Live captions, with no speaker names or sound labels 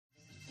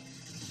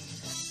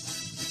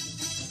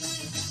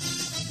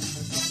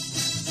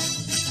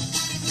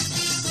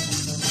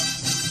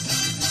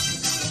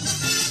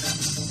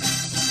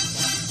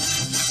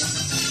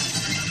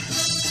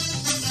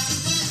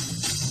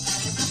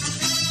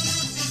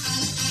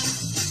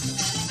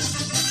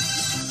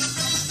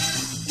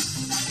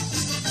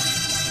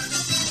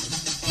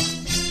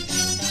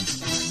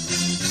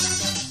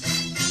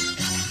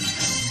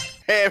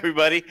Hey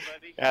everybody,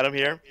 Adam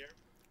here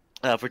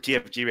for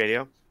TFG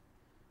Radio.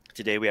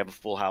 Today we have a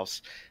full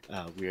house.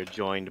 We are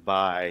joined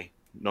by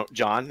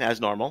John,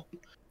 as normal,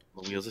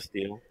 Wheels of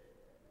Steel,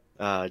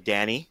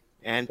 Danny,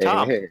 and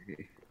Tom. Hey.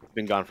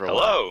 Been gone for a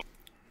while.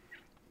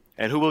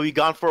 And who will be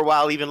gone for a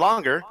while even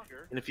longer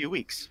in a few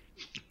weeks.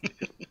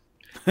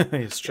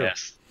 It's true.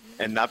 Yes.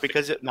 And not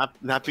because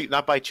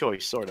not by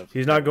choice, sort of.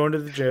 He's not going to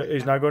the jail.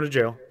 He's not going to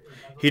jail.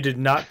 He did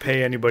not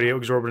pay anybody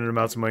exorbitant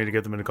amounts of money to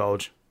get them into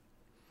college.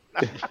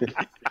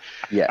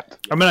 Yeah.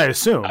 I mean, I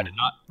assume. I did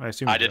not.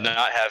 I did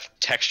not have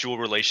textual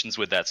relations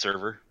with that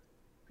server.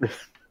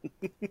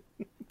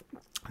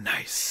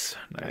 Nice.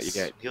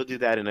 He'll do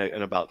that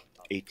in about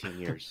 18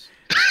 years.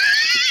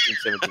 16,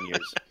 17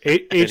 years.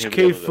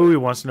 HK Fui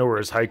wants to know where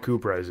his haiku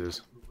prize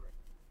is.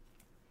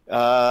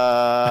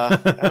 I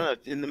don't know,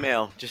 in the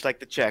mail, just like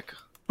the check.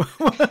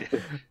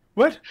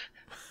 What?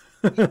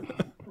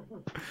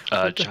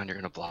 John, you're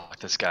gonna block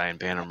this guy and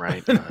ban him,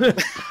 right?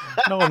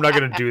 No, I'm not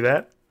gonna do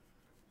that.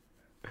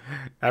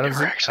 Adam's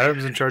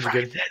in charge of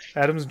getting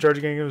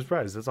him his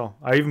prize. That's all.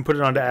 I even put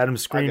it onto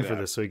Adam's screen for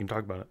this, so he can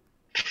talk about it.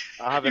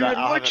 I'll have it out.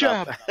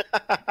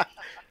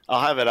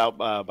 I'll have it out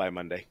by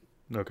Monday.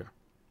 Okay.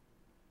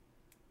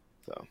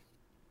 So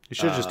you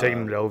should have just taken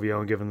them to LVO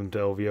and given them to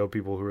LVO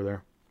people who were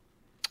there.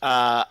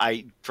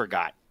 I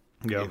forgot.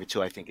 Yeah. Gave it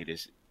to, I think it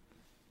is.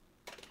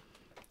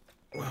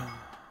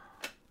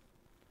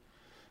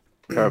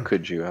 How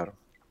could you, Adam?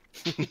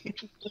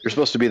 You're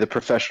supposed to be the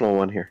professional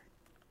one here.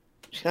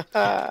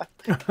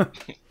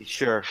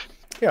 Sure.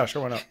 Yeah,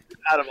 sure. Why not?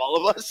 Out of all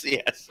of us,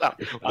 yes.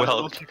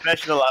 Well,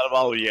 professional out of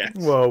all of you. Yes.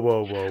 Whoa.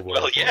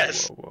 Well,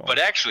 yes, but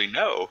actually,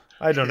 no.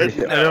 I don't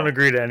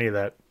agree to any of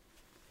that.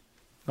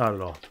 Not at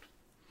all.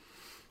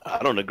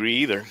 I don't agree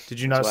either. Did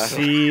you not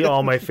see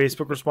all my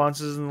Facebook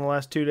responses in the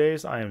last 2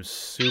 days? I am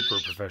super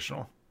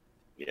professional.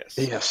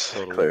 Yes,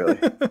 totally.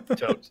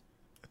 Clearly.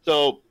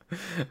 So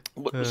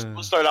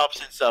we'll start off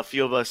since a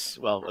few of us,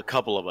 well, a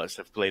couple of us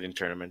have played in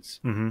tournaments.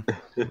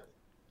 Mm-hmm.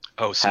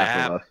 Oh,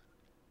 snap.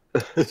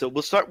 So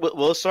we'll start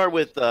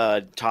with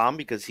Tom,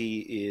 because he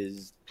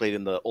is played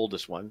in the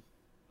oldest one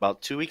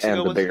about 2 weeks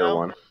ago. And the bigger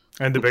one.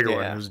 And the bigger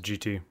one was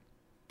GT.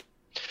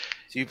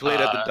 So you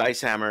played at the Dice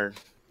Hammer.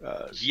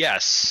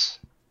 Yes,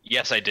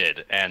 I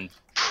did. And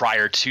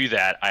prior to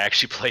that, I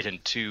actually played in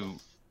 2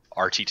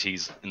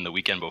 RTTs in the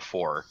weekend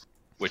before,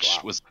 which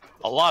was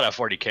a lot of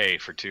 40K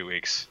for 2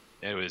 weeks.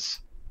 It was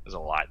a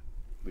lot.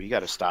 Well, you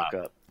got to stock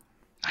up.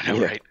 I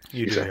know, right?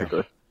 You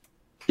exactly.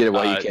 Get it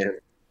while you can.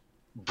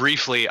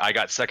 Briefly, I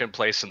got second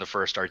place in the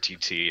first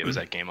RTT. It was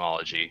at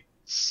Gameology.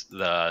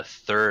 The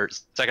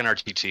second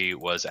RTT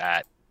was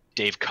at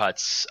Dave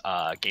Cutt's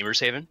Gamers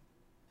Haven,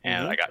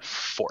 and I got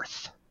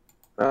 4th.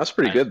 That's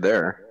pretty good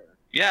there.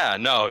 Yeah,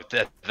 no,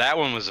 that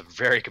one was a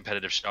very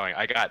competitive showing.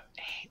 I got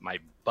my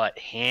butt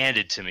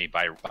handed to me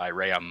by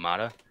Ray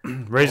Amata.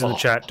 Ray's in the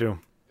chat too,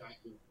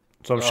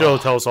 so I'm sure he'll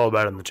tell us all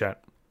about it in the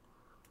chat.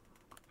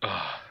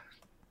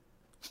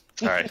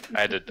 All right, I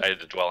had to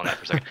dwell on that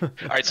for a second.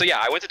 All right, so yeah,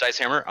 I went to Dice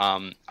Hammer.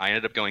 I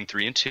ended up going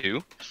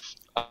 3-2,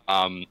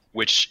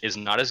 which is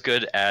not as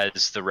good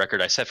as the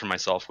record I set for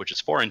myself, which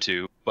is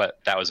 4-2. But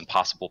that was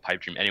impossible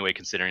pipe dream anyway,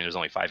 considering there's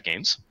only 5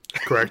 games.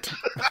 Correct.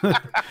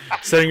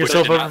 Setting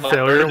yourself up for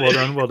failure.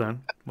 Well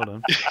done.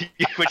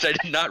 Which I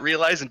did not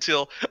realize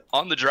until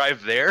on the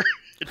drive there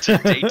to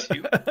day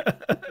 2.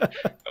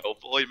 I'll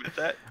fully admit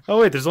that. Oh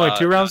wait, there's only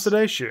 2 rounds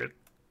today. Shit.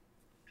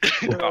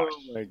 Oh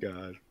my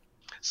god.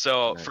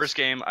 So first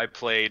game I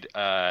played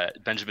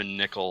Benjamin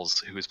Nichols,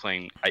 who was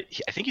playing. I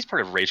think he's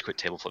part of Rage Quit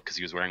Table Flip because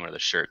he was wearing one of the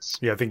shirts.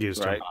 Yeah, I think he is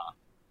too. Right.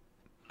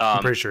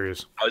 I'm pretty sure he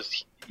is.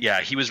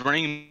 He was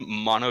running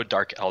Mono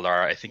Dark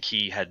Eldar. I think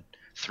he had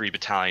 3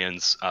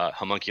 battalions,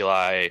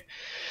 Homunculi.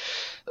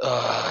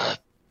 I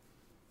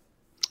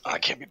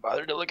can't be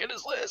bothered to look at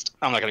his list.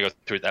 I'm not going to go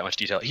through that much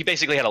detail. He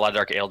basically had a lot of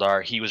Dark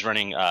Eldar. He was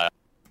running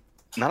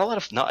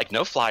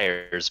no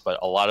flyers, but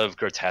a lot of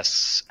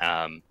grotesques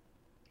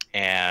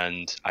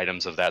and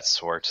items of that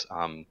sort.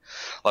 A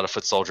lot of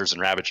foot soldiers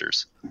and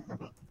ravagers.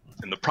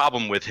 And the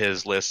problem with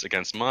his list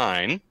against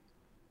mine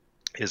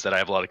is that I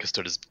have a lot of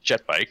Custodes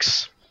jet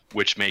bikes,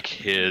 which make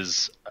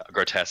his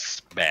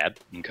grotesques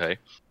bad. Okay.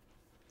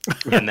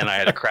 And then I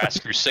had a Crass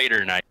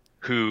Crusader Knight,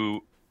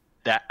 who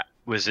that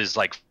was his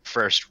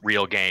first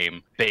real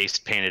game,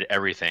 based, painted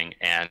everything,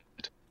 and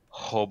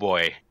oh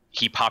boy,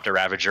 he popped a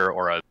Ravager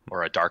or a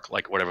dark,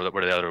 whatever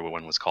the other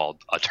one was called,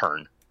 a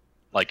turn.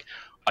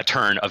 A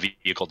turn a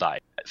vehicle died,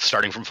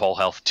 starting from full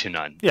health to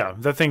none. Yeah,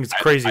 that thing's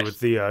crazy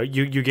with the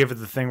you gave it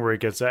the thing where it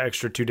gets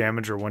extra 2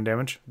 damage or 1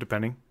 damage,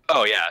 depending.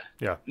 Oh yeah.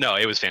 Yeah. No,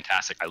 it was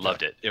fantastic. I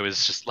loved it. It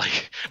was just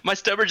my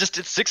stubber just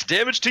did 6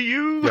 damage to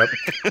you. Yep.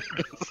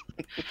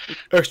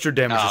 Extra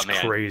damage is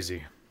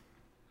crazy.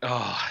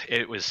 Oh,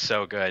 it was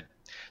so good.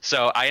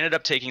 So I ended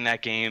up taking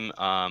that game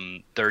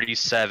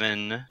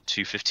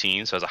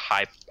 37-15, so it was a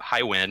high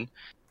win.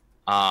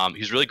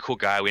 He's a really cool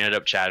guy. We ended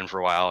up chatting for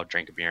a while,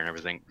 drank a beer and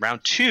everything.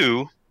 Round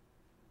 2,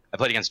 I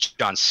played against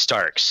John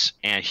Starks,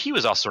 and he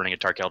was also running a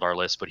Dark Eldar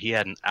list, but he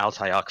had an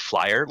Altayok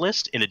flyer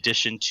list in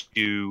addition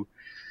to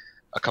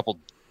a couple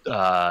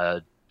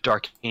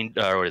Dark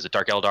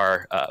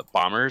Eldar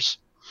bombers.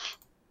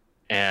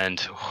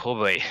 And oh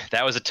boy,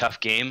 that was a tough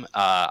game.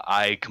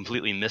 I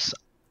completely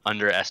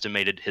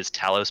underestimated his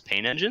Talos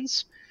Pain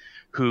engines,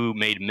 who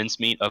made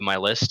mincemeat of my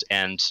list.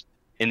 And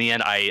in the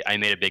end, I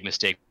made a big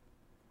mistake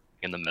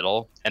in the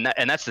middle. And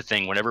that's the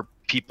thing. Whenever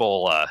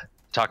people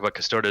talk about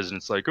Custodes, and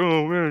it's like,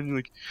 oh man,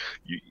 like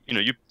you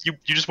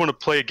just want to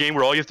play a game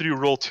where all you have to do is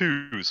roll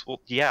twos.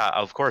 Well, yeah,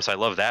 of course I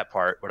love that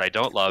part. What I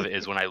don't love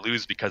is when I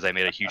lose because I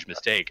made a huge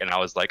mistake, and I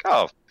was like,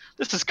 oh,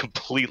 this is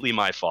completely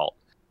my fault.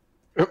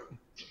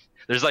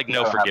 There's like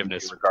no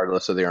forgiveness,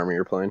 regardless of the army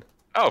you're playing.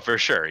 Oh, for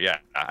sure, yeah.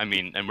 I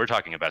mean, and we're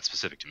talking about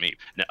specific to me.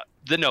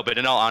 No, but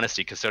in all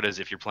honesty, Custodes,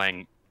 if you're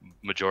playing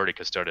majority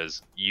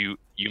Custodes, you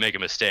make a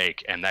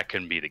mistake, and that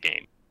can be the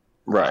game.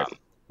 Right.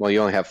 Well, you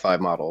only have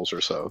 5 models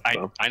or so.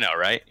 I know,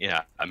 right?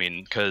 Yeah. I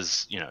mean,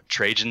 because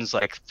Trajan's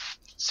like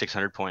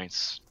 600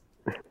 points,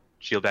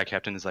 Shieldback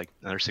Captain is like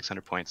another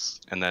 600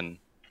 points, and then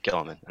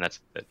Gilliman, and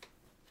that's it.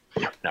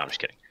 No, I'm just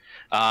kidding.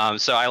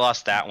 So I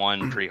lost that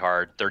one pretty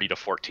hard,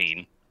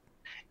 30-14.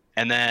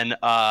 And then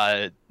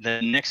the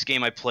next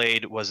game I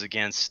played was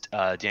against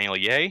Daniel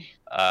Ye.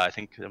 I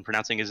think I'm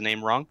pronouncing his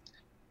name wrong.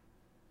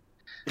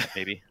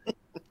 Maybe.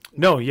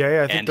 No,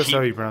 yeah, I think that's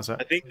how you pronounce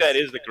that. I think that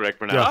is the correct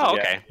pronunciation. Oh,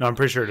 okay. No, I'm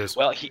pretty sure it is.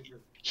 Well,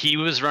 he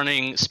was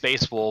running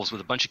Space Wolves with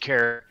a bunch of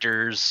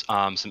characters,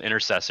 some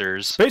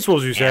intercessors. Space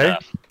Wolves, you say?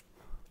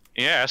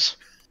 Yes.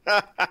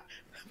 But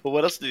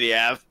what else did he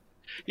have?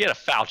 He had a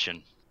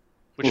Falchion,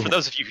 which for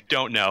those of you who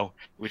don't know,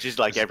 which is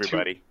like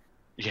everybody.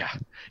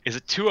 Is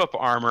a 2-up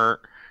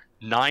armor,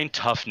 9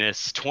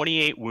 toughness,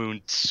 28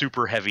 wound,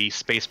 super heavy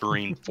Space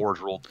Marine forge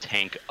rolled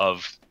tank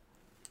of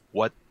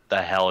what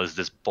the hell is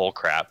this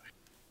bullcrap?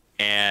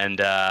 And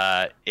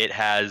it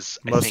has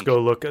go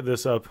look at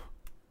this up.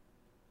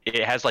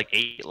 It has like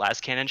 8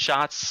 last cannon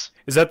shots.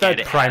 Is that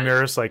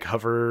Primaris like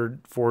hovered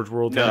Forge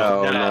World?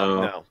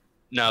 No.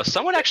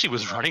 Someone actually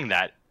was running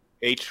that.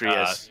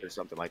 Atreus or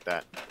something like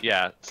that.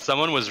 Yeah,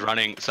 someone was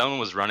running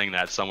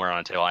that somewhere on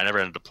a table. I never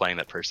ended up playing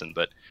that person,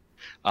 but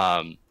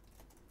oh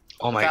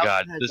my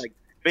god, like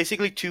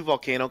basically 2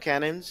 volcano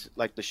cannons,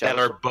 like the Shadow.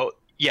 That are both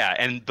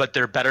but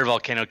they're better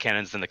volcano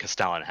cannons than the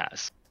Castellan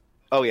has.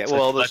 Oh yeah,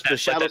 well the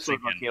Shadow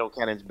Sword volcano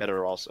cannon's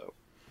better also.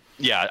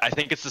 Yeah, I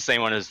think it's the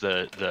same one as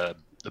that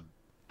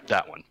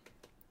one.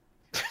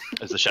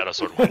 As the Shadow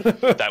Sword one.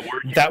 That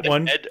word. That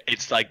one.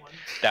 It's like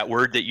that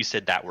word that you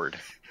said. That word.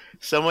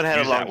 Someone had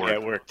a long day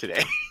at work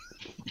today.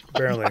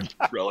 Apparently.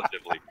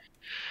 Relatively.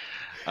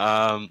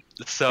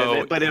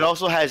 But it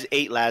also has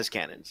 8 las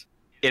cannons.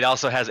 It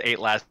also has 8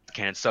 las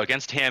cannons. So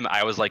against him,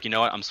 I was like, you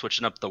know what? I'm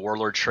switching up the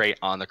Warlord trait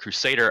on the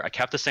Crusader. I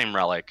kept the same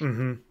relic,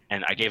 and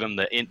I gave him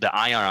the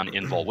Ion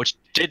Invul, which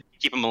did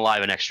keep him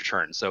alive an extra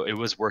turn. So it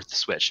was worth the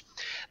switch.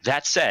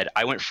 That said,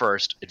 I went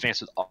first,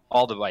 advanced with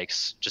all the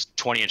bikes, just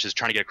 20 inches,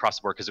 trying to get across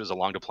the board because it was a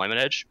long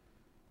deployment edge.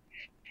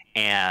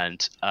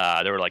 And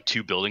there were like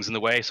 2 buildings in the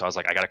way, so I was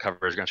like, I got to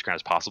cover as much ground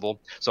as possible.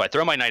 So I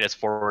throw my knight as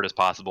forward as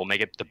possible,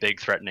 make it the big,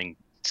 threatening,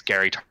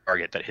 scary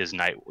target that his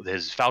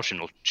Falchion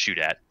will shoot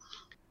at.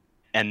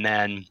 And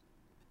then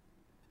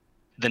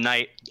the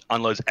knight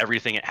unloads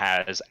everything it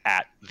has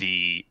at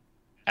the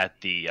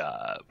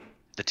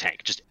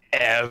tank, just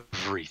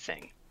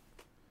everything,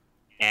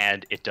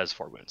 and it does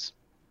 4 wounds.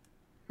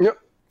 Yep,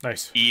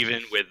 nice.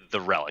 Even with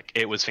the relic,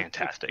 it was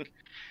fantastic.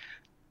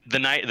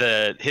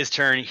 His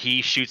turn,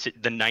 he shoots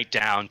the knight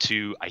down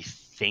to I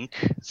think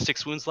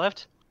 6 wounds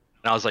left,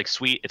 and I was like,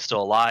 sweet, it's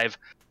still alive.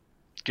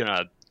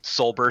 Gonna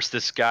soul burst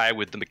this guy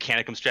with the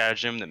Mechanicum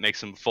stratagem that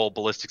makes him full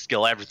ballistic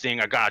skill,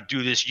 everything. I gotta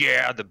do this.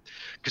 Yeah, the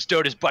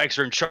Custodes bikes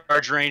are in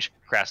charge range.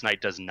 Crass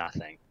Knight does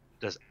nothing.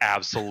 Does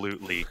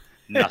absolutely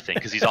nothing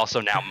because he's also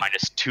now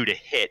 -2 to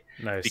hit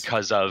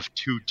because of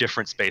 2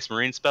 different Space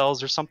Marine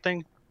spells or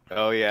something.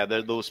 Oh yeah,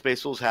 those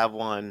Space Wolves have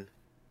one.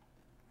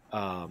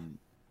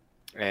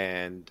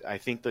 And I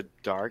think the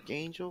Dark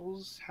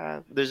Angels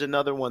have. There's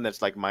another one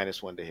that's like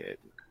 -1 to hit.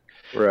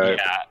 Right.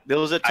 Yeah. There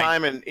was a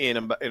time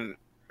in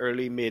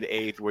early mid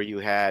 8th where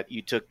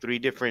you took 3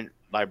 different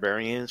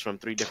librarians from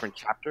 3 different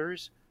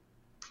chapters,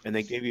 and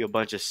they gave you a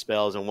bunch of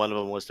spells, and one of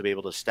them was to be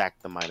able to stack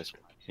the -1.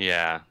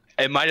 Yeah,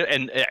 it might have,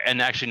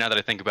 and actually now that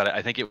I think about it,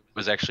 I think it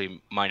was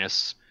actually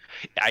minus.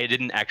 I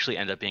didn't actually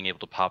end up being able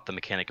to pop the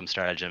Mechanicum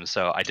stratagem,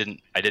 so I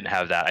didn't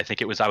have that. I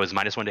think I was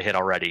 -1 to hit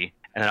already,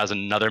 and then I was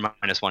another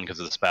 -1 because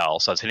of the spell.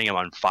 So I was hitting him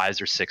on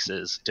 5s or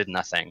 6s, did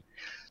nothing.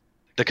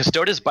 The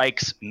Custodes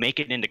bikes make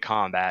it into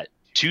combat.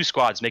 2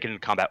 squads make it into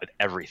combat with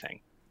everything.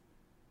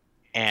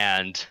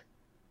 And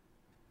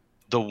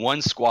the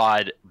 1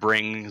 squad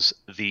brings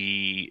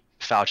the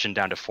Falchion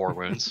down to 4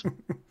 wounds,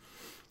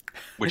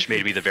 which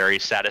made me the very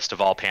saddest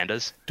of all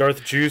pandas.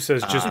 Darth Jew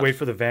says, just wait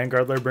for the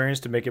Vanguard Librarians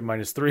to make it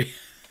 -3.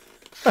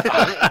 Well,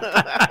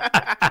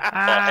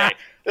 hey,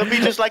 it'll be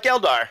just like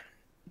Eldar.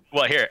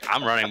 Well, here,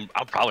 I'm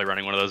probably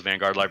running one of those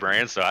Vanguard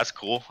Librarians, so that's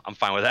cool. I'm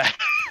fine with that.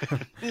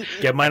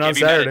 Get mine on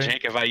Saturday.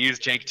 Jank if I use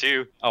Jank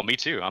too. Oh, me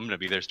too. I'm going to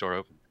be there store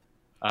open.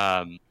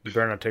 You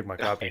better not take my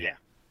copy. Yeah.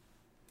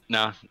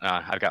 No,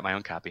 I've got my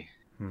own copy.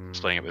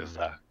 Splitting it with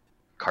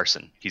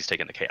Carson. He's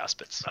taking the Chaos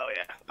Bits. Oh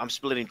yeah, I'm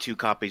splitting 2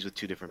 copies with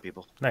 2 different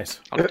people.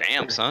 Nice. Oh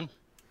damn, son.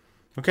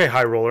 Okay,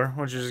 High Roller. Why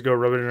don't you just go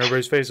rub it in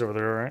everybody's face over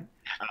there, all right?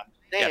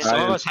 Yeah, some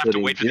of us have to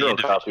wait for the 0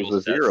 individual copies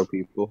with sets. 0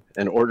 people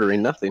and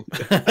ordering nothing.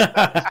 F's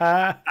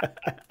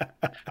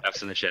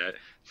in the chat.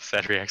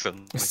 Sad reacts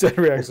only. Set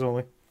reacts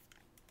only.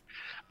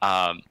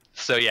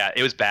 So yeah,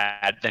 it was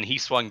bad. Then he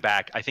swung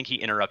back. I think he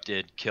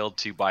interrupted, killed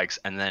 2 bikes,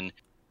 and then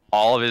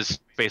all of his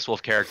Space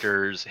Wolf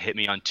characters hit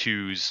me on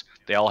 2s.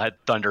 They all had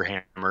Thunder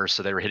Hammers,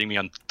 so they were hitting me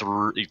on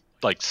 3,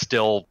 like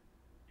still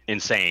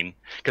insane,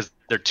 because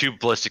they're 2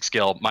 ballistic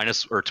skill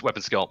minus, or 2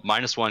 weapon skill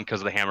 -1 because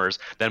of the hammers,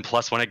 then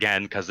 +1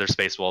 again because they're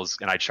Space Wolves,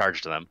 and I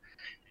charged them.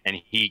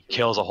 And he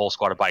kills a whole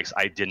squad of bikes.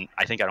 I don't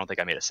think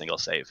I made a single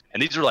save.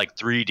 And these are like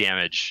 3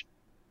 damage,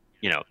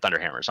 Thunder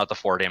Hammers, not the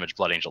 4 damage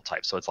Blood Angel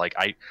type. So it's like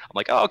I'm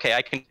like, oh, okay,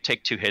 I can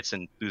take 2 hits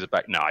and lose it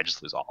back. No, I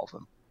just lose all of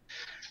them.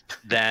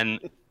 Then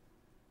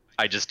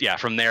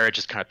from there it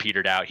just kind of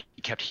petered out.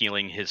 He kept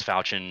healing his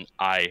Falchion.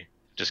 I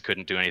just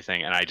couldn't do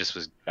anything, and I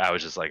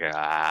was just like,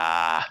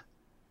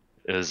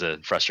 it was a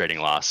frustrating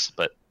loss,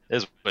 but it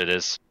is what it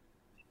is.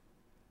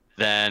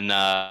 Then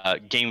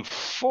game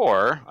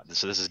 4,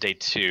 so this is day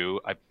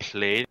 2. I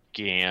played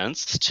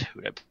against,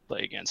 who did I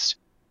play against?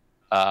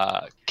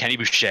 Kenny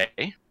Boucher.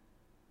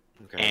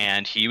 Okay.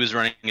 And he was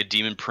running a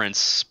Demon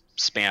Prince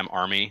spam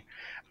army.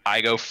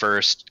 I go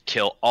first,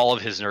 kill all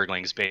of his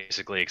Nurglings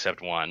basically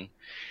except 1.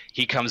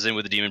 He comes in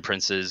with the Demon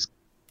Princes,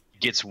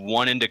 gets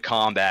 1 into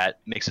combat,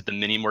 makes it the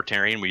mini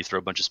Mortarion where you throw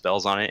a bunch of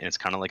spells on it, and it's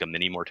kind of like a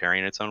mini Mortarion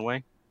in its own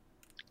way.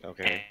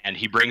 Okay. And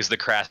he brings the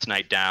Crass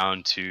Knight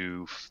down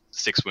to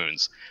 6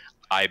 wounds.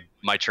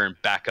 My turn,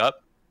 back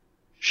up,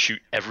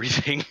 shoot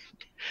everything,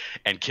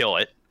 and kill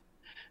it.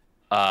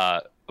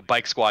 A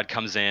bike squad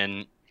comes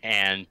in,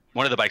 and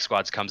one of the bike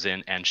squads comes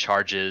in and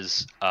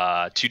charges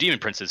 2 Demon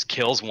Princes,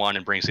 kills 1,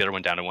 and brings the other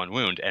one down to 1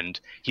 wound. And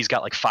he's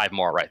got like 5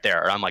 more right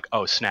there. And I'm like,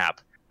 oh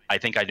snap! I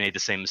think I made the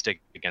same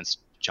mistake against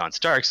John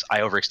Starks.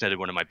 I overextended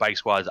one of my bike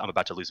squads. I'm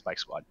about to lose a bike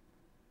squad.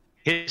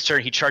 His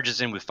turn, he charges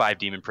in with 5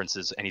 Demon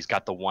Princes, and he's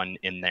got the 1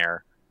 in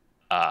there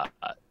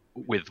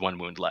with 1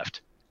 wound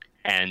left.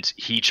 And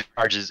he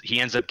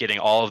ends up getting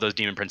all of those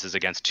Demon Princes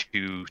against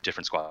 2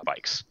 different squad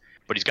bikes.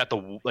 But he's got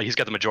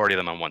the majority of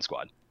them on 1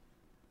 squad.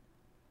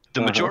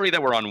 The majority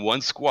that were on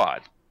 1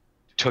 squad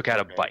took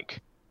out a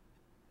bike.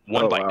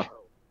 One bike.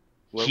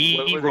 Wow.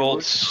 He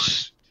rolled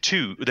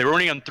 2. They were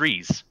only on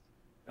 3s.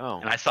 Oh.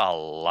 And I saw a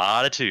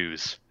lot of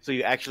 2s. So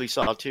you actually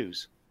saw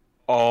 2s?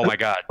 Oh my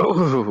god.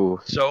 Ooh.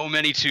 So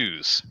many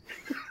 2s.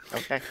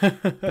 Okay.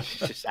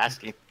 Just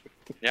asking.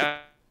 Yeah.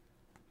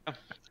 You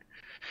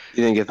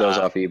didn't get those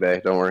off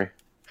eBay, don't worry.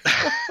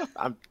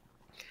 I'm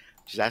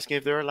just asking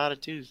if there were a lot of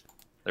 2s.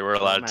 There were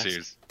a lot of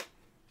 2s.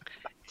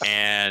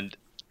 And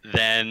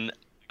then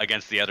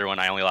against the other one,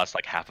 I only lost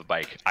like half a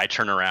bike. I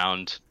turn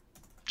around,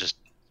 just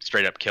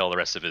straight up kill the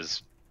rest of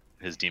his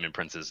Demon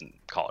Princes and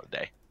call it a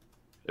day.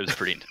 It was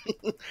pretty.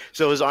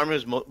 So his armor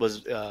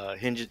was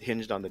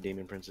hinged on the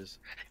Demon Princes.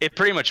 It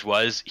pretty much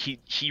was.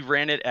 He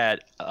ran it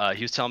at.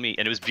 He was telling me,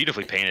 and it was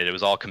beautifully painted. It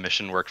was all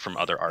commission work from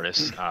other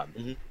artists.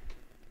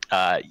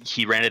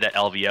 He ran it at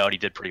LVO, and he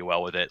did pretty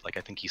well with it. Like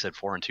I think he said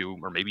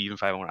 4-2, or maybe even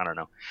 5-1. I don't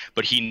know.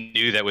 But he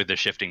knew that with the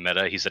shifting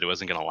meta, he said it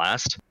wasn't going to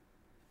last.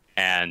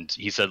 And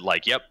he said,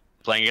 like, yep,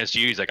 playing against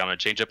you, he's like, I'm going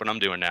to change up what I'm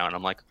doing now. And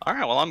I'm like, all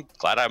right, well, I'm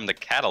glad I'm the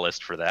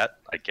catalyst for that,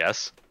 I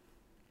guess.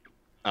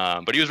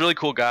 But he was a really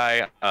cool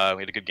guy.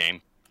 We had a good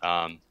game.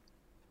 And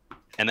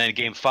then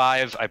game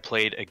 5, I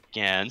played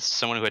against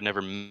someone who had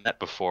never met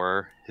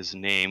before. His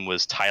name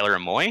was Tyler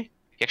Amoy.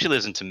 He actually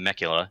lives in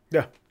Temecula.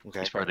 Yeah. Okay.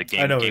 He's part of the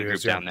game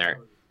group down there.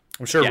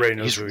 I'm sure Ray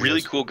knows he's who a he really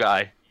is. cool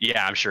guy.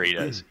 Yeah, I'm sure he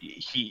does.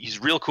 He's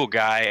a real cool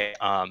guy.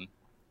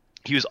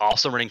 He was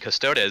also running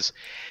Custodes.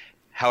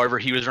 However,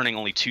 he was running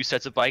only 2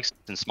 sets of bikes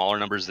in smaller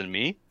numbers than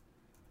me.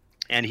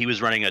 And he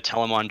was running a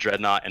Telemon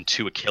Dreadnought and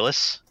 2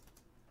 Achilles.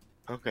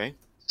 Okay.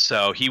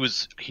 So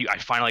I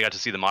finally got to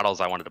see the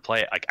models I wanted to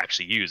play, like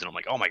actually use, and I'm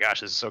like, oh my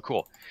gosh, this is so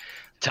cool.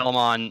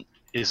 Telemon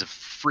is a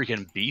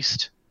freaking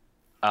beast.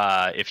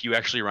 If you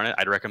actually run it,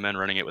 I'd recommend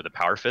running it with a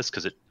Power Fist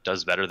because it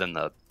does better than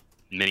the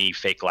mini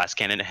fake glass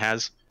cannon it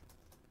has.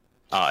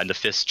 And the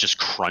fists just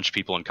crunch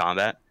people in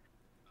combat.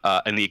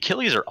 And the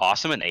Achilles are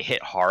awesome and they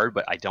hit hard,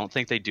 but I don't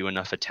think they do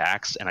enough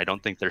attacks, and I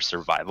don't think they're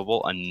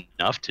survivable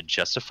enough to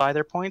justify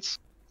their points.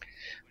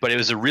 But it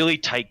was a really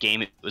tight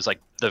game. It was like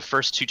the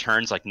first 2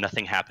 turns, like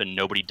nothing happened,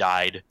 nobody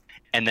died.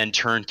 And then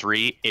turn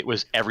 3, it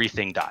was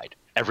everything died.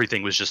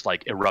 Everything was just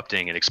like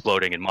erupting and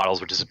exploding, and models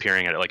were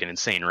disappearing at like an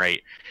insane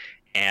rate.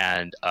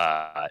 And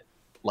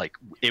like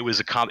it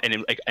was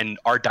and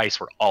our dice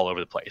were all over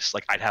the place.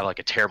 Like I'd have like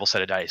a terrible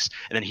set of dice,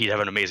 and then he'd have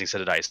an amazing set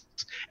of dice,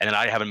 and then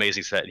I'd have an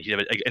amazing set, and he'd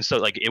have and so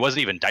like it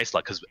wasn't even dice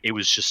luck because it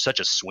was just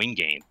such a swing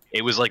game.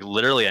 It was like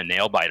literally a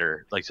nail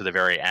biter, like to the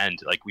very end.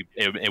 Like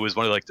it was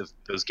one of like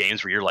those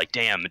games where you're like,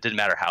 damn, it didn't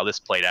matter how this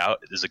played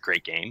out. This is a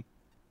great game.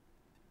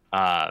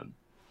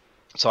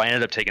 So I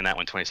ended up taking that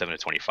one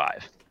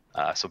 27-25.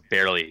 So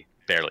barely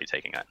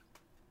taking it.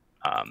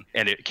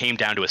 And it came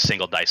down to a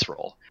single dice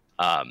roll.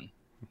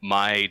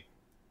 My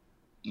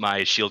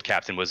my shield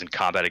captain was in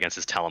combat against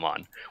his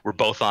Telemon. We're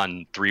both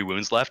on 3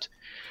 wounds left.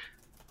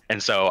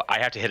 And so I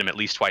have to hit him at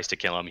least twice to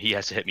kill him. He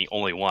has to hit me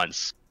only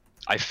once.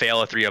 I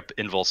fail a 3-up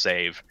invul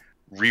save,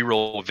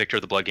 reroll Victor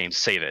of the Blood Games,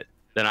 save it.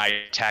 Then I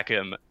attack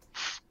him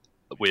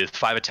with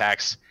 5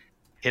 attacks,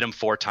 hit him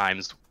 4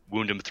 times,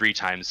 wound him 3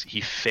 times.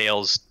 He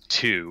fails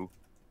 2,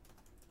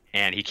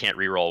 and he can't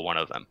reroll one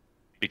of them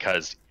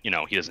because, he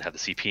doesn't have the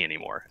CP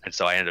anymore. And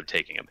so I ended up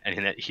taking him.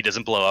 And he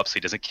doesn't blow up, so he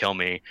doesn't kill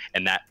me.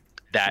 And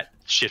that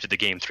shifted the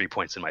game 3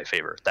 points in my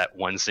favor. That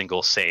one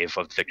single save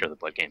of Victor of the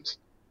Blood Games.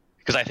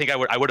 Because I think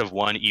I would have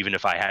won even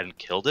if I hadn't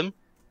killed him,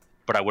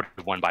 but I would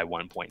have won by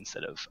 1 point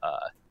instead of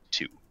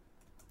 2.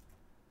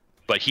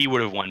 But he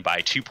would have won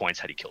by 2 points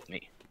had he killed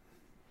me.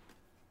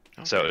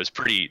 Okay. So it was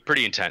pretty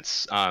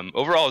intense.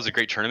 Overall, it was a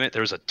great tournament.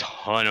 There was a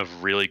ton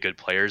of really good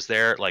players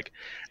there. Like,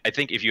 I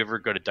think if you ever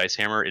go to Dice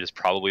Hammer, it is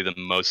probably the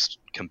most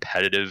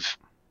competitive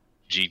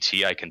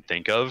GT I can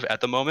think of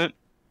at the moment.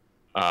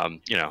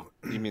 You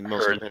mean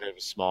most competitive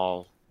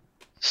small?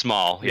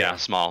 Small, yeah,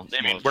 small.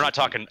 I mean, we're not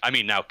talking. I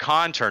mean, now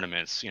con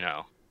tournaments,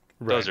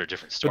 those are a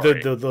different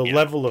story. But the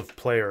level of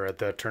player at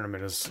that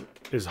tournament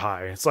is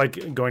high. It's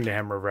like going to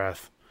Hammer of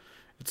Wrath.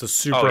 It's a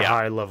super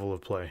high level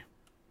of play.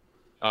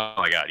 Oh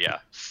my god, yeah,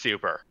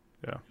 super.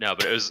 Yeah. No,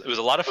 but it was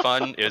a lot of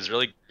fun. It was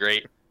really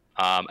great.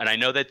 And I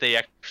know that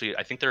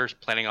I think they're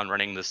planning on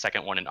running the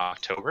second one in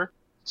October.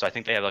 So I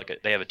think they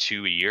have a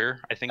 2 a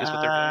year. I think is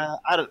what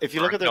they're doing. If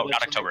you look at their website,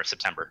 not October,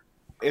 September.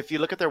 If you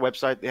look at their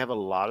website, they have a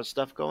lot of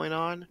stuff going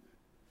on.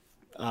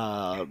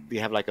 They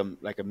have like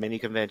a mini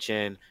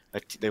convention.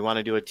 They want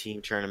to do a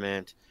team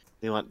tournament.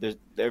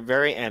 They're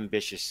very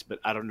ambitious, but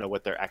I don't know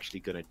what they're actually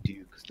going to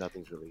do because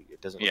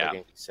it doesn't look like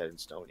anything set in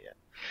stone yet.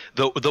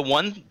 The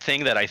one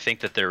thing that I think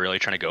that they're really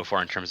trying to go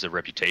for in terms of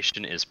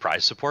reputation is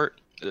prize support.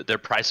 Their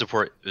prize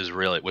support was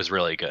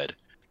really good.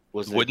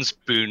 One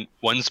Spoon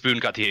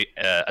got the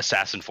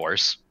Assassin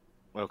Force.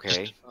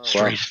 Okay.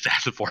 Straight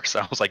Assassin Force.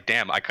 I was like,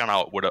 damn, I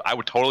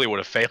would totally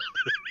have failed.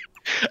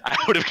 I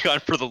would have gone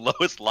for the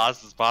lowest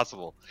losses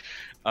possible.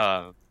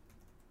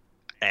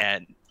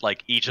 And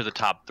like each of the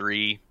top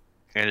 3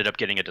 ended up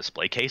getting a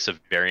display case of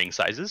varying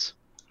sizes.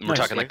 And we're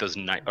talking like those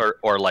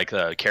or like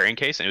the carrying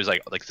case, and it was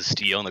like the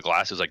steel and the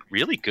glass. It was like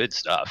really good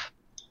stuff.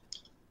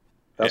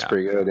 That's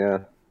pretty good, yeah.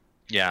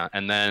 Yeah,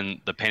 and then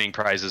the painting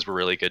prizes were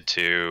really good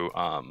too.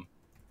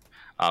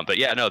 But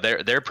yeah, no,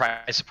 their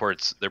prize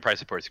support's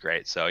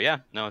great. So yeah,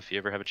 no, if you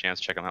ever have a chance,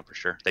 check them out for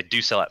sure. They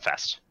do sell at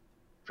Fest,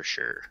 for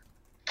sure.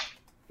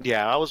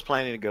 Yeah, I was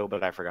planning to go,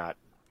 but I forgot.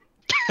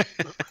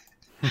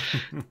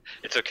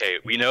 It's okay.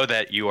 We know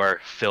that you are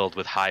filled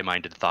with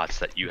high-minded thoughts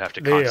that you have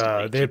to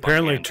constantly They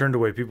apparently turned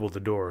away people at the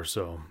door,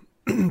 so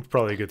it's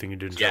probably a good thing you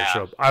didn't try to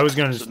show up. I was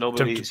going to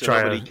attempt to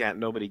try.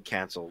 Nobody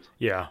canceled.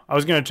 Yeah, I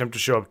was going to attempt to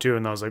show up too,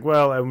 and I was like,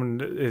 well,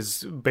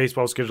 his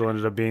baseball schedule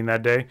ended up being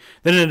that day.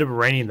 Then it ended up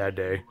raining that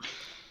day.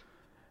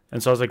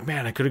 And so I was like,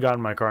 man, I could have gotten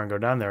in my car and go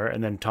down there.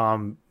 And then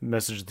Tom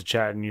messaged the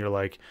chat, and you're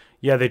like,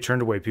 yeah, they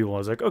turned away people. I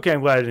was like, okay, I'm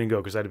glad I didn't go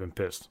because I'd have been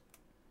pissed.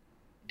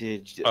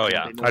 I'd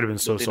have been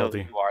so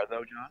salty. You are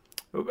though, John?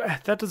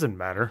 That doesn't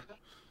matter.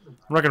 I'm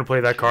not going to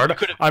play that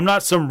card. I'm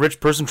not some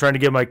rich person trying to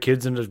get my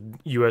kids into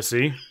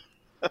USC.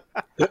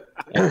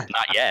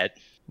 Not yet.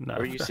 No.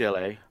 Or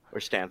UCLA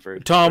or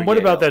Stanford. Tom, or what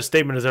Yale. about that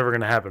statement is ever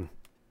going to happen?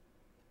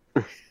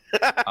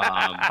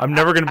 I'm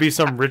never going to be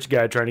some rich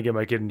guy trying to get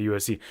my kid into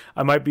USC.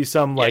 I might be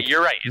some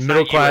you're right.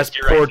 middle class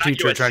poor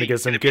teacher trying to get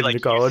some kid into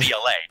college.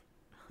 UCLA.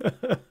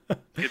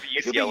 Could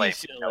be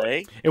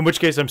UCLA. In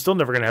which case, I'm still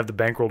never going to have the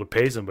bankroll to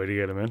pay somebody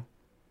to get him in.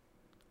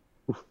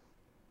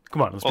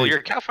 Come on. You're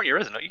a California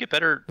resident. Don't you get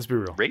better let's be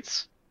real.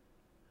 Rates?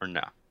 Or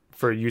no?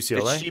 For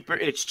UCLA?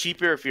 It's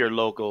cheaper if you're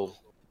local.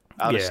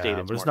 Out of state,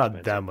 but it's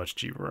not that much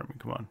cheaper. I mean,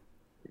 come on.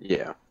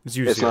 Yeah.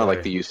 It's not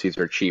like the UCs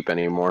are cheap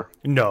anymore.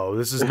 No,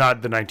 this is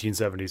not the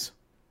 1970s.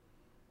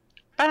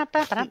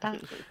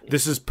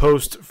 This is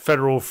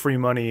post-federal free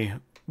money,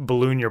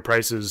 balloon your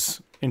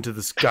prices into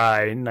the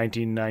sky,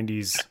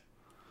 1990s.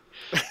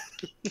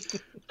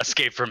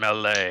 Escape from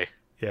LA.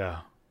 Yeah.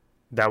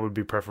 That would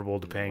be preferable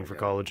to paying for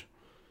college.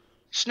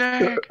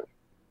 Snake!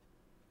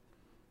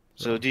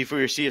 So do you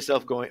foresee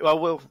yourself going...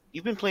 Well,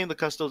 you've been playing the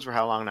Custodes for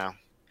how long now?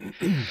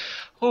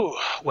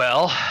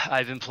 Well,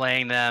 I've been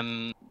playing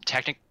them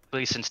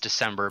technically since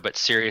December, but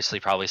seriously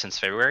probably since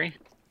February.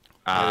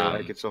 How do you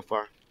like it so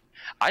far?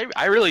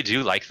 I really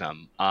do like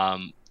them.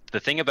 The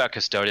thing about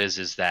Custodes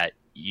is that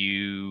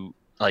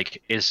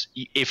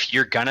if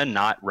you're gonna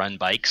not run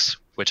bikes,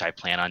 which I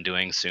plan on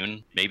doing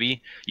soon,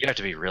 maybe, you have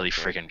to be really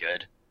freaking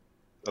good.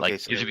 Okay,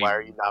 so why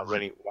are you not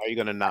running? Why are you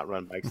gonna not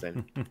run bikes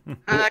then?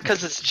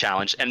 Because it's a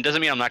challenge, and it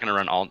doesn't mean I'm not gonna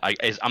run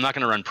I'm not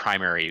gonna run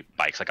primary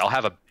bikes. Like I'll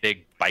have a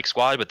big bike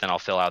squad, but then I'll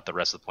fill out the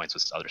rest of the points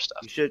with other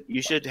stuff.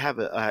 You should have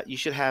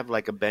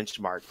like a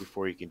benchmark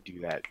before you can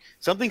do that.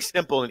 Something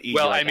simple and easy.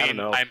 Well, like, I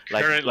mean, I'm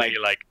currently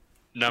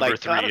number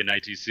 3 in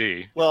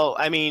ITC. Well,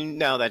 I mean,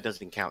 no, that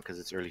doesn't count because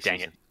it's early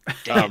season.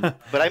 Dang it.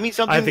 But I mean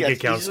something. I think that's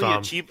it counts,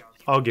 easily Tom.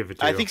 I'll give it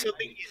to you. I think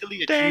something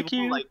easily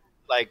achievable,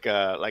 like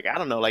I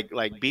don't know,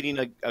 like beating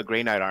a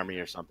Grey Knight army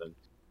or something.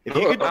 If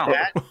you could do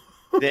that,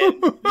 then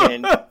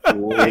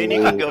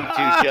you can go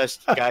to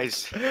just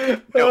guys,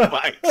 no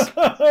mics.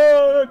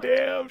 Oh,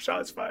 damn.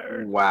 Shots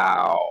fired.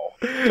 Wow.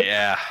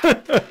 Yeah. I mean,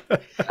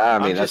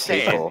 I'm that's just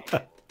saying. hateful.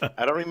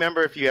 I don't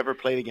remember if you ever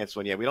played against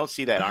one yet. We don't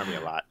see that army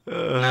a lot.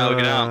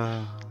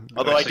 No.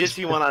 Although I did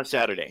see one on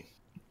Saturday.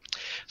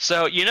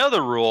 So you know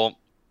the rule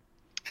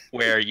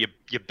where you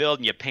build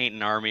and you paint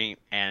an army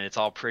and it's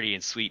all pretty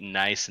and sweet and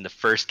nice, and the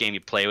first game you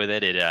play with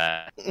it, it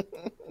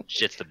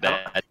shits the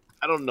bed.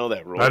 I don't know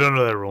that rule. I don't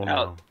know that rule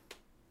now.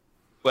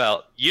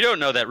 Well, you don't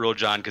know that rule,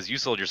 John, because you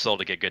sold your soul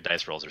to get good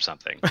dice rolls or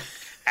something.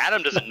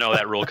 Adam doesn't know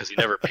that rule because he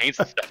never paints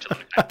the stuff to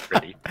look nice and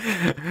pretty.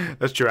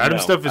 That's true.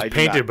 Adam's stuff is I do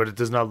painted, not. but it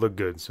does not look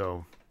good.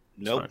 So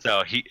Nope.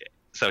 So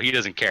he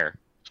doesn't care.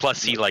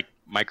 Plus, he like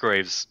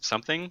microwaves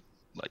something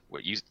like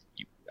what you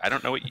I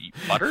don't know what you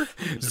butter.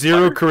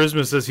 Zero Butter?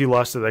 Charisma says he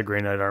lost to that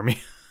Grey Knight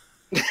army.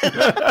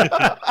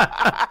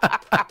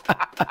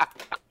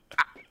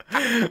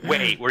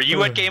 Wait, were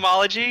you at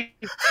Gameology?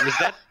 Was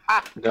that?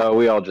 No,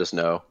 we all just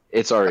know.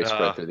 It's already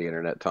spread through the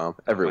internet, Tom.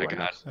 Everyone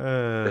God.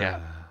 knows. Yeah.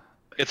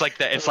 It's like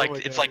the it's like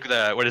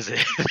the what is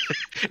it?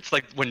 It's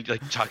like when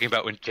like talking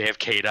about when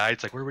JFK died.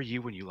 It's like, where were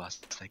you when you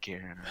lost that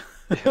game?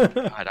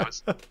 God,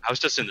 I was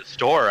just in the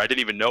store. I didn't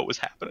even know it was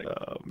happening.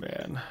 Oh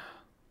man.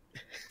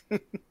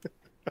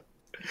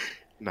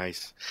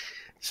 Nice.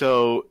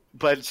 So,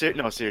 but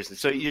no, seriously.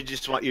 So you're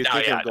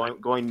thinking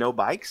of going no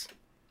bikes?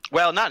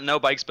 Well, not no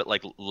bikes, but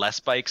like less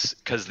bikes,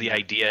 because the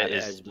idea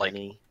is like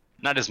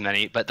not as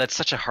many. But that's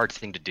such a hard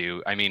thing to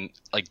do. I mean,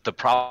 like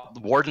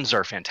wardens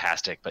are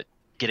fantastic, but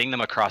getting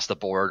them across the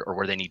board or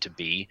where they need to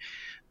be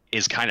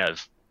is kind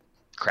of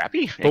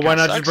crappy. But why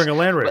not just bring a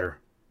Land Raider?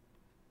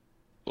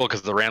 Well,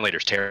 because the Land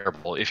Raider's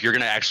terrible. If you're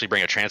going to actually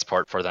bring a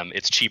transport for them,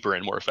 it's cheaper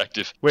and more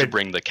effective to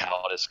bring the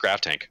Calidus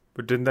Graph Tank.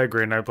 But didn't that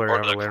Grey Knight player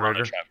have a Land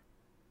Raider?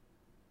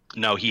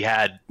 No, he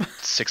had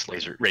 6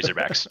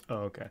 Razorbacks. Oh,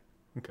 okay.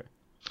 Okay.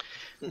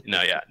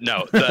 No, yeah.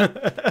 No.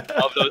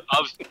 Of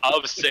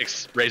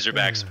 6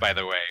 Razorbacks, by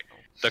the way,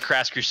 the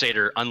Crass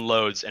Crusader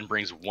unloads and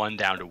brings 1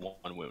 down to 1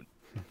 wound.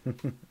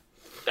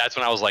 That's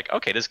when I was like,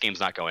 okay, this game's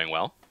not going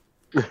well.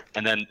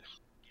 And then,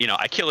 you know,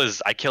 I kill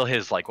his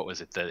like, what was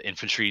it, the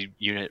infantry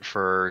unit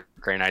for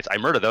Grey Knights. I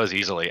murder those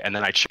easily, and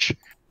then I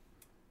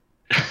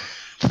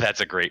that's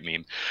a great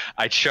meme.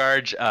 I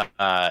charge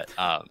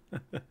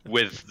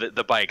with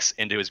the bikes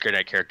into his Grey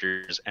Knight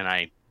characters, and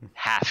I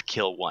half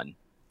kill 1,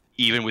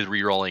 even with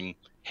rerolling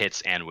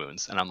hits and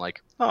wounds. And I'm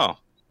like, oh,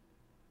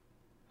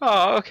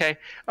 okay.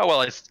 Oh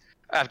well,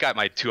 I've got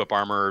my 2-up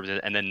armor,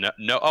 and then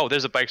oh,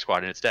 there's a bike squad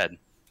and it's dead.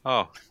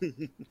 Oh,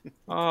 and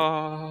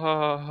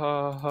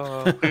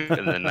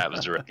then that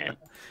was the rip game.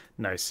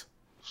 Nice.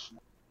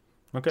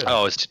 Okay.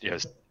 Oh, it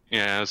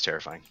was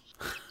terrifying.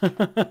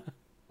 But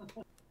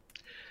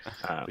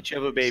you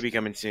have a baby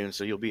coming soon,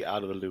 so you'll be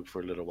out of the loop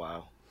for a little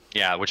while.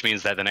 Yeah, which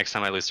means that the next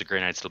time I lose to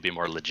Grey Knights, it'll be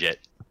more legit.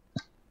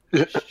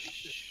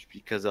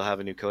 Because they'll have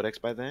a new codex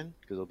by then?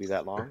 Because it'll be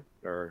that long?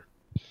 Or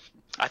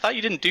I thought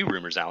you didn't do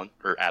rumors, Alan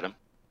or Adam.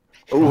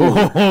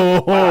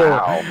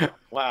 Wow.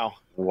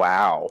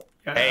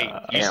 Hey,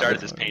 you started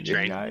this paint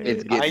train. I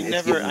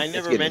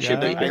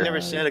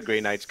never said a Grey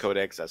Knights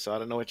codex, so I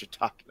don't know what you're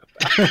talking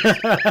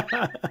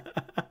about.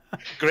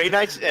 Grey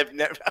Knights have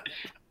never.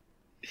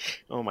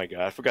 Oh my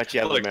god! I forgot you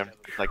had a memory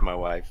like my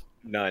wife.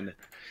 None.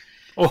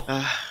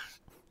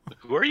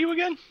 Who are you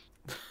again?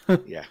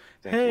 Yeah.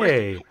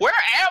 Hey. Where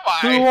am I?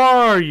 Who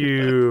are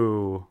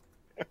you?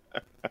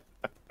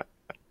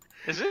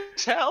 Is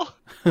this hell?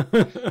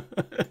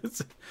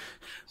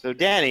 So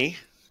Danny.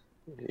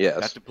 Yes.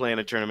 Got to play in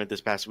a tournament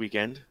this past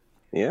weekend.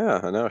 Yeah,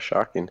 I know.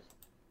 Shocking.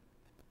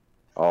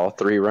 All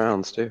 3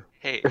 rounds too.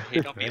 Hey,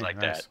 don't be like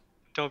that.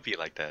 Don't be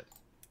like that.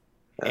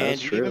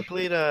 And you even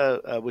played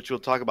which we'll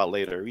talk about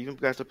later. We even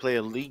got to play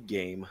a league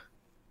game.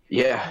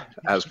 Yeah,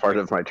 as part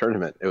of my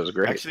tournament. It was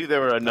great. Actually, there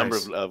were a number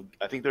of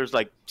I think there was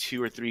like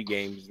 2 or 3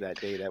 games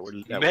that day that were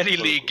many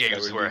league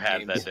games were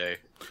had that day.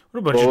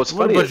 What's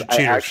funny is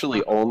I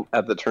actually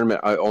at the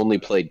tournament I only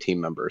played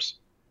team members.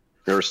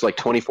 There was like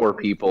 24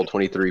 people,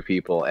 23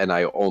 people, and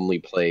I only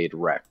played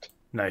Wrecked.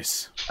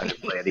 Nice. I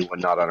didn't play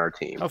anyone not on our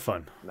team. How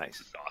fun.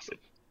 Nice. Awesome.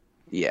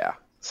 Yeah.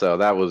 So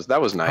that was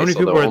nice. How many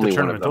people although were at the only one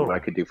tournament of them total? I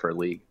could do for a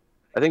league.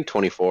 I think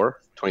 24,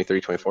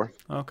 23, 24.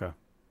 Okay.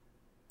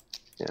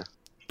 Yeah.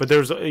 But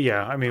there's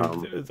I mean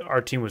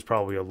our team was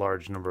probably a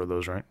large number of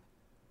those, right?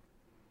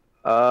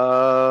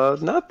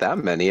 Not that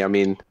many. I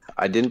mean,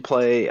 I didn't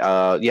play.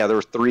 Yeah, there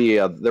were 3.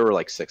 There were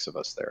like 6 of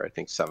us there. I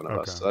think 7 of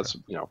us. So that's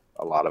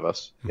a lot of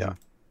us. Mm-hmm. Yeah.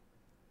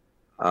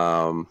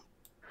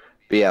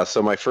 But yeah,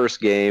 so my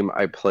first game,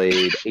 I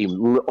played a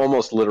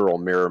almost literal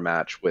mirror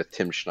match with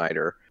Tim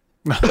Schneider,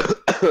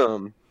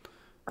 who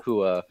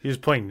he was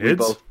playing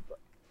Nids.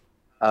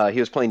 He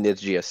was playing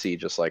Nids GSC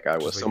just like I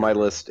was. So my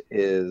list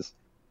is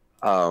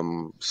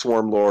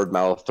Swarmlord,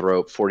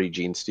 Malithrope, 40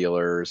 Gene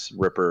Stealers,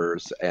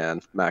 Rippers,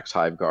 and Max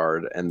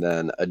Hiveguard, and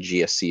then a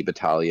GSC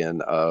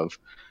battalion of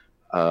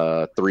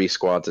 3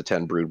 squads of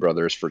 10 Brood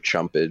Brothers for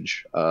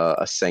Chumpage,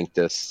 a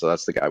Sanctus, so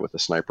that's the guy with the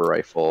sniper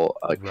rifle,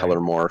 a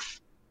Kellermorph,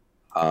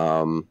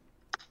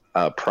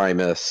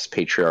 Primus,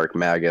 Patriarch,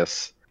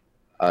 Magus,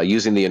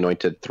 using the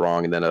Anointed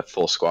Throng, and then a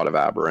full squad of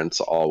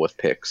Aberrants, all with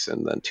picks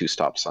and then 2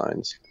 stop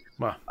signs.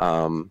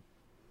 Wow.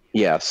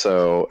 Yeah,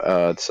 so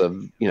it's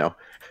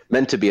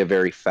meant to be a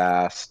very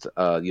fast,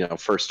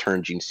 first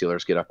turn Gene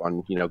Stealers get up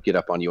on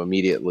you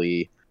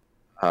immediately.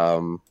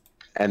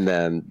 And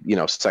then,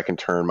 second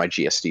turn, my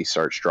GSD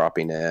starts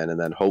dropping in. And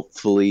then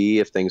hopefully,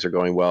 if things are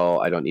going well,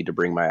 I don't need to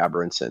bring my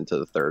Aberrants into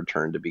the third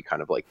turn to be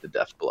kind of like the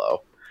death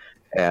blow.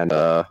 And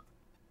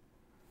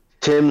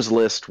Tim's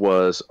list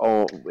was,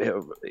 our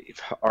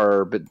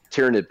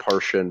Tyrannid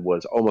Parshan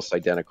was almost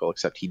identical,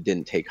 except he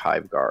didn't take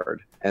Hive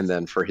Guard. And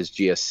then for his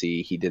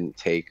GSC, he didn't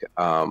take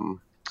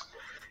Aberrants,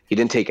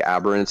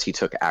 he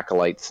took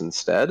Acolytes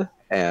instead,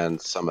 and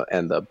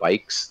the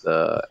bikes,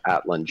 the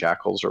Atlan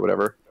Jackals or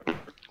whatever.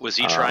 Was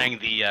he trying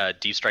the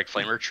Deep Strike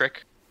Flamer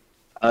trick?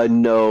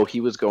 No,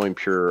 he was going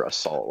pure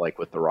assault, like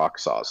with the rock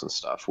saws and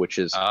stuff, which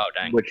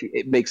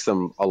it makes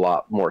them a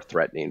lot more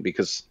threatening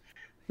because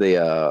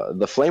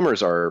the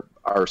Flamers are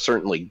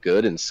certainly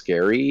good and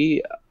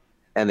scary,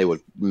 and they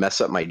would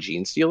mess up my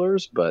Gene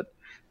Stealers, but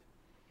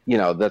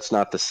that's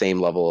not the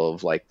same level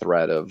of like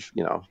threat of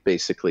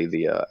basically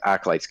the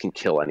Acolytes can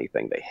kill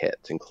anything they hit,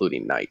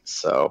 including Knights.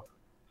 So,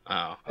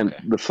 and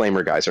the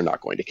Flamer guys are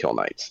not going to kill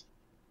Knights.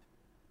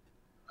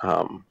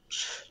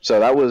 So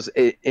that was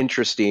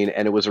interesting,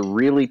 and it was a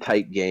really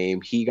tight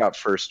game. He got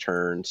first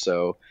turn,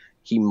 so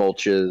he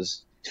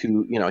mulches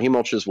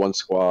one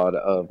squad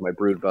of my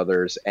Brood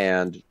Brothers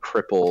and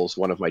cripples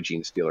one of my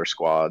Gene Stealer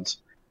squads.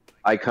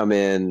 I come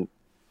in,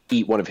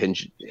 eat one of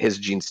his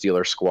Gene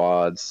Stealer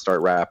squads, start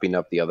wrapping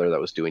up the other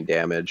that was doing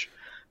damage,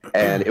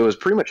 and it was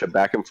pretty much a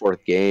back and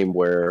forth game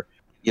where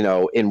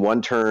in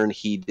one turn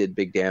he did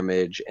big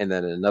damage, and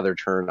then in another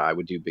turn I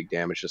would do big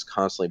damage, just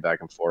constantly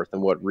back and forth.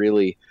 And what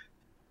really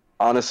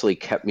honestly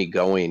kept me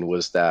going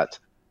was that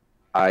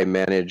I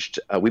managed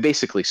we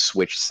basically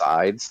switched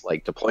sides,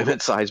 like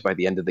deployment sides, by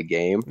the end of the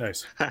game.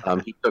 Nice.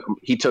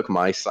 He took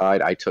my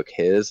side, I took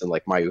his, and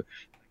my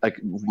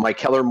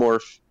Keller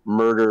Morph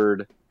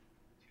murdered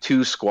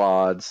 2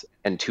 squads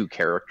and 2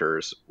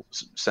 characters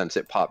since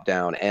it popped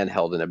down, and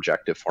held an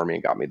objective for me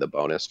and got me the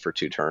bonus for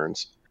 2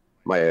 turns.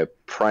 My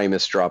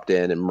Primus dropped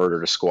in and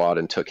murdered a squad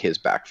and took his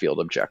backfield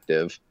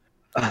objective.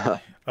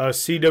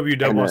 CW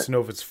Dub wants to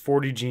know if it's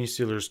 40 Gene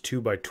Stealers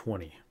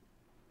 2x20.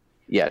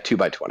 Yeah,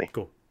 2x20.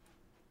 Cool.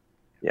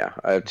 Yeah,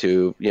 I have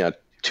 2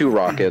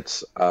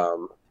 rockets,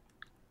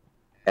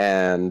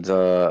 and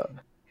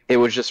it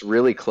was just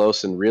really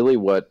close. And really,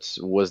 what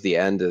was the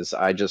end is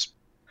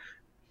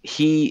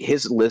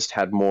his list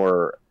had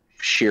more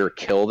sheer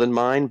kill than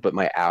mine, but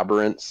my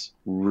Aberrants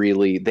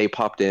really, they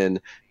popped in,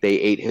 they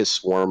ate his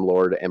Swarm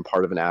Lord and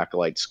part of an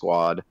Acolyte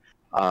squad.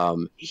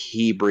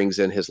 He brings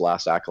in his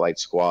last Acolyte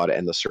squad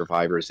and the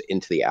survivors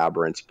into the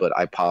Aberrants, but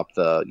I pop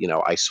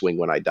I swing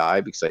when I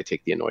die because I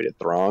take the Anointed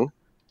Throng.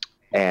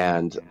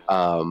 And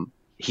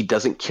he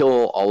doesn't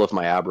kill all of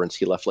my Aberrants.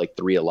 He left like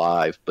 3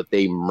 alive, but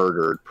they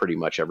murdered pretty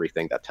much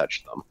everything that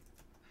touched them.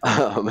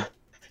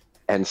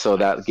 And so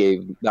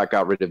that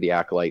got rid of the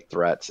Acolyte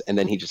threats, and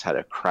then he just had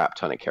a crap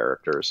ton of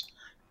characters.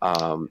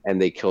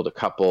 And they killed a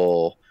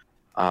couple,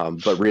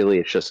 but really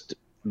it's just,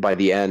 by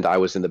the end, I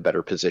was in the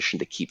better position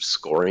to keep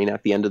scoring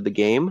at the end of the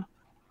game,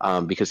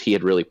 because he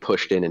had really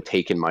pushed in and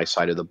taken my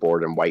side of the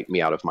board and wiped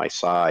me out of my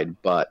side,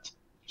 but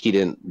he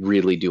didn't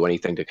really do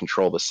anything to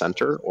control the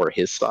center or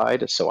his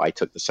side, so I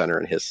took the center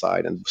and his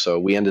side. And so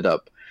we ended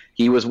up,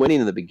 he was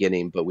winning in the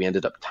beginning, but we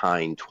ended up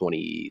tying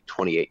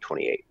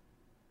 28-28,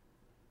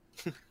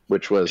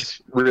 which was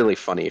really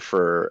funny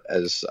for,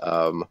 as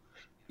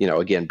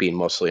again, being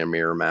mostly a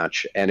mirror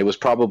match. And it was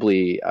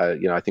probably,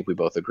 I think we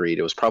both agreed,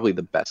 it was probably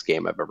the best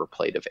game I've ever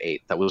played of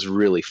 8. That was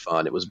really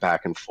fun. It was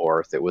back and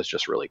forth. It was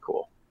just really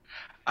cool.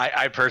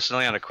 I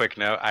personally, on a quick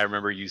note, I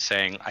remember you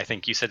saying, I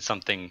think you said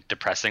something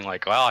depressing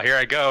like, well, here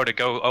I go to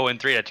go 0-3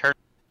 to turn.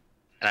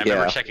 And I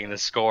remember checking the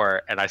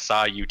score, and I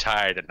saw you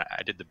tied, and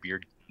I did the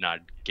beard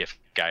nod gif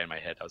guy in my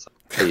head. I was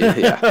like,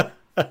 yeah.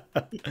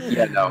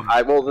 No.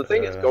 Well, the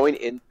thing is, going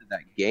into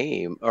that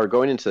game, or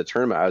going into the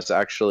tournament,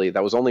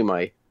 that was only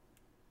my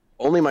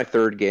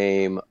third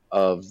game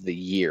of the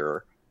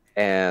year,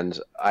 and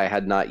I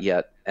had not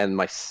yet, and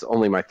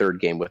only my third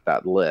game with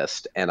that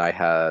list, and I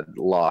had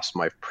lost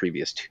my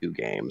previous 2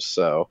 games,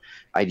 so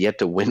I'd yet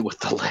to win with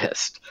the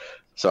list.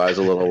 So I was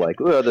a little like,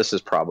 well, this is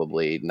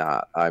probably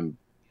not.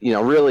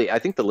 Really, I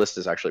think the list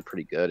is actually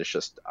pretty good. It's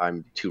just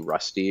I'm too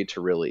rusty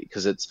to really,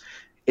 because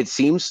it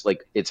seems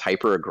like it's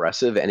hyper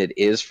aggressive, and it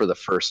is for the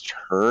first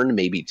turn,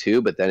 maybe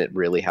 2, but then it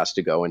really has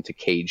to go into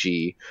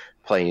KG,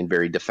 playing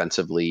very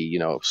defensively,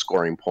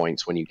 scoring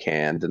points when you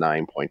can,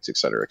 denying points, et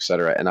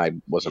cetera, and I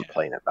wasn't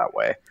playing it that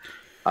way.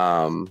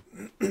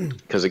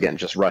 Because again,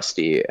 just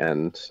rusty,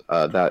 and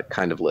that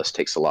kind of list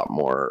takes a lot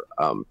more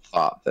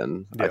thought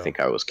than I think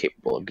I was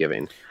capable of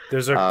giving.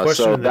 There's a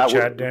question in the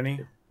chat,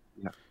 Danny.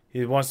 Yeah.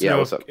 He wants to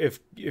know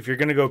if you're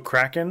going to go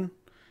Kraken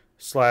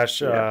 /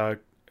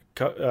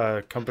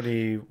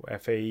 company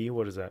FAE.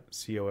 What is that?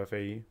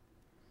 COFAE?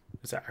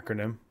 It's an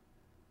acronym.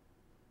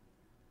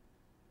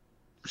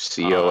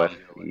 COFE. I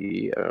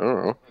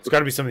don't know. It's got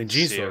to be something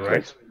Gene Stealer,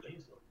 right?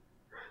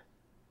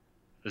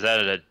 Is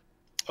that a...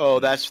 Oh,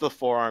 that's the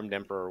four-armed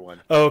emperor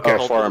one. Oh, okay.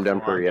 Oh, four-armed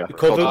emperor, yeah.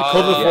 Cult of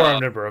the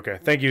Four-Armed Emperor. Okay,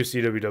 thank you,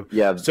 CWW.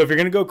 Yeah. So if you're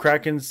gonna go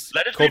Kraken's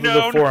Let it Cult be of the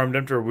known. Four-Armed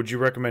Emperor, would you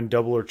recommend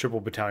double or triple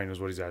battalion? Is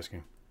what he's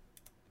asking.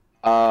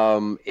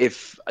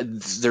 If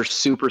they're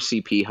super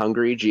CP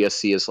hungry,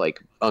 GSC is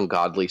like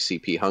ungodly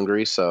CP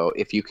hungry. So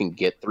if you can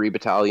get 3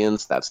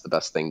 battalions, that's the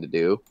best thing to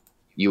do.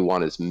 You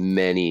want as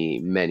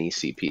many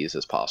CPs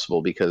as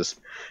possible because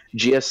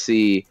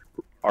GSC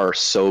are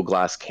so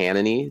glass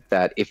cannony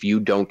that if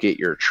you don't get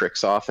your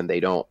tricks off and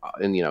you don't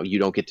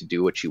get to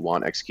do what you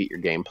want, execute your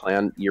game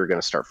plan, you're going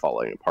to start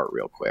falling apart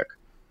real quick.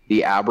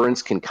 The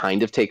aberrants can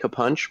kind of take a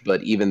punch,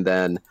 but even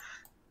then,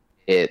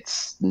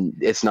 it's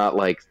not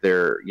like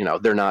they're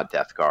not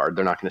Death Guard.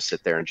 They're not going to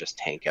sit there and just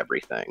tank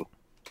everything,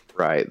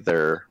 right?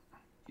 So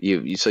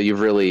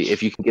you've really,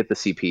 if you can get the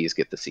CPs,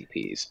 get the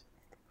CPs.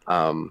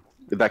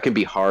 That can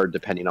be hard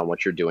depending on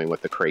what you're doing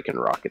with the Kraken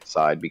rocket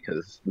side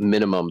because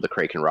minimum the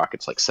Kraken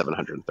rocket's like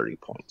 730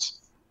 points.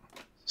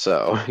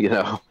 So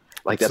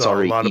that's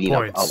already eating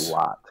up a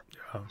lot.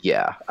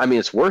 Yeah, I mean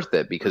it's worth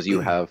it because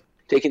you have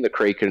taking the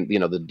Kraken,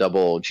 the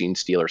double Gene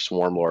Stealer,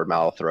 Swarm Lord,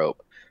 Malathrop,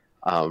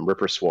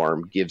 Ripper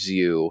Swarm gives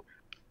you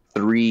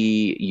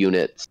 3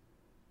 units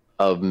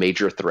of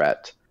major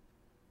threat,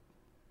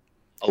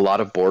 a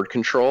lot of board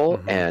control,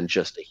 and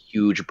just a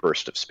huge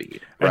burst of speed.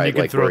 And right? you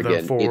can throw them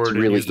again, forward it's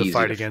really and use the easy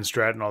fight against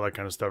strat and all that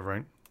kind of stuff,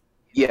 right?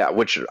 Yeah,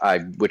 which I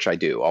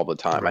do all the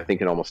time. Right. I think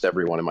in almost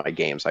every one of my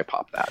games I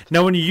pop that.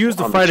 Now, when you use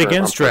the fight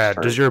against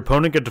strat, does your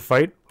opponent get to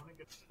fight?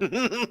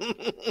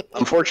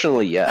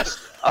 Unfortunately, yes.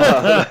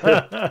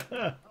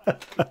 But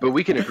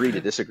we can agree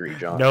to disagree,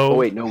 John. No, oh,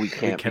 wait, no, we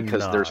can't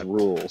because there's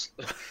rules.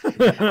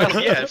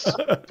 Well, yes,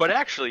 but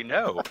actually,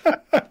 no.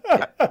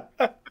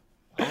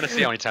 I'm going to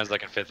see how many times I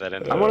can fit that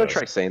in. I want to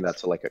try saying that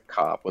to like a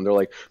cop when they're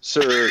like,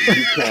 "Sir,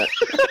 you can't.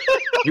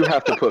 You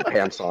have to put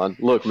pants on."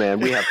 Look, man,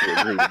 we have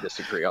to agree to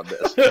disagree on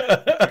this. You're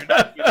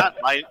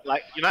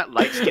not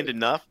light-skinned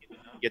enough.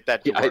 Get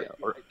that to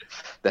work.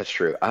 That's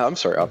true. I'm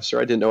sorry, officer.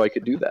 I didn't know I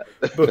could do that.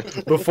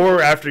 Before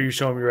or after you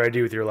show him your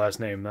ID with your last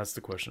name? That's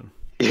the question.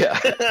 Yeah.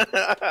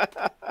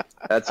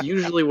 That's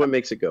usually what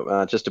makes it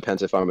go. It just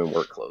depends if I'm in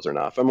work clothes or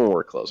not. If I'm in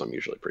work clothes, I'm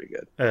usually pretty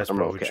good. That's I'm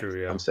probably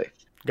true, yeah. I'm safe.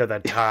 Got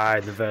that tie,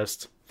 the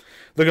vest.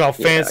 Looking all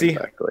fancy.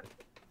 Yeah, exactly.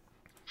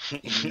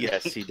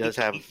 Yes, he does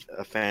have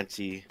a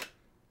fancy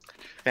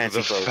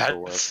clothes for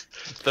work.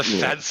 The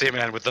fancy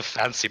man with the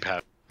fancy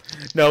pants.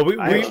 No, we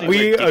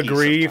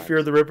agree, sometimes.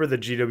 Fear the Ripper,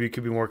 that GW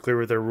could be more clear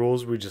with their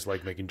rules. We just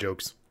like making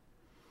jokes.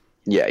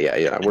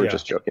 Yeah. We're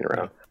just joking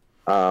around.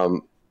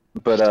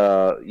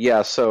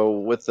 So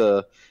with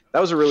that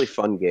was a really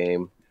fun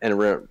game. And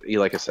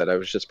like I said, I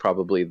was just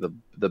probably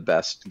the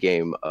best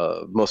game,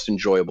 most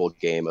enjoyable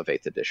game of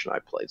 8th edition I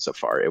played so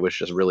far. It was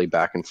just really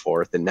back and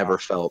forth. It never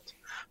felt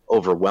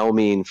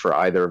overwhelming for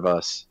either of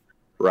us,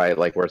 right?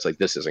 Like where it's like,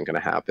 this isn't going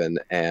to happen.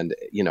 And,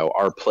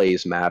 our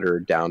plays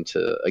mattered down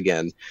to,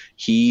 again,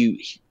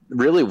 he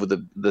really,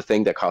 the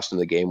thing that cost him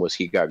the game was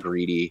he got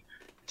greedy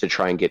to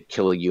try and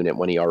kill a unit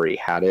when he already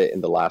had it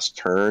in the last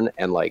turn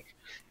and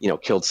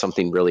killed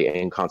something really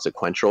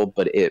inconsequential,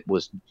 but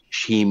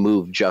he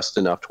moved just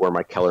enough to where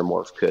my Keller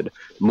Morph could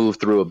move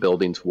through a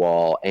building's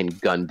wall and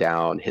gun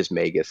down his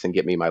Magus and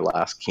get me my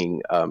last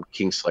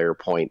Kingslayer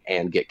point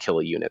and kill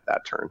a unit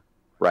that turn.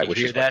 Right? You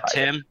hear that,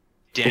 Tim?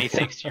 Danny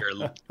thinks you're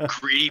a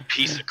greedy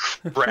piece of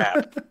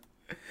crap.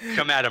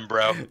 Come at him,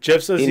 bro.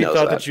 Jeff says he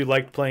thought that you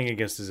liked playing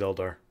against his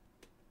Eldar.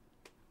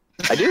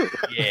 I do.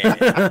 Yeah.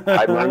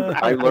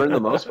 I learn the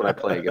most when I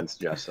play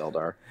against Jeff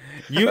Eldar.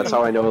 That's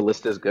how I know a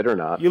list is good or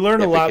not. You learn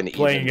a lot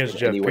playing against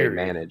Jeff,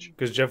 manage.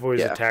 Because Jeff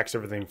always attacks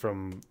everything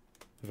from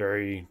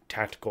very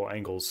tactical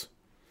angles.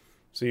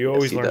 So you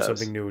always learn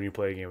something new when you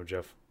play a game with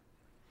Jeff.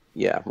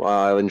 Yeah, well,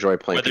 I enjoy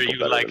playing whether you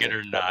like it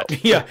or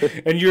not. Yeah,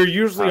 and you're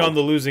usually on the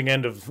losing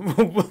end of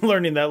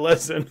learning that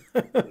lesson.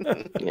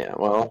 Yeah,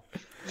 well,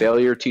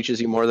 failure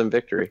teaches you more than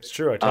victory. It's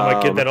true. I tell my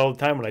kid that all the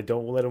time when I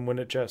don't let him win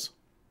at chess.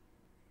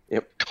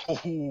 Yep.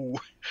 Ooh,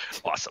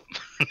 awesome.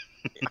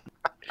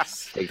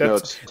 Take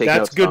notes.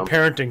 That's good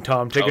parenting,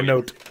 Tom. Take a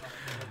note.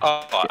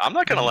 I'm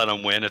not going to let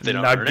them win if they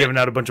don't. Not giving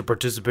out a bunch of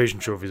participation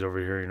trophies over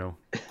here,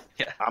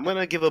 Yeah. I'm going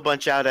to give a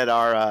bunch out at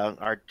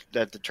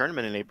at the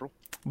tournament in April.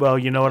 Well,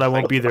 you know what? I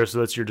won't be there, so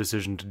that's your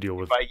decision to deal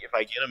with. If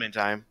I get them in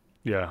time.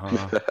 Yeah.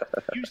 I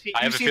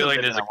have a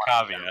feeling there's a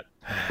caveat.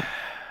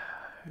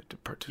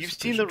 You've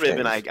seen the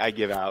ribbon I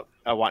give out.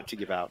 I want to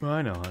give out.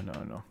 I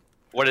know.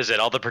 What is it?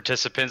 All the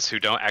participants who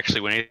don't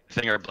actually win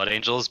anything are Blood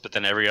Angels, but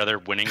then every other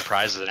winning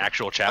prize is an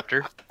actual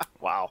chapter?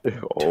 Wow.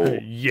 Oh.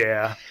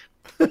 Yeah.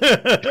 We're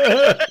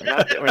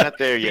not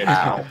there yet.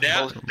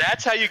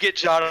 That's how you get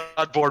John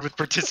on board with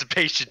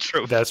participation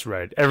trophies. That's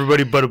right.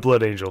 Everybody but a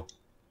Blood Angel.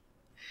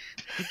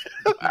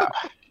 Wow.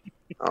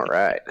 All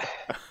right.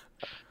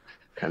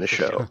 Kind of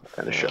show.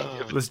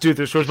 Let's do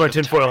this. Where's my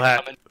tinfoil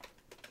hat?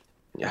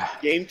 Yeah.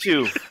 Game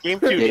two, Game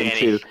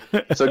Danny.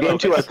 2. So game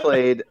 2, I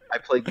played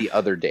the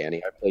other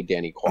Danny. I played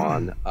Danny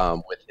Kwan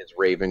with his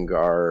Raven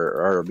Guard,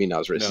 or I mean,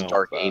 not his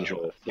Dark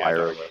Angel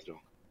flyer,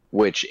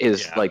 which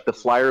is like the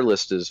flyer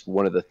list is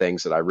one of the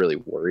things that I really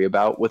worry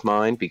about with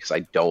mine because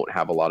I don't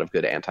have a lot of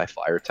good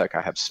anti-flyer tech.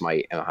 I have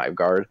Smite and a Hive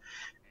Guard,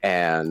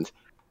 and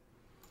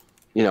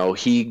you know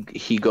he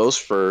goes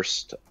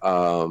first,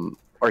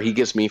 or he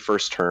gives me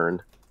first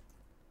turn,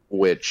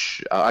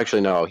 which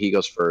actually no, he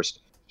goes first.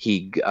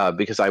 He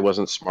because I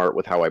wasn't smart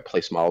with how I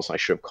placed models, and I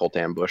should have cult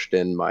ambushed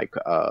in my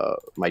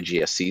my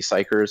GSC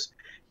psychers.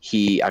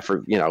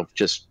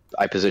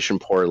 I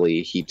positioned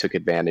poorly. He took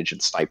advantage and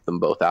sniped them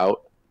both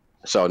out.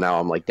 So now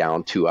I'm like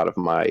down 2 out of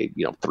my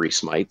 3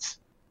 smites,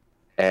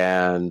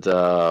 and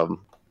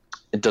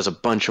it does a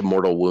bunch of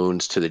mortal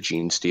wounds to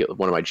the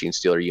one of my Gene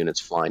Stealer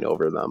units flying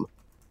over them.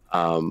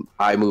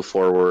 I move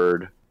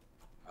forward,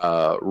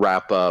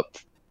 wrap up,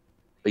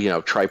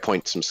 try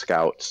point some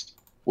scouts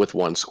with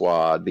one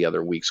squad. The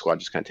other weak squad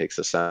just kind of takes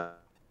the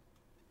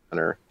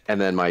center. And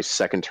then my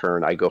second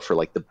turn, I go for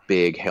like the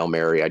big Hail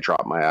Mary. I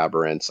drop my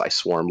Aberrants. I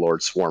Swarm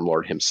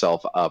Lord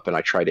himself up, and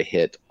I try to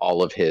hit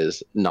all of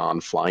his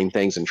non-flying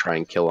things and try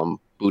and kill him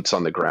boots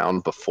on the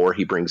ground before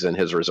he brings in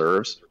his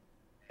reserves.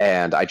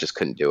 And I just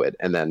couldn't do it.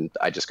 And then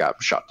I just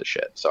got shot to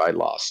shit. So I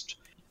lost.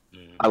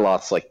 I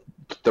lost like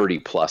 30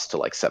 plus to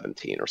like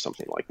 17 or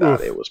something like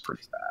that. Oof. It was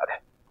pretty bad.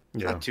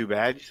 Yeah. Not too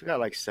bad. You still got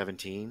like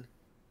 17.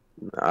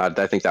 I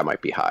think that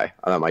might be high.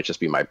 That might just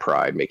be my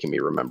pride making me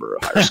remember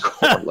a higher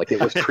score. Like, it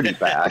was pretty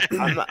bad.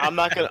 I'm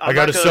not gonna. I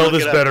gotta sell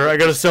this better. I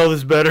gotta sell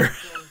this better.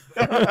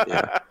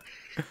 Yeah.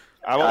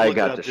 I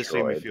got destroyed. Just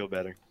to make me feel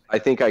better. I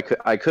think I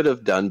could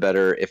have done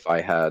better if I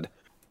had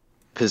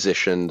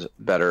positioned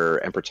better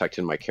and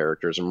protected my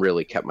characters and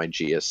really kept my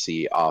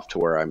GSC off to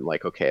where I'm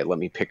like, okay, let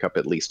me pick up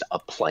at least a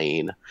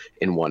plane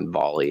in one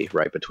volley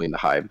right between the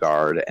Hive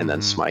Guard and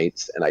then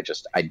smites, and I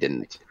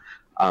didn't.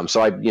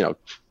 So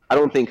I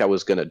don't think I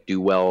was going to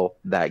do well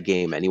that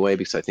game anyway,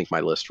 because I think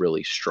my list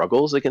really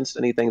struggles against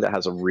anything that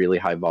has a really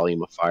high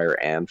volume of fire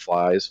and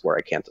flies where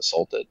I can't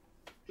assault it,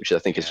 which I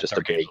think is just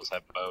a big...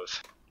 Have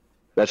both.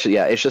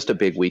 It's just a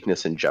big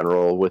weakness in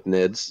general with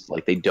NIDs.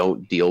 Like, they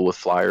don't deal with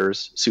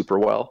flyers super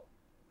well.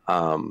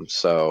 And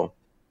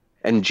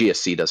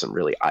GSC doesn't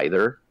really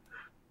either,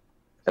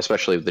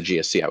 especially the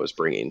GSC I was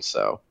bringing.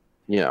 So,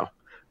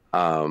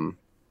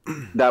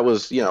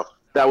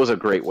 that was a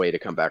great way to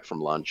come back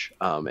from lunch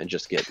and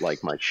just get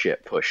like my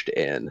shit pushed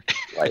in.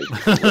 Like,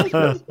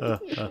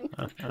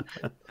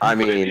 I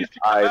mean,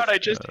 I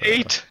just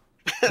ate.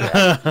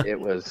 Yeah, it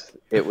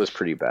was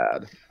pretty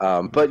bad.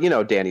 But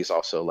Danny's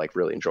also like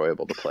really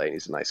enjoyable to play, and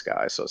he's a nice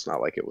guy, so it's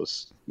not like it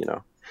was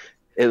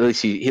At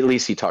least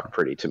he talked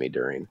pretty to me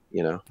during.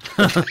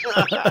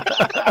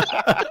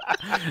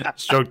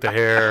 Stroke the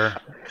hair,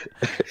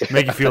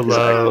 make you feel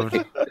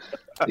loved.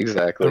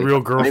 Exactly. The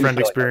real girlfriend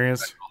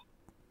experience.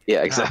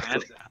 Yeah,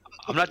 exactly.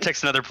 I'm not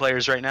texting other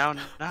players right now.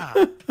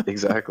 Nah.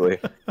 Exactly.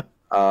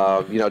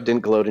 Didn't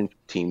gloat in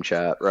team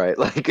chat, right?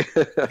 Like,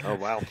 oh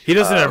wow. He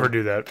doesn't ever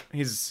do that.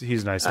 He's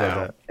nice about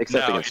that.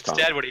 Except against Tom.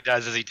 Instead, what he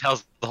does is he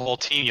tells the whole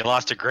team, "You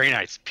lost to Grey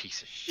Knights,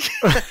 piece of shit."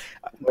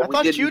 I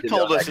thought you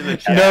told us in the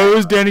chat. No, it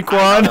was Danny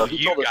Kwan. I told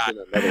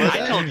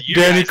you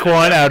Danny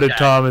Kwan outed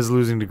Tom as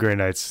losing to Grey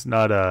Knights,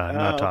 not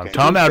Tom. Okay.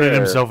 Tom outed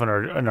himself in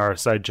our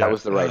side chat. That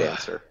was the right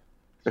answer.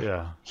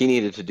 Yeah, he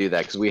needed to do that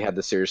because we had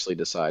to seriously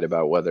decide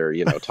about whether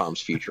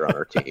Tom's future on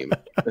our team.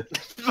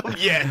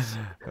 Yes,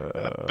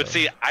 but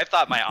see, I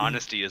thought my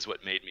honesty is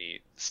what made me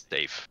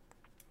safe.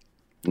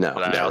 No,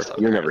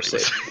 you're never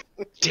safe.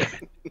 Damn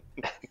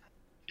it.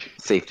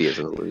 Safety is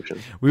an illusion.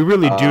 We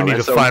really do need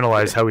to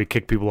finalize how we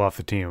kick people off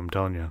the team. I'm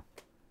telling you.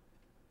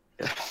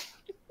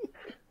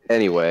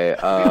 Anyway,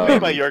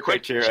 by your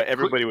criteria,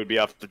 everybody would be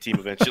off the team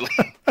eventually.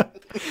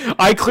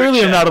 I clearly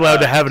am not allowed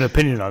to have an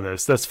opinion on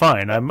this. That's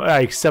fine.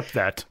 I accept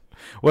that.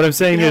 What I'm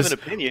saying is,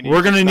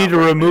 we're going to need to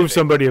remove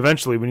somebody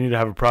eventually. We need to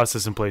have a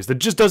process in place that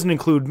just doesn't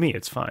include me.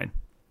 It's fine.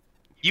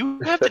 You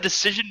have the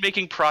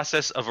decision-making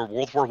process of a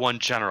World War I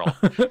general.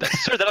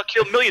 Sir, that'll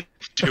kill millions.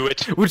 Do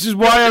it. Which is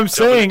why I'm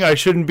saying I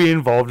shouldn't be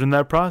involved in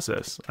that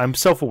process. I'm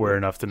self-aware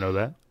enough to know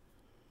that.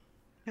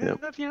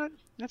 Yeah,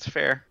 that's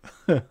fair.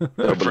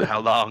 For how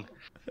long?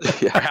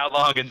 Yeah. For how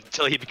long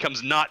until he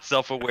becomes not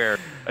self-aware?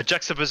 A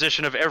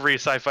juxtaposition of every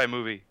sci-fi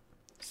movie.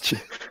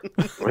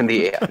 When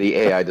the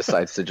AI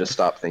decides to just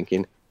stop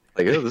thinking,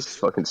 like, oh, this is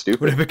fucking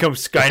stupid. When it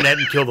becomes Skynet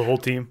and kill the whole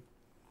team.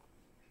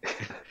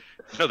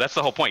 No, that's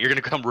the whole point. You're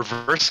going to come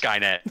reverse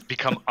Skynet,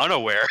 become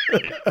unaware.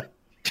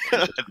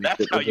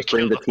 That's how you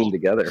bring the team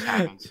together.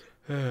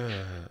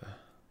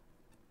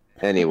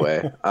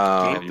 Anyway,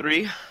 Game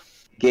 3.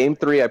 Game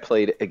 3, I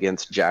played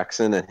against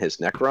Jackson and his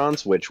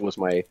Necrons, which was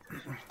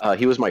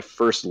he was my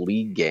first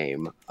league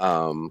game,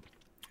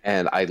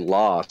 and I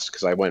lost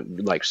because I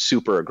went like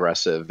super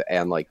aggressive,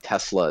 and like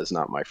Tesla is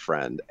not my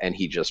friend, and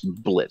he just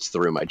blitzed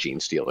through my Gene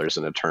Stealers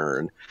in a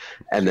turn,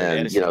 and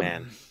then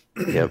man.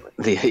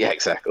 yeah,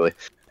 exactly.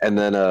 And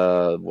then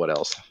what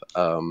else?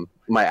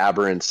 my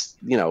aberrants,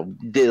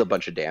 did a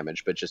bunch of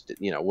damage, but just,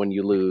 when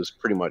you lose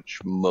pretty much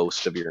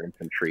most of your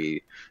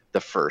infantry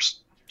the first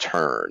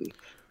turn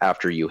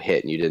after you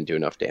hit and you didn't do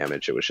enough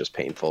damage, it was just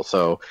painful.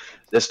 So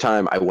this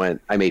time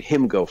I made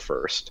him go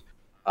first,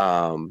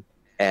 and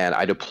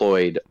I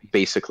deployed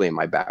basically in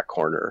my back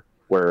corner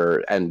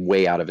and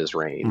way out of his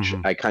range.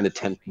 I kind of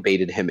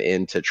baited him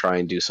in to try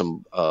and do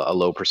some a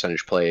low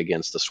percentage play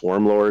against the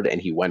Swarm Lord, and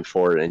he went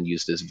for it and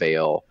used his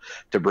Veil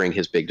to bring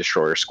his big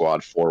destroyer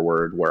squad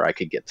forward where I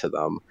could get to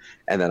them.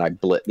 And then I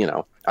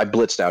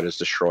blitzed out his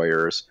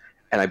destroyers,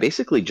 and I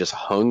basically just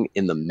hung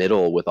in the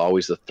middle with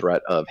always the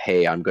threat of,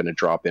 hey, I'm going to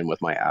drop in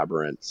with my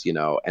aberrants,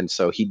 and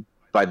so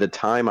by the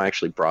time I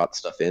actually brought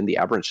stuff in, the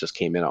aberrants just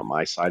came in on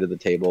my side of the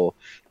table,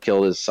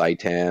 killed his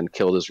Saitan,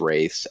 killed his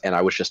Wraiths, and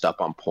I was just up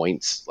on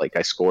points. Like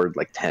I scored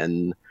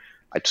 10.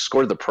 I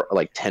scored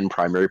 10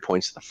 primary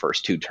points the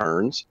first 2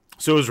 turns.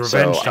 So it was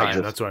revenge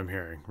time. That's what I'm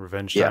hearing.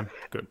 Revenge time.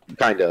 Good.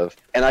 Kind of.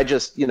 And I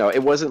just,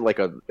 it wasn't like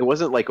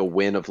a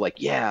win of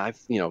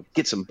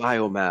get some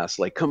biomass,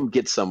 like come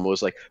get some. It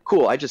was like,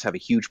 cool, I just have a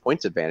huge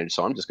points advantage,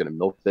 so I'm just going to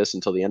milk this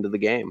until the end of the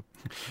game.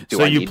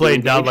 So you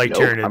played not like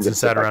Tyranids and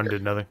sat around and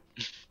did nothing.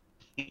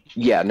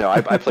 Yeah, no,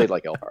 I played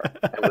like Eldar.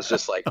 It was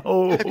just like, I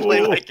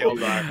played like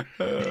Eldar.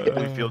 Did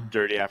we feel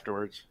dirty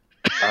afterwards?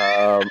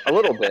 A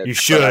little bit. You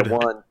should. I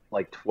won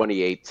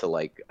 28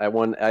 to I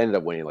ended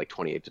up winning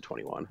 28 to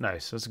 21.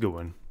 Nice, that's a good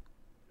win.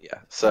 Yeah.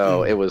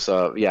 So it was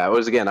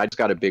again, I just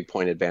got a big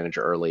point advantage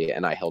early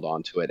and I held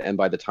on to it. And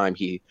by the time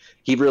he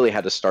really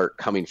had to start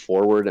coming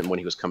forward, and when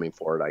he was coming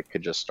forward, I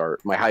could just start.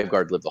 My Hive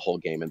Guard lived the whole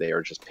game, and they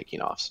were just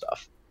picking off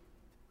stuff.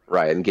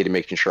 Right, and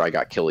making sure I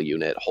got kill a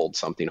unit, hold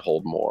something,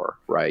 hold more,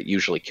 right?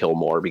 Usually kill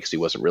more because he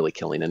wasn't really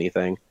killing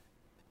anything.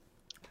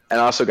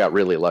 And I also got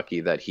really lucky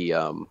that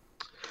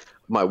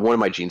one of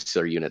my Gene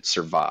Stealer units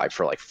survived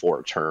for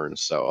 4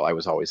 turns, so I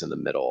was always in the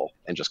middle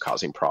and just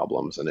causing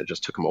problems, and it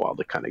just took him a while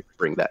to kind of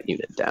bring that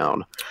unit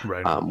down.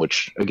 Right.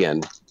 Which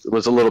again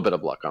was a little bit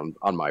of luck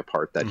on my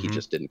part that he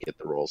just didn't get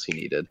the rolls he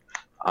needed.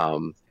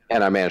 And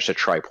I managed to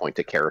tri-point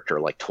a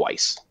character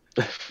twice.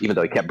 Even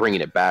though he kept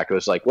bringing it back, it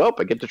was like, well,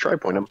 I get to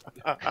tri-point him.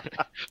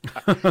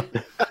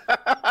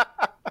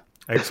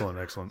 Excellent.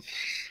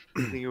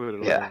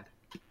 Yeah.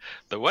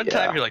 The one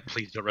time you're like,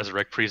 please don't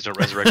resurrect, please don't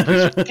resurrect,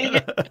 please don't. Dang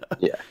it.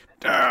 Yeah.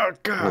 Oh,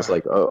 God. I was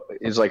like,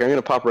 he's like, I'm going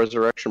to pop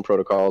resurrection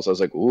protocols. I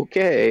was like,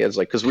 okay. It's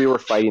like, because we were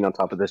fighting on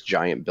top of this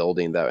giant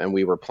building and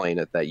we were playing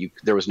it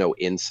there was no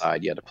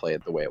inside. You had to play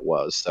it the way it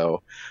was.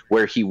 So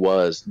where he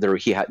was,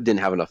 didn't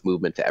have enough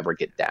movement to ever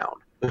get down.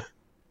 So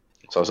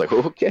I was like,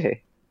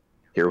 okay.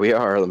 Here we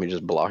are. Let me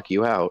just block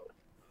you out.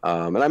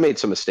 And I made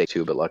some mistakes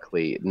too, but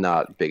luckily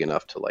not big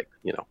enough to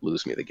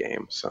lose me the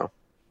game. So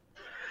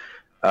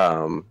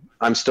I'm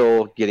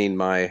still getting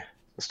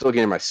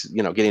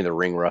getting the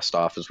ring rust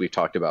off, as we've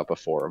talked about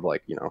before, of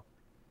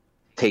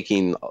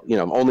taking,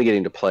 only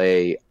getting to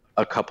play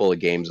a couple of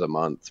games a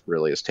month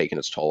really has taken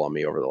its toll on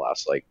me over the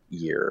last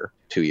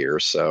 2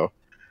 years. So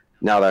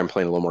now that I'm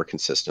playing a little more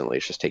consistently,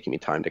 it's just taking me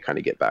time to kind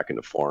of get back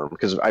into form,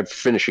 because I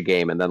finish a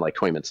game and then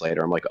 20 minutes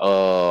later, I'm like,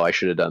 oh, I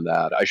should have done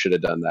that. I should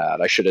have done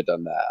that. I should have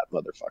done that,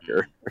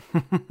 motherfucker.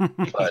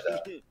 But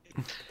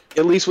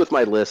at least with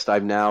my list,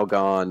 I've now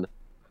gone.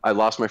 I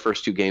lost my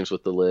first 2 games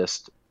with the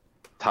list,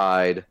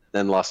 tied,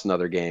 then lost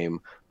another game,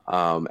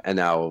 and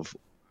now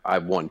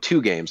I've won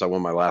 2 games. I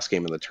won my last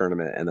game in the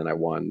tournament, and then I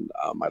won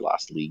my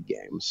last league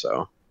game.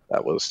 So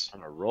that was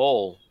on a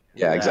roll.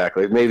 Yeah,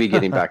 exactly. Maybe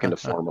getting back into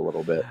form a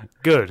little bit.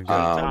 Good.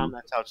 Tom,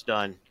 that's how it's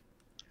done.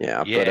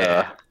 Yeah.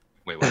 But,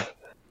 wait,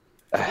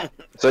 what?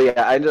 So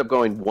yeah, I ended up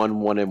going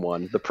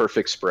 1-1-1, the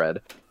perfect spread,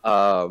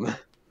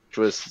 which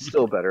was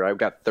still better. I've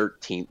got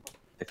 13th,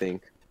 I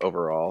think,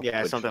 overall.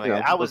 Yeah, something like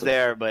that. I was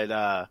there,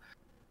 but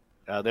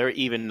they were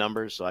even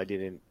numbers, so I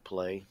didn't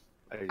play.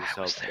 I just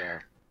helped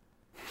there.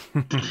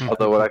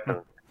 Although what I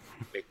can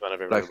make fun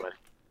of everybody.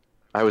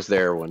 I was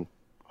there when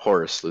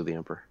Horus slew the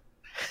Emperor.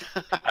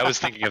 I was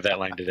thinking of that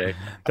line today.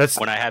 That's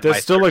when I had that's my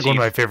still 13th. like one of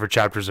my favorite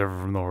chapters ever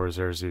from the Horus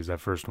Heresies. That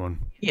first one.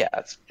 Yeah,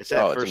 it's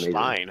that first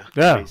line.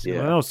 Yeah,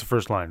 well, it's the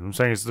first line. I'm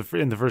saying it's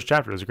in the first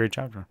chapter. It's a great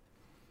chapter.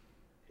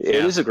 It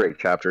is a great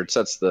chapter. It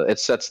sets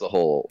the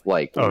whole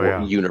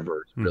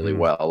universe really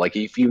well. Like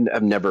if you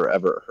have never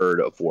ever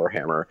heard of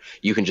Warhammer,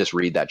 you can just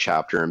read that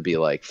chapter and be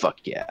like,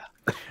 "Fuck yeah."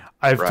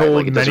 I've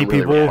told many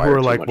people who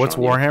are like, "What's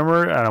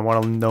Warhammer?" and I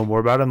want to know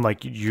more about it. I'm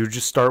like, you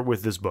just start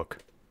with this book.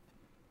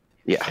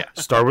 Yeah.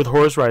 Start with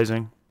Horus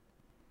Rising,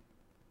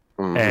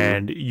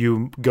 and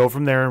you go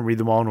from there and read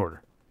them all in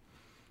order.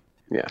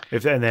 Yeah.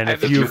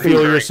 If you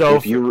feel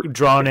yourself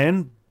drawn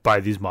in, buy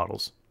these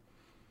models.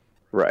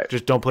 Right.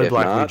 Just don't play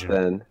Black Legion.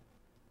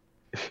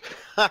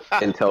 Then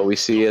until we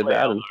see it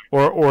bad.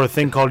 Or a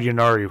thing called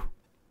Yanaru.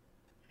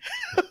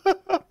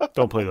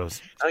 Don't play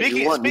those.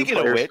 Speaking of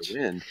which,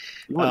 you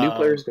want new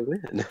players to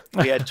win.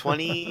 We had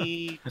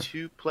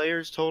 22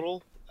 players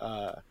total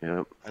at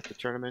the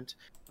tournament.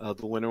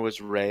 The winner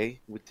was Ray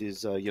with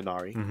his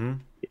Yannari. Mm-hmm.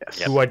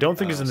 Yes. Who I don't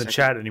think is in the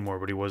chat anymore,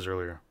 but he was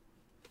earlier.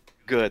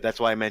 Good.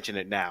 That's why I mention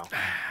it now.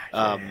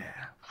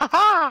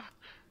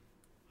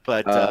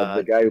 But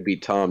the guy who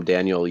beat Tom,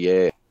 Daniel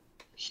Ye,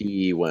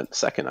 he went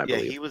second, I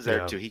believe. he was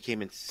there too. He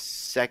came in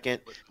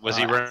second. Was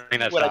he running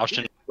that what I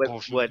Faustin?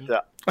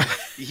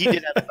 He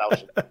did have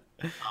the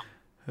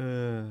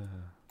Faustin.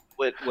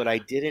 What I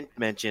didn't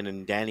mention,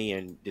 and Danny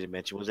didn't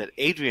mention, was that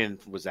Adrian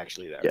was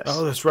actually there. Yes.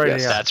 Oh, that's right.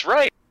 Yes. Yeah. That's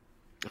right.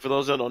 For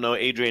those that don't know,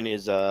 Adrian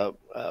is a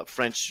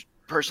French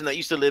person that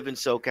used to live in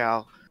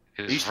SoCal.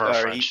 He's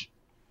French.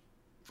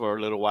 For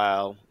a little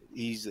while.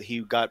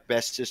 He got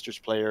Best Sisters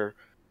Player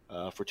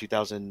for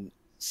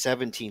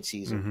 2017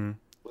 season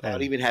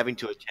without even having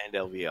to attend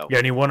LVO. Yeah,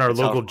 and he won our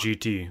local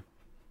GT,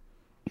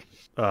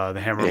 the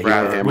Hammer of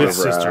Wrath with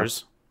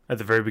Sisters at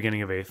the very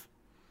beginning of 8th.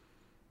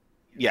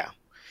 Yeah.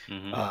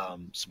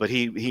 Mm-hmm. But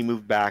he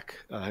moved back.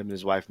 Him and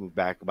his wife moved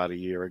back about a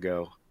year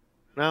ago.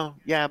 No,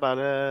 yeah, about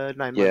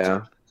 9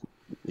 months.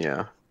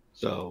 Yeah.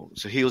 So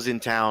he was in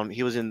town.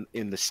 He was in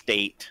the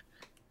state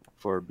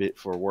for a bit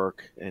for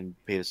work and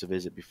paid us a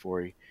visit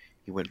before he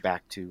went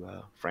back to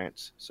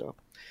France. So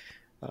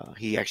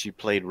he actually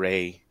played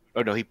Ray.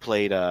 Oh no, he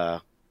played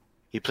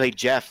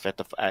Jeff at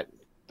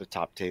the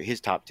top table.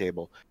 His top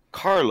table.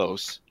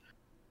 Carlos,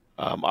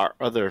 our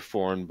other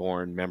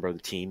foreign-born member of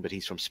the team, but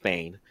he's from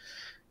Spain.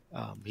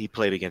 He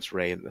played against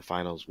Ray in the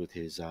finals with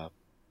his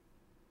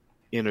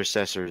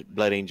intercessors,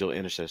 Blood Angel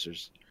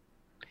intercessors.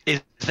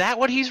 Is that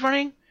what he's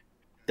running?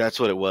 That's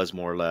what it was,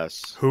 more or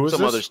less. Who was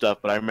some this? other stuff,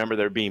 but I remember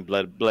there being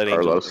Blood Angel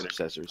Carlos.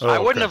 intercessors. Oh, I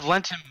wouldn't have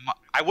lent him.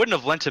 I wouldn't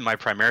have lent him my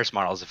Primaris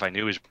models if I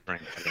knew he was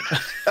running.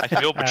 I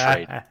feel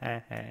betrayed.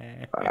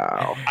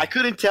 Wow. I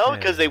couldn't tell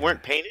because they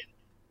weren't painted.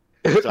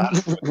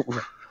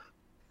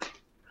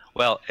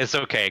 Well, it's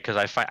okay because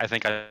I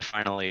think I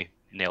finally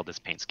nailed this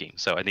paint scheme.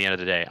 So at the end of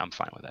the day, I'm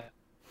fine with that.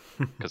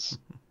 Because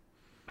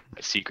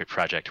my secret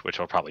project, which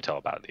I'll probably tell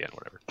about at the end,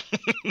 whatever.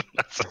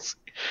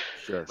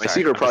 Sure. My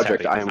secret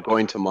project, I am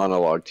going to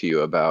monologue to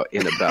you about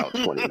in about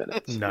 20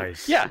 minutes.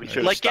 Nice. Yeah, We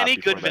should've like stopped any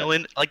before good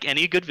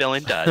that.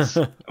 villain, does.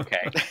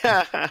 Okay.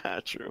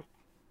 True.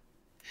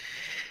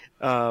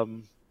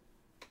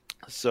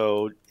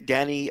 So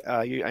Danny,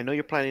 I know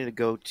you're planning to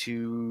go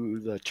to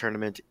the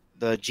tournament,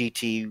 the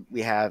GT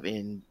we have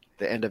in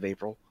the end of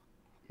April.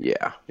 Yeah.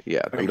 Are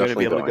I'm you going to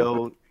be definitely able to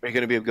going. go? Are you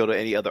going to be able to go to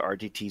any other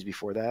RTTs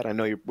before that? I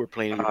know you're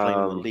playing in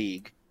the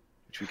league,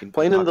 which we can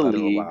Playing in talk the about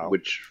in a league, while.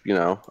 which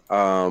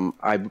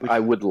I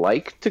would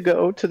like to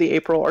go to the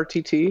April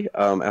RTT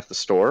at the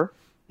store.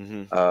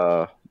 Mhm.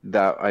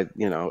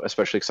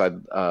 Especially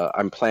because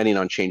I'm planning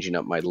on changing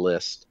up my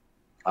list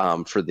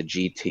for the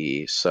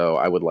GT, so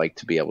I would like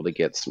to be able to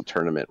get some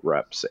tournament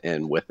reps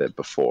in with it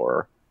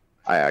before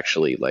I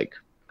actually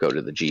go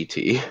to the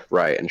GT,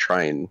 right, and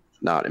try and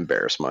not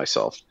embarrass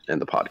myself in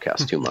the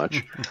podcast too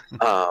much.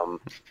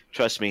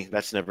 Trust me,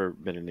 that's never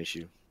been an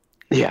issue.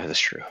 Yeah, that's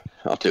true.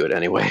 I'll do it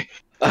anyway.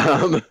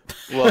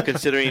 Well,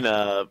 considering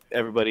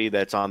everybody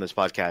that's on this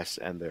podcast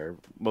and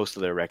most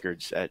of their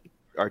records at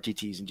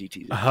RTTs and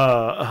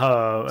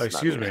GTs. it's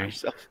Excuse not me. really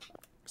so.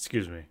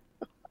 Excuse me.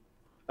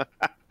 The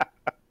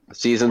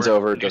season's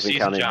over. Your Doesn't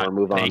season, count anymore. John.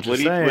 Move on. Thank What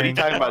are you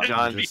talking about,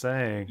 John? Just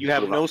saying. You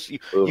have Move no. on. You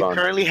Move on.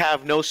 currently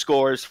have no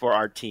scores for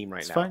our team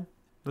right It's now. fine.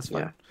 That's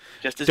fine. Yeah.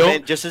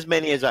 Just as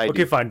many as I do.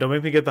 Okay, fine. Don't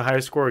make me get the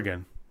highest score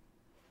again.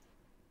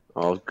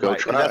 I'll go Right,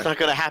 try. That's not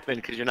going to happen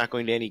because you're not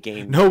going to any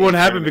game. No, it won't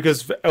happen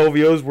because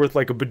LVO is worth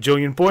like a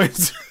bajillion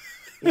points.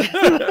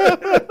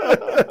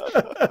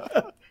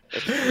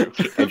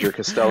 And your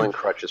Castellan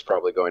crutch is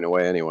probably going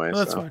away anyway. No,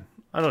 that's so. fine.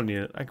 I don't need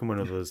it. I can win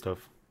with other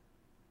stuff.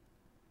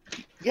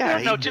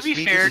 Yeah. No, to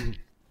be fair,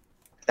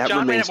 That John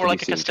ran remains it more to be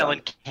like a seen,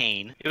 Castellan John.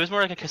 cane. It was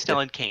more like a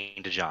Castellan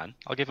cane to John.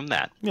 I'll give him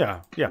that.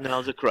 Yeah. No,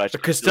 it's a crutch. A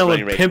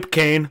Castellan pimp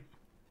cane.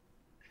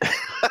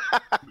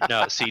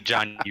 No, see,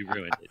 John, you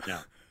ruined it. No.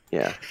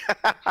 Yeah.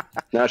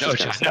 No, it's No, just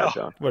kind of John, no. sad,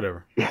 John.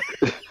 Whatever.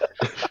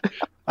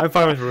 I'm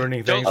fine with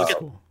ruining Don't things. look It's at-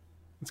 cool.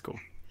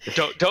 It's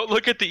cool. Don't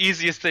look at the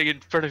easiest thing in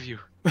front of you.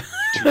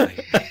 Too late.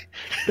 I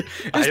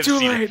It's have too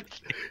seen late.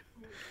 it.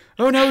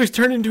 Oh, now he's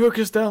turned into a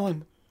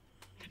Castellan.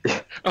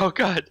 Oh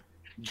God.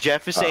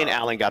 Jeff is saying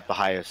Allen got the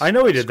highest. I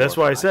know he did. That's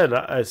score why I for said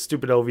a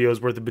stupid LVO is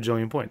worth a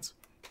bajillion points.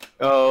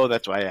 Oh,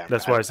 that's why. Yeah.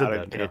 That's why I said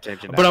didn't that. pay yeah.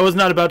 attention. But I was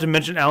not about to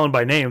mention Alan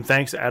by name.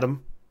 Thanks,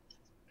 Adam.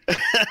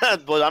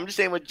 But I'm just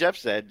saying what Jeff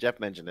said. Jeff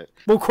mentioned it.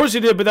 Well, of course he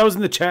did, but that was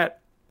in the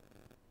chat.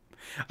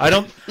 I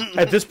don't.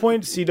 At this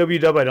point,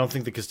 CW I don't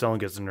think the Castellan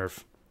gets a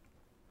nerf.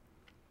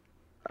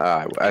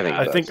 I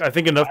think. I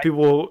think enough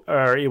people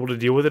are able to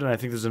deal with it, and I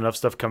think there's enough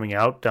stuff coming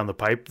out down the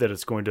pipe that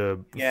it's going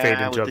to fade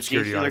into with the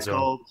obscurity GT on they're its own.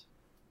 called.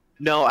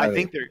 No, I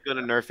think they're going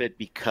to nerf it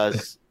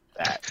because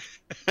that.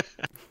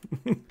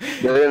 They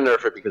didn't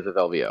nerf it because of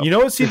LVO. You know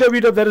what,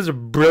 CW that is a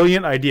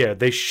brilliant idea.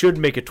 They should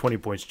make it 20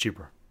 points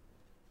cheaper.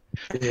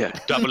 Yeah.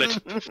 Double it.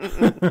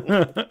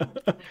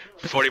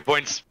 40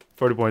 points.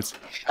 40 points.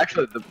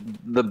 Actually,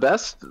 the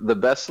best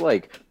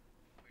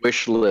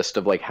wish list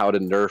of how to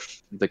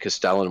nerf the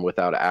Castellan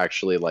without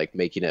actually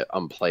making it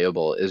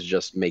unplayable is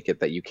just make it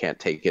that you can't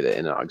take it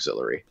in an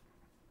auxiliary.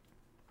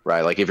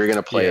 Right, if you're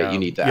gonna play it, you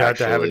need to have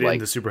to have actually it in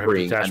the super heavy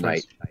bring a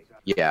detachments. knight.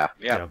 Yeah.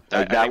 Yeah.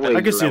 That way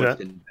I can see you're that.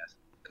 able to invest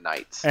in the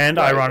knights. And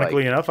right?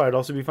 ironically enough, I'd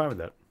also be fine with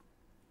that.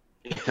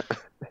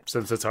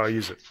 since that's how I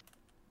use it.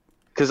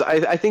 Because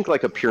I think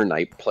like a pure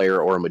night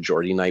player or a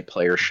majority night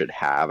player should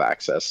have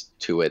access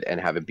to it and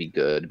have it be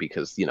good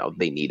because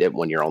they need it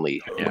when your army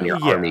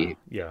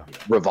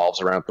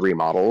revolves around 3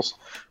 models,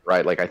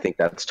 right? Like I think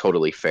that's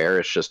totally fair.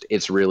 It's just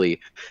it really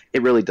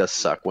does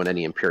suck when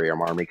any Imperium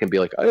army can be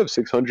like, I have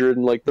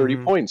 630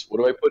 points. What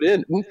do I put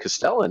in?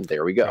 Castellan.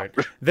 There we go. Right.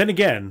 Then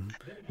again,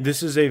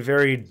 this is a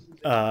very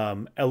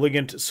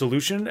elegant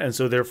solution, and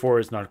so therefore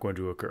it's not going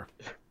to occur.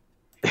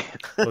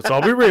 Let's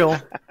all be real.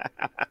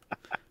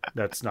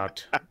 That's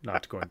not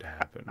going to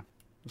happen.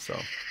 So,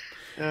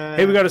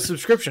 hey, we got a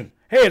subscription.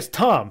 Hey, it's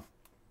Tom.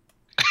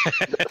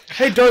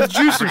 Hey, Darth,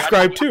 you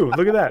subscribe too.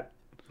 Look at that.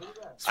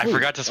 Sweet. I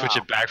forgot to switch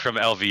it back from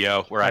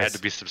LVO, where I had to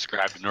be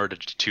subscribed in order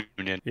to tune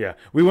in. Yeah,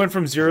 we went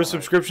from 0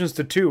 subscriptions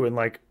to 2 in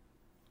like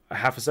a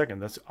half a second.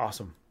 That's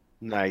awesome.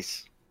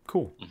 Nice.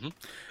 Cool. Mm-hmm.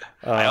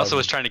 I also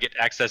was trying to get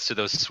access to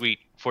those sweet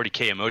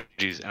 40K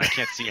emojis, and I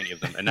can't see any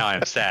of them, and now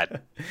I'm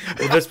sad.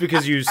 Well, that's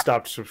because you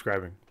stopped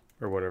subscribing.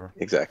 Or whatever.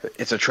 Exactly.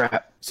 It's a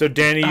trap. So,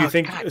 Danny, you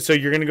think... God. So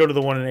you're going to go to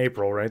the one in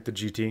April, right? The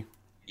GT?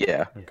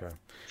 Yeah. Okay.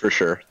 For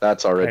sure.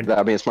 That's already...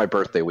 I mean, it's my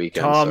birthday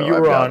weekend, Tom, so you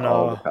I've were got on...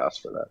 all the pass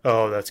for that.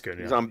 Oh, that's good.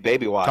 Yeah. He's on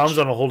baby watch. Tom's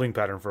on a holding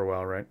pattern for a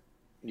while, right?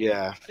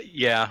 Yeah.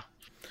 Yeah.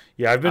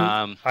 Yeah, I've been...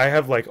 I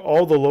have, like,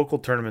 all the local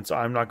tournaments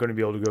I'm not going to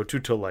be able to go to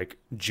till, like,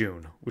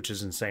 June, which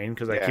is insane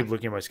because I keep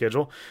looking at my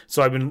schedule.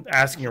 So I've been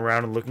asking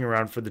around and looking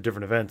around for the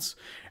different events.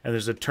 And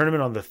there's a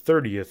tournament on the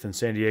 30th in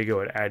San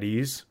Diego at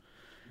Ease.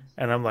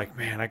 And I'm like,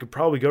 man, I could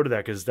probably go to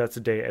that because that's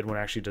the day Edwin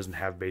actually doesn't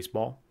have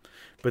baseball.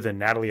 But then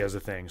Natalie has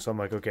a thing. So I'm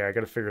like, okay, I got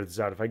to figure this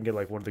out. If I can get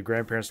like one of the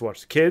grandparents to watch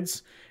the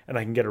kids and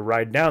I can get a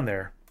ride down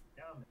there,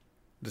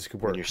 this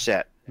could work. And you're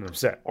set. And I'm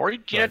set. Or,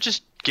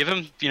 just give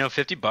him,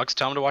 $50,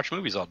 tell him to watch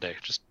movies all day.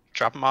 Just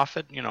drop him off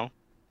at, movie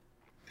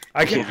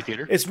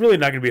theater. It's really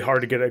not going to be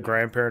hard to get a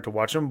grandparent to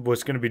watch them.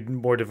 What's going to be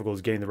more difficult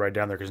is getting the ride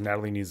down there because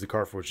Natalie needs the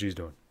car for what she's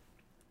doing.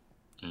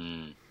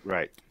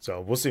 Right.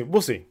 So we'll see.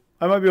 We'll see.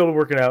 I might be able to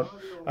work it out.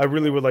 I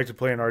really would like to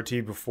play an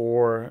RT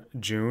before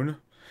June,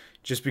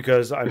 just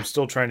because I'm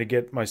still trying to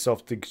get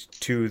myself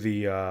to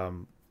the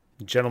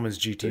Gentleman's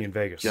GT in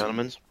Vegas.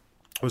 Gentleman's?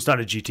 Well, it's not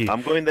a GT.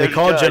 I'm going there. They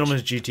call it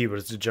Gentleman's GT, but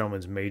it's a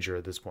Gentleman's Major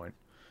at this point.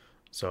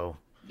 So.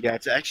 Yeah,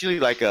 it's actually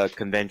like a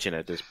convention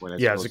at this point.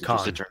 Yeah, it's a con.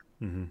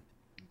 Mm-hmm.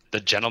 The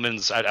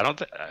Gentleman's. I don't.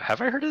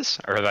 Have I heard this,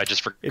 or have I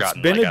just forgotten? It's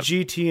been a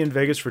GT in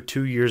Vegas for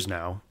 2 years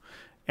now,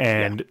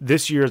 and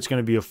this year it's going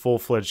to be a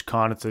full-fledged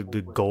con. It's the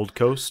Gold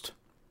Coast.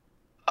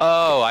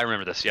 Oh, I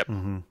remember this. Yep.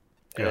 Mm-hmm.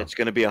 Yeah, it's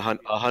going to be a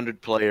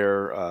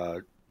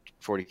 100-player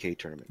 40K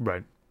tournament.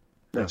 Right.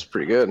 That's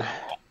pretty good.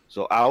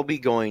 So I'll be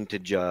going to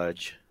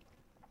judge.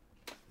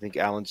 I think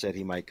Alan said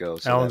he might go.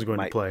 So Alan's going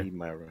to play.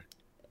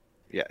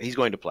 Yeah, he's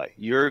going to play.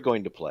 You're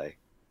going to play,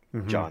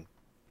 John.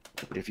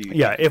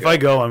 If I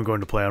go, I'm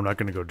going to play. I'm not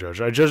going to go judge.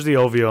 I judge the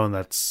LVO, and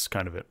that's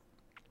kind of it.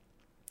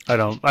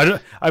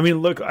 I mean,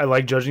 look, I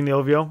like judging the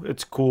LVO.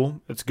 It's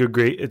cool. It's a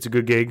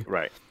good gig.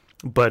 Right.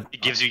 But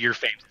it gives you your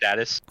fame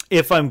status.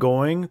 If I'm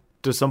going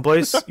to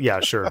someplace, yeah,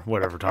 sure,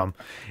 whatever, Tom.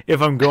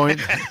 If I'm going,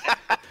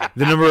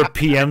 the number of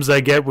PMs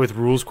I get with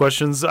rules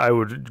questions, I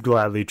would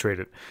gladly trade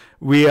it.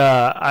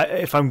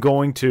 If I'm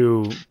going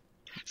to,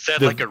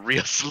 sound like a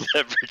real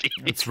celebrity.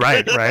 That's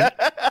right.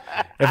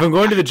 If I'm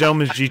going to the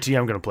Gentleman's GT,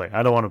 I'm going to play.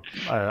 I don't want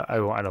to. I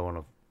don't want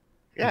to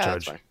judge.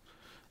 That's fine.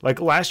 Like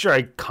last year,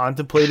 I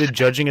contemplated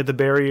judging at the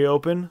Bay Area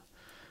Open,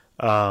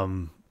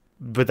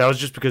 but that was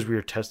just because we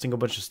were testing a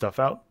bunch of stuff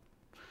out.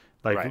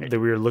 Like we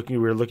were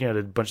looking at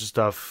a bunch of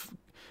stuff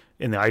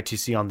in the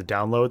ITC on the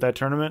download at that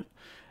tournament,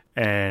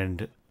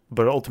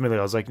 but ultimately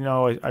I was like,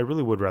 no, I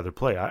really would rather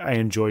play. I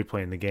enjoy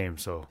playing the game,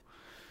 so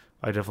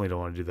I definitely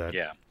don't want to do that.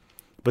 Yeah.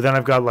 But then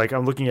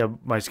I'm looking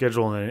at my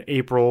schedule, and in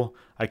April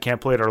I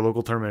can't play at our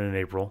local tournament in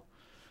April.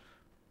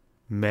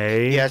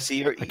 May. Yeah, see,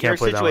 your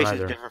situation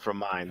is different from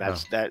mine.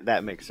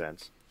 That makes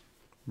sense.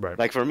 Right.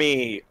 Like for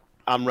me,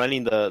 I'm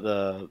running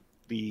the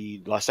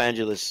Los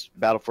Angeles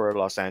Battle for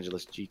Los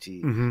Angeles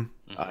GT. Mm-hmm.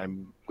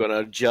 I'm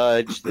gonna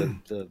judge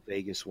the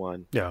Vegas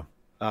one. Yeah.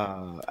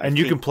 And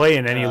you can play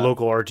in any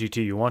local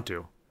RTT you want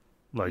to.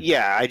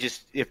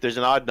 If there's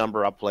an odd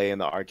number, I'll play in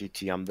the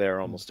RTT. I'm there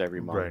almost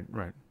every month.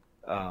 Right.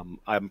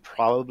 I'm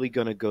probably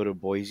gonna go to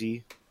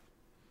Boise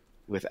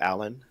with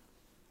Alan.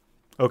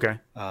 Okay,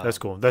 that's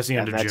cool. That's the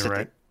end of June,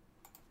 right?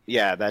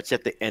 That's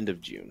at the end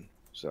of June.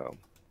 So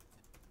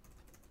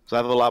I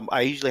have a lot.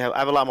 I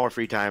have a lot more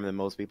free time than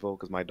most people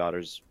because my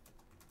daughter's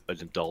an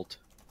adult.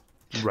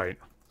 Right.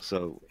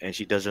 So, and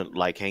she doesn't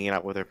like hanging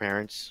out with her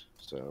parents.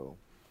 So,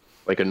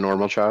 like a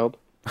normal child.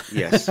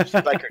 Yes, she's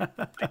like her.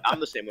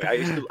 I'm the same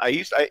way.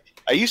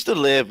 I used to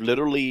live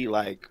literally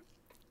like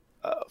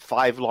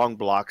 5 long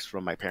blocks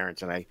from my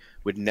parents, and I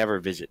would never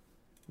visit.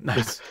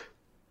 Nice.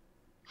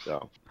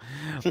 So,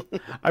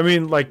 I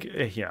mean, I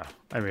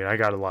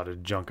got a lot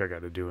of junk I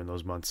got to do in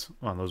those months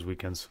on those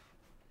weekends.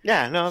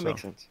 Yeah, no, it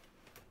makes sense.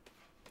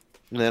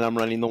 And then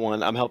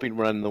I'm helping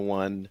run the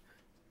one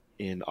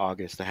in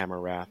August, the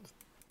Hammer Wrath.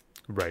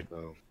 Right.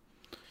 So.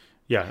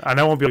 Yeah, and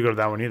I won't be able to go to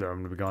that one either. I'm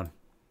going to be gone.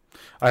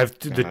 I have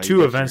the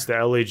two events, the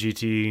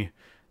LAGT.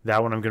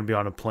 That one I'm going to be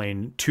on a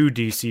plane to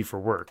DC for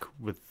work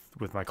with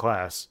my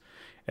class,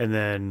 and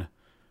then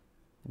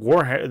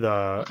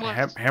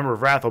Hammer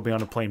of Wrath. I'll be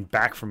on a plane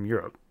back from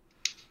Europe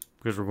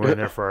because we're going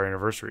there for our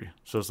anniversary.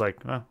 So it's like,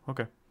 oh,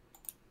 okay.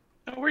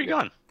 Where are you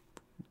going?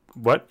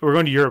 What? We're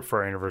going to Europe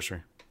for our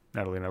anniversary.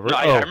 Natalie and I.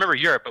 I remember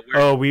Europe, but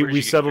where?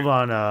 We settled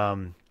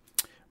on.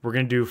 We're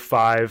going to do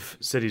 5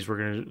 cities. We're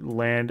going to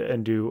land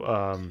and do.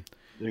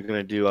 You're going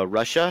to do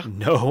Russia?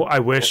 No, I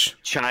wish.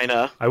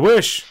 China. I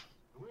wish.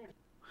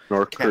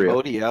 North Korea.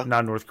 Cambodia.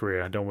 Not North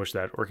Korea. I don't wish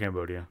that. Or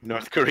Cambodia.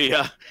 North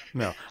Korea.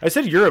 No. I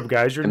said Europe,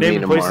 guys. You're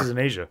naming places in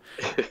Asia.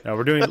 No,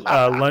 we're doing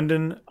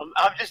London.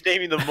 I'm just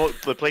naming the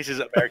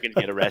places Americans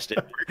get arrested.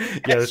 Yeah,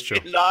 that's true.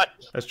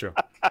 That's true.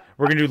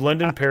 We're going to do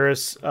London,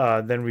 Paris,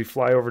 then we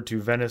fly over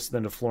to Venice,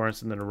 then to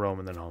Florence, and then to Rome,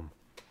 and then home.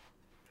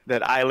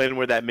 That island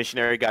where that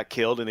missionary got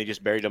killed and they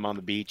just buried him on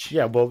the beach.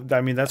 Yeah, well,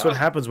 I mean, that's what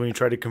happens when you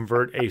try to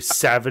convert a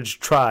savage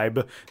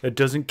tribe that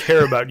doesn't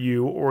care about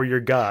you or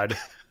your God.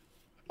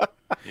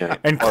 Yeah.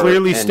 And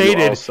clearly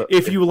stated,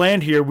 if you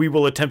land here, we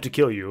will attempt to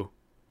kill you.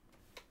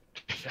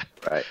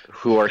 Right.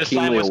 Who are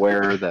keenly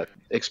aware that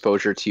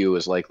exposure to you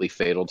is likely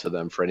fatal to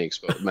them for any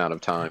amount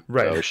of time.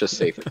 Right. So it's just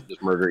safer to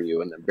just murder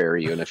you and then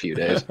bury you in a few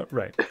days.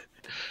 Right.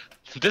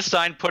 This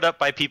sign put up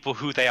by people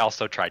who they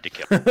also tried to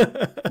kill.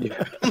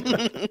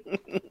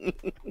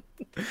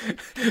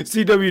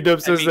 CW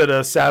Dub says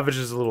that Savage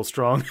is a little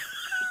strong.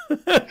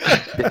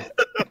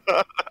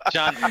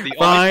 John,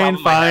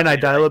 fine. I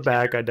dial it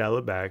back.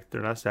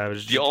 They're not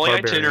savages. The only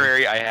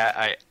itinerary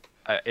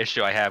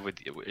issue I have with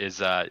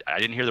is I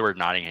didn't hear the word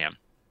Nottingham.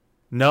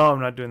 No, I'm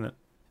not doing that.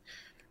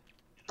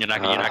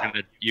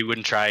 You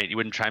wouldn't try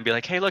and be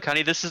like, hey, look,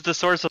 honey, this is the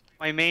source of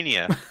my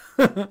mania.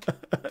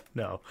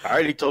 No. I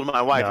already told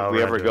my wife if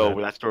we ever go,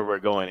 that's where we're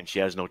going, and she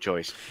has no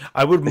choice.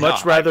 I would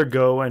much rather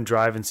go and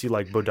drive and see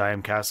like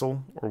Bodiham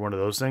Castle or one of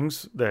those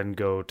things than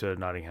go to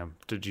Nottingham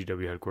to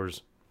GW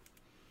headquarters.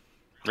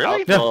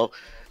 Really? Yeah. Well,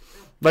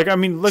 like, I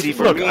mean, look, me,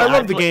 I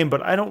love the game,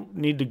 but I don't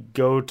need to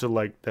go to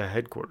like the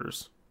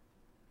headquarters.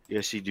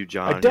 Yes, you do,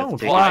 John. I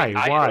don't. Why?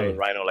 Why?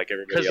 Rhino like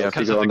everybody You else.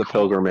 have to go on the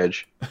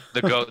pilgrimage.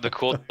 The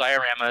cool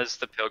dioramas,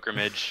 the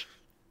pilgrimage.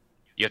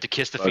 You have to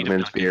kiss the feet of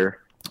Duncan. Beer.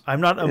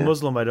 I'm not a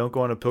Muslim. I don't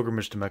go on a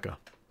pilgrimage to Mecca.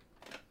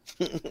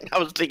 I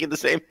was thinking the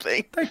same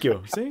thing. Thank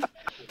you. See?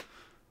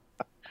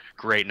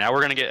 Great. Now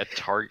we're gonna get a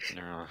target.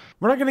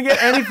 We're not gonna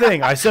get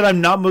anything. I said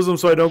I'm not Muslim,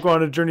 so I don't go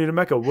on a journey to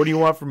Mecca. What do you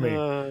want from me?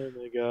 Oh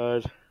my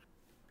god.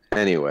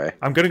 Anyway.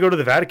 I'm gonna go to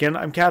the Vatican.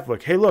 I'm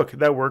Catholic. Hey, look,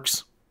 that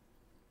works.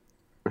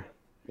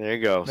 There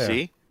you go. Yeah.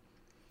 See?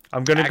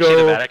 I'm gonna Actually,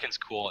 go. the Vatican's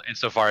cool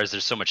insofar as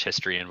there's so much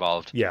history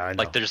involved. Yeah, I know.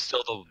 Like there's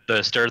still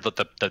the stir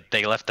that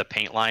they left the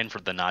paint line for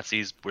the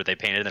Nazis where they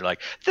painted. And they're like,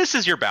 this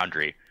is your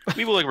boundary.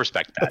 We will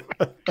respect that,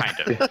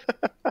 kind of.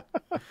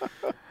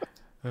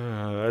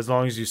 As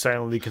long as you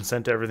silently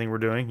consent to everything we're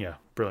doing, yeah,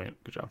 brilliant,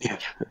 good job. Yeah.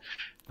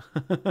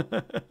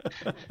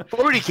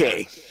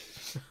 40K.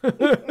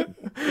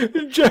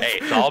 Jeff, Hey,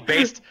 it's all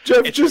based.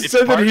 Jeff it's just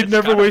said that he'd it's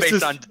never kinda waste based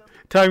his on.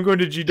 time going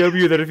to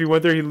GW. That if he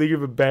went there, he'd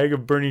leave a bag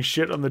of burning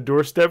shit on the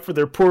doorstep for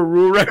their poor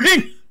rule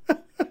writing.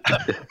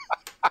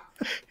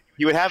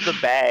 You would have the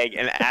bag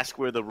and ask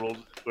where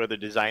the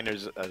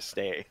designers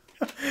stay.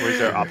 Where's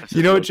their office?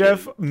 You know what,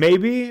 Jeff?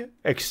 Maybe,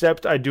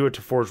 except I do it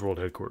to Forge World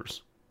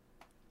headquarters.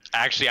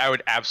 Actually, I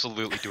would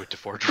absolutely do it to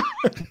Forge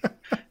World.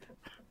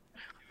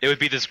 It would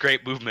be this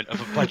great movement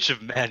of a bunch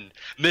of men,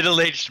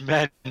 middle-aged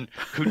men,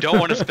 who don't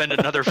want to spend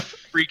another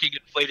freaking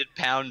inflated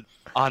pound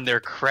on their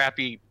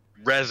crappy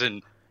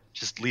resin,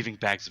 just leaving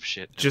bags of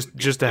shit.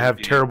 Just to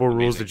have terrible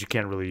rules that you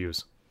can't really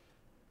use.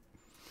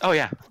 Oh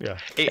yeah, Yeah.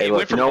 It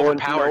went from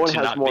overpowered to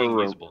not being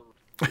usable.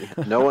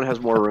 No one has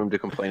more room to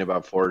complain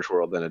about Forge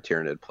World than a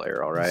Tyranid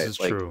player, all right? This is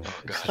true.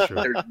 This is true.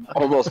 There's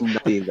almost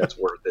nothing that's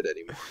worth it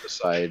anymore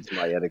besides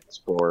Myetic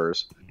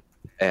Explorers.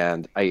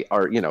 And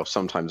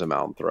sometimes a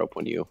Malanthrop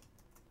when you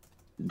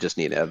just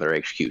need another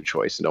HQ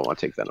choice and don't want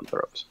to take Venom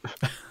Thropes.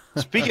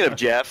 Speaking of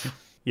Jeff,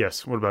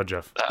 Yes. What about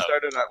Jeff?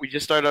 we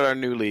just started our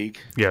new league.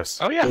 Yes.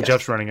 Oh yeah.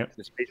 Jeff's running it.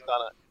 It's based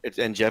on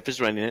and Jeff is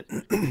running it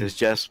because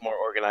Jeff's more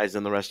organized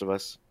than the rest of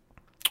us.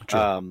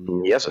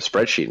 True. He has a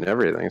spreadsheet and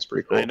everything. It's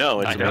pretty cool. I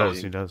know. It's He does.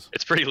 amazing. He does.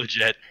 It's pretty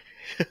legit.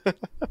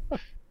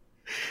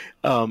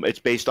 It's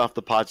based off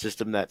the pod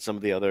system that some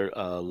of the other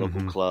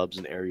local clubs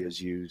and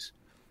areas use.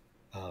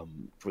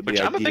 Which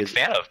I'm a big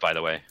fan of, by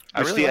the way.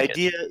 The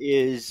idea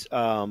is,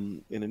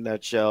 in a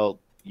nutshell,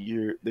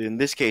 in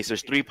this case,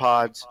 there's 3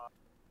 pods,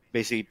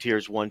 basically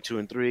tiers 1, 2,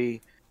 and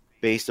 3,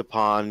 based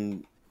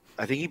upon,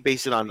 I think he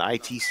based it on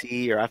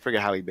ITC, or I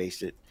forget how he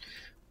based it.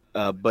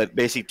 But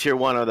basically, tier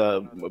 1 are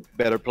the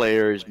better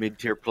players,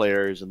 mid-tier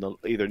players, and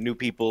either new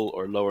people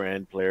or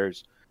lower-end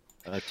players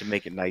to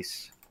make it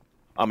nice.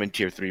 I'm in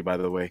tier 3, by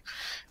the way.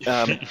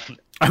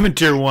 I'm in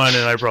tier 1,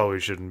 and I probably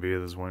shouldn't be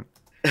at this point.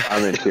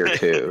 I'm in tier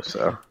 2,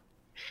 so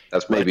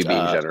that's maybe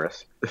being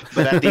generous.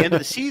 But at the end of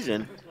the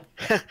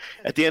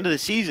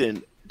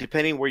season,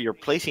 depending where your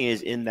placing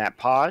is in that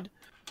pod,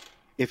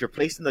 if you're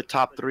placed in the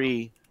top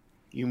 3,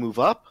 you move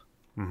up.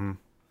 Mm-hmm.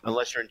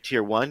 unless you're in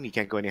tier 1, you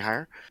can't go any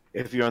higher.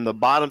 If you're on the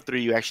bottom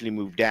 3, you actually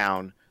move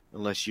down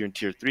unless you're in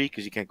tier 3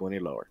 because you can't go any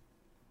lower.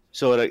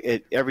 So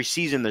every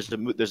season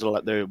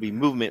there'll be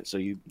movement, so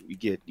you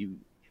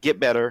get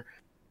better,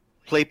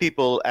 play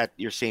people at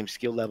your same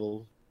skill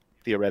level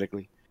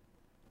theoretically,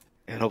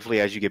 and hopefully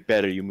as you get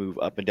better you move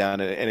up and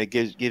down, and it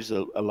gives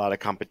a lot of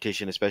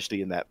competition,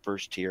 especially in that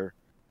first tier,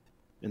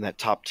 in that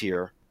top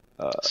tier.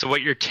 So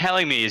what you're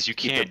telling me is you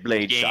can't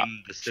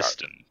game the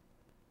system.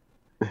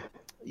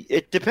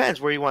 It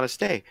depends where you want to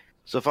stay.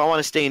 So if I want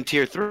to stay in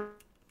tier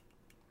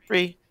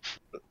 3,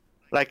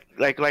 like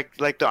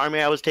the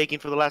army I was taking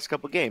for the last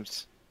couple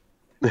games,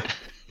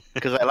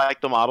 because I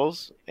like the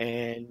models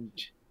and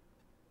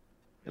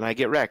I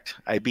get wrecked.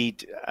 I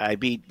beat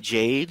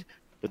Jade,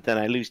 but then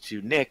I lose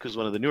to Nick, who's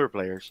one of the newer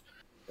players.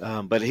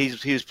 But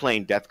he was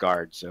playing Death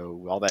Guard,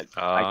 so all that.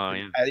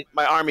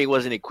 My army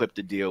wasn't equipped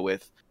to deal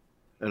with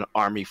an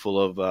army full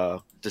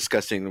of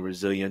disgusting,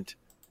 resilient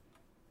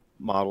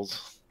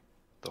models.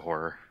 The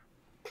horror.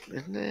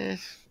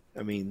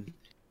 I mean,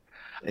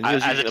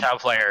 as a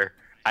top player,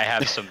 I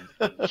have some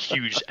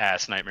huge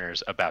ass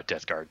nightmares about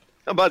Death Guard.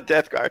 About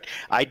Death Guard,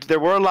 there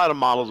were a lot of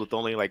models with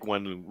only like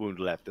 1 wound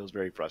left. It was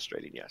very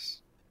frustrating. Yes.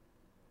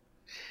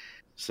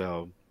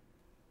 So,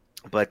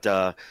 but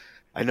I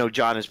know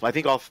John is. I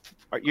think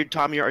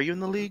Tommy, are you in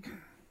the league?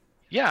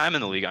 Yeah, I'm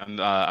in the league.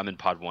 I'm in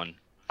Pod 1.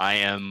 I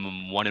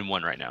am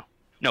 1-1 right now.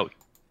 No,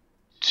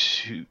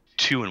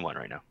 2-1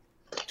 right now.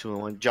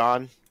 2-1.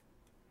 John.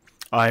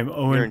 I'm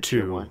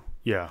 0-2.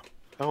 Yeah.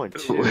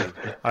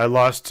 0-2. I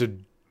lost to.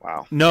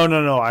 Wow. No.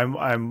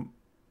 I'm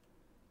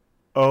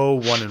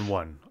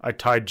 1-1. I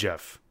tied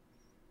Jeff.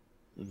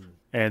 Mm-hmm.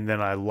 And then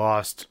I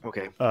lost.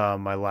 Okay.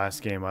 My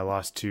last game, I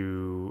lost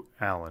to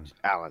Alan.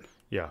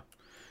 Yeah.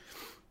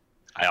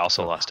 I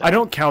also lost. I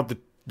don't count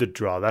the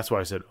draw. That's why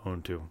I said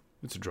 0-2.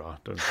 It's a draw.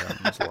 Doesn't count.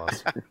 It's a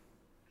loss.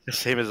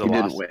 Same as a you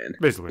loss. Didn't win.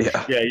 Basically.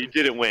 Yeah, you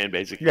didn't win.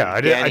 Basically. Yeah,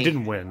 I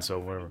didn't win. So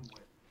whatever.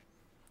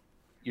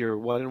 You're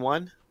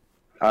 1-1.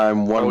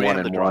 I'm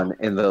 1-1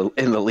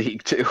 in the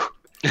league too.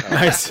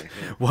 Nice.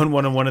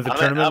 1-1 at the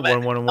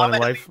tournament. 1-1 in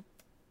life.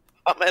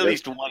 I'm at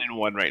least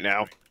 1-1 right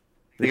now. I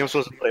think I'm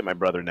supposed to play my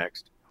brother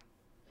next.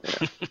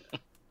 Yeah.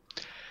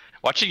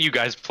 Watching you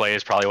guys play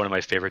is probably one of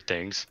my favorite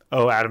things.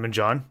 Oh, Adam and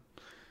John.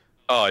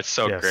 Oh, it's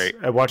so yes.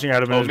 great. Watching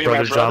Adam and his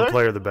brother John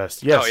play are the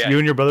best. Yes, you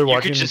and your brother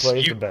watching him play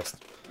is the best.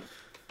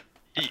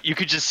 You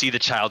could just see the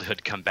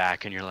childhood come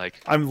back, and you're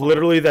like, I'm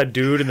literally that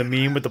dude in the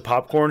meme with the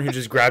popcorn who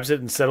just grabs it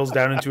and settles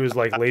down into his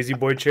like lazy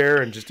boy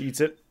chair and just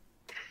eats it.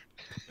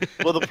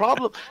 Well, the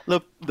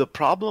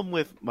problem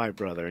with my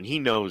brother, and he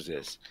knows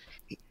this,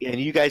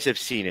 and you guys have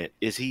seen it,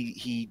 is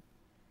he's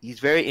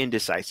very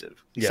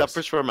indecisive. He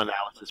suffers from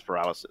analysis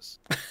paralysis.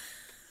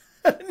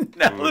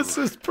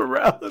 Analysis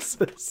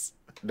paralysis.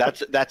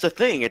 That's a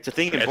thing. It's a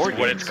thing in board games. That's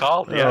what it's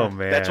called. Yeah. Oh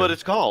man, that's what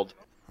it's called.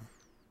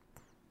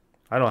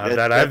 I don't have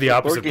that. I have the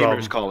opposite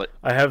problem. Call it.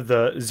 I have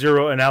the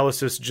zero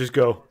analysis. Just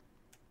go.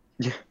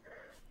 Yeah.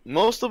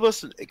 Most of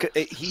us.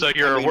 So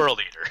you're a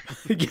world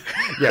eater.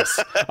 Yes,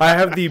 I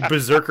have the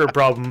berserker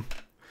problem.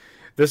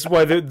 This is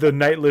why the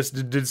night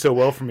list did so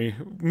well for me.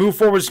 Move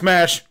forward,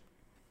 smash.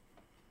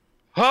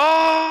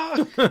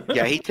 Yeah,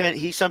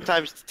 he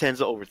sometimes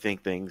tends to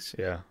overthink things.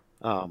 Yeah.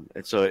 And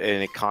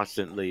it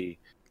constantly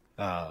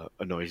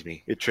annoys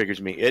me. It triggers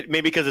me.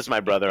 Maybe because it's my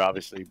brother,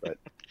 obviously, but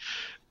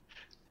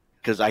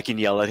because I can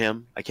yell at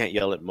him. I can't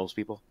yell at most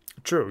people.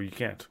 True, you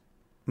can't.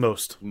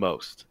 Most.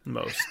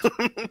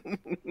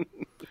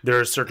 There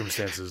are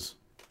circumstances.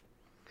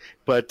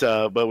 But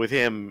with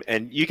him,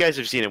 and you guys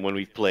have seen it when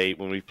we've played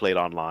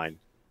online,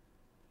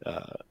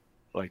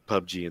 like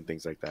PUBG and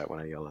things like that. When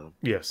I yell at him.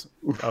 Yes.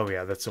 Oh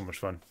yeah, that's so much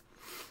fun.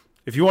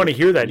 If you want to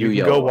hear that, you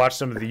can go watch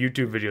some of the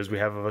YouTube videos we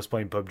have of us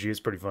playing PUBG. It's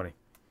pretty funny.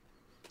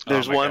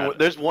 There's one.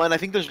 There's one. I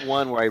think there's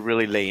one where I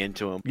really lay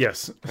into him.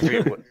 Yes. I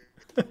forget what.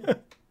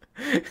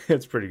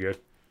 It's pretty good.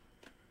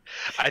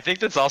 I think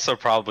that's also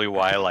probably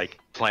why I like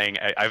playing.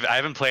 I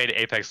haven't played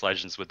Apex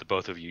Legends with the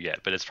both of you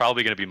yet, but it's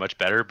probably going to be much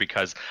better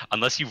because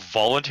unless you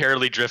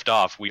voluntarily drift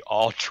off, we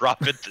all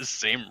drop at the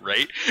same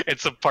rate. And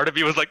so part of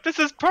me was like, this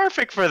is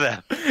perfect for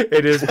them.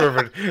 It is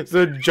perfect.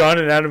 So John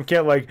and Adam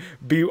can't like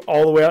be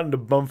all the way out into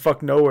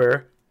bumfuck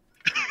nowhere.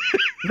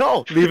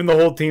 No, leaving the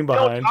whole team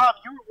behind. No, Tom,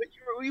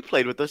 you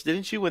played with us,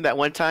 didn't you? When that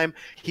one time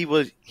he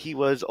was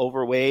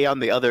over way on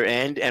the other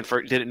end and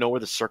didn't know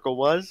where the circle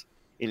was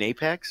in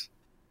Apex.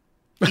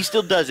 He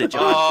still does it,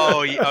 John.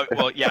 Oh, yeah,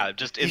 well, yeah.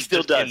 Just he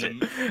still does it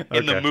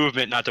in the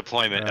movement, not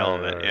deployment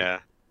element.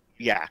 Yeah,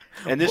 yeah.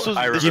 And this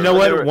was. You know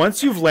what?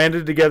 Once you've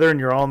landed together and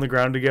you're all on the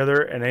ground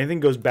together, and anything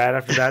goes bad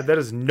after that, that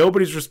is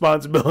nobody's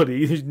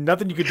responsibility. There's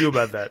nothing you can do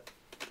about that.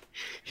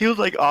 He was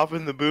like off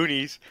in the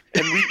boonies,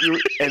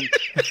 and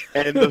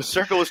and the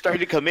circle was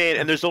starting to come in,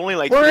 and there's only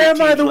like. Where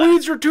am I? The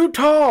weeds are too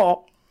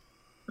tall.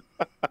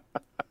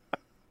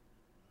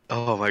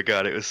 Oh my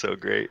god, it was so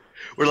great.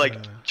 We're like,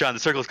 John,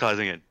 the circle's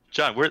closing in.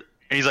 John, we're.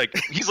 And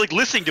he's like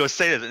listening to us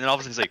say this, and then all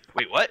of a sudden he's like,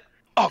 "Wait, what?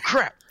 Oh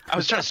crap! I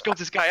was trying to scope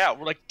this guy out."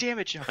 We're like, "Damn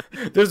it, John!"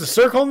 There's a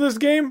circle in this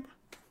game.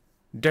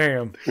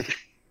 Damn.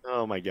 Oh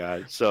Oh my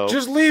god! So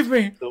just leave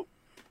me.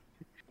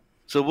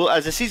 So we'll,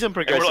 as the season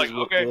progresses, like,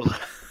 okay.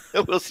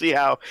 we'll see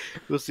how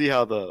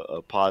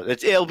the pause.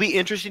 It'll be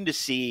interesting to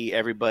see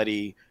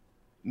everybody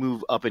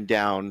move up and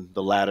down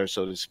the ladder,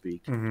 so to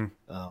speak. Mm-hmm.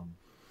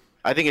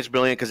 I think it's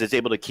brilliant because it's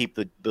able to keep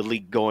the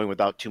league going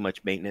without too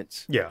much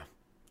maintenance. Yeah,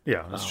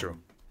 that's true.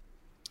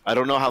 I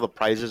don't know how the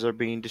prizes are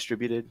being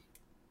distributed.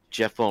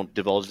 Jeff won't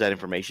divulge that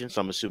information, so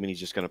I'm assuming he's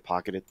just going to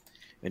pocket it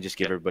and just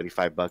give everybody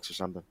 $5 or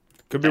something.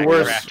 Could be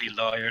worse. Crafty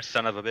lawyer,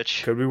 son of a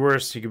bitch. Could be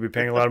worse. He could be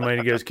paying a lot of money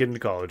to get his kid into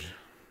college.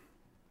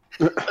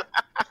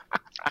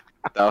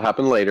 That'll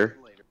happen later.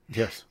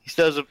 Yes. He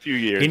still has a few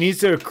years. He needs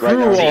to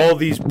accrue all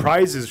these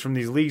prizes from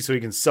these leagues so he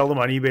can sell them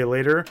on eBay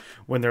later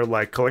when they're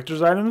like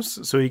collector's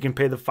items, so he can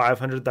pay the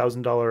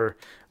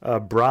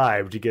 $500,000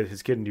 bribe to get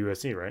his kid into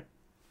USC, right?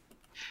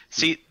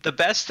 See, the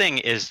best thing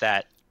is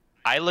that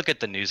I look at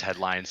the news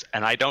headlines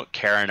and I don't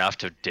care enough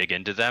to dig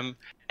into them.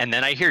 And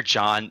then I hear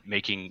John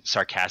making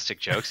sarcastic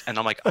jokes, and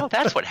I'm like, oh,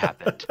 that's what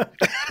happened.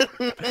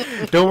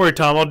 Don't worry,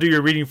 Tom. I'll do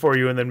your reading for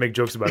you and then make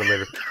jokes about it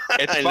later.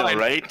 It's I fine,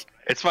 know, right?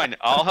 It's fine.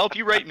 I'll help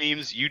you write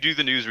memes. You do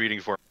the news reading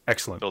for me.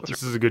 Excellent. Filter.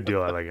 This is a good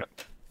deal. I like it.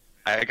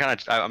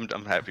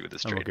 I'm happy with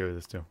this I'm trade. okay with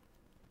this too.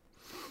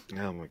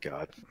 Oh my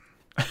god.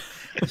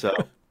 So,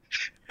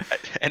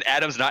 And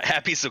Adam's not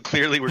happy, so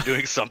clearly we're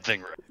doing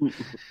something right.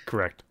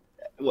 Correct.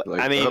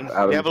 Like, I mean,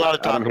 Adam- we have a lot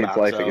of talk Adam hates about.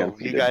 life So again.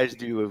 you guys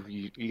do.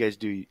 You guys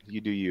do.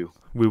 You do you.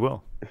 We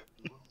will.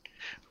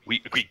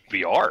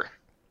 We are.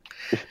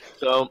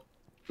 So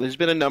there's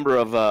been a number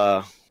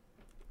of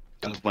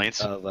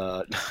Complaints?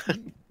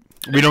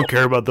 We don't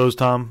care about those,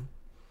 Tom.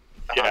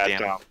 yeah,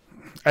 damn. Tom.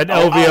 At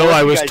I'll LVO, let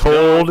I you was guys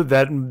told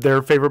that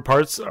their favorite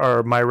parts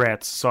are my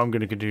rants, so I'm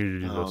going to continue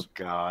to do Oh those.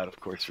 god, of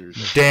course you're.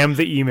 Damn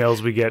the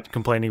emails we get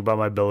complaining about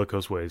my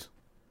bellicose ways.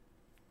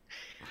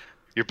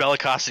 Your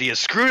bellicosity has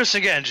screwed us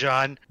again,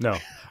 John. No,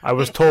 I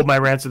was told my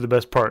rants are the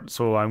best part,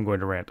 so I'm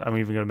going to rant. I'm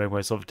even going to make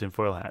myself a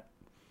tinfoil hat.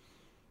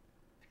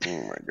 Oh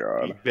my You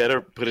god.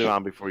 better put it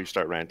on before you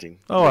start ranting.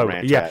 Oh, I,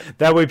 Rant yeah. hat.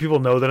 That way people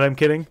know that I'm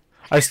kidding.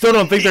 I still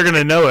don't think they're going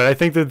to know it. I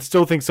think that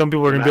still think some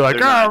people are going to be like,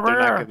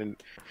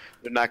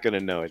 they're not gonna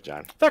know it,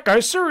 John. that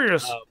guy's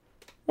serious.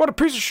 What a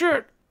piece of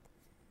shit.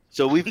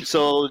 So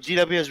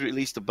GW has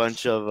released a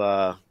bunch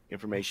of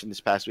information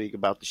this past week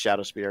about the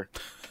Shadow Spear.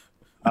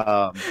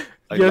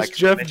 Yes,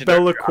 Jeff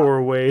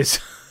Bellacore ways.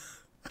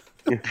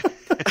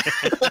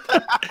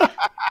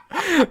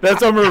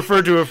 That's how I'm going to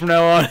refer to it from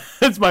now on.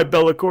 It's my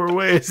Bellacore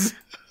ways.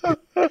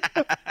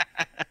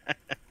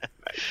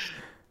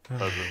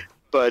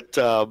 But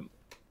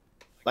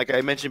like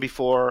I mentioned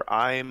before,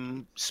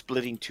 I'm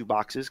splitting 2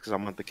 boxes because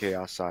I'm on the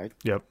Chaos side.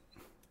 Yep.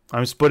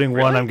 I'm splitting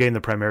one. I'm getting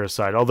the Primaris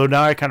side. Although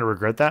now I kind of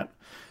regret that.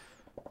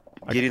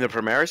 Getting the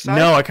Primaris side?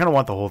 No, I kind of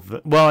want the whole thing.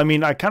 Well, I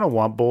mean, I kind of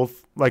want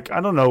both. Like, I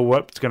don't know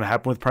what's going to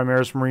happen with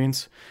Primaris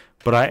Marines,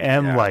 but I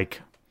am,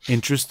 like,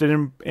 interested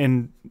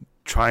in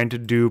trying to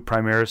do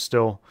Primaris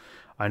still.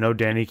 I know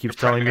Danny keeps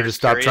telling me to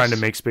stop trying to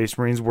make Space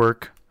Marines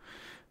work,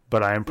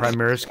 but I am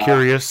Primaris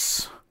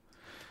curious.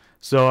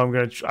 So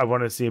I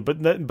want to see it.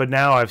 But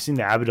now I've seen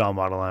the Abaddon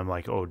model, and I'm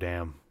like, oh,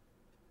 damn.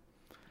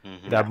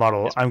 Mm-hmm. That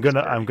model, I'm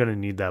gonna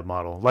need that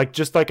model. Like,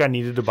 just like I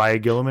needed to buy a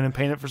Gilliman and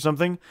paint it for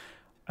something,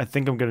 I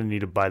think I'm gonna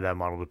need to buy that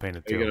model to paint it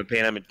Are you too. going to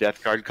paint them in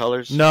Death Card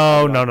colors?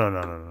 No.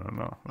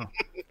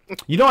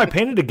 You know, I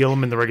painted a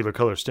Gilliman the regular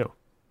colors too.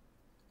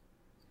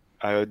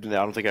 I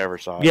don't think I ever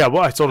saw it. Yeah,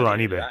 well, I sold it on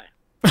eBay.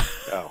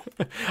 Oh.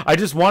 I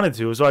just wanted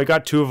to, so I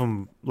got 2 of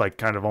them, like,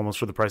 kind of almost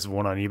for the price of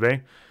one on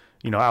eBay.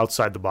 You know,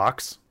 outside the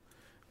box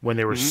when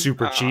they were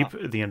super cheap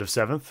at the end of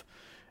 7th.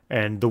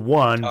 And the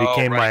one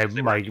became my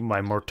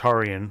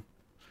Mortarian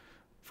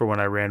for when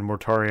I ran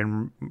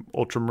Mortarian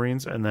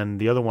Ultramarines, and then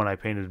the other one I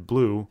painted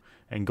blue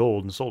and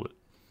gold and sold it.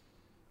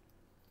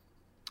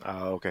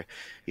 Oh, okay.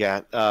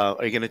 Yeah.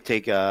 Are you going to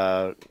take?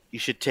 You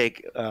should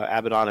take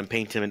Abaddon and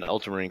paint him in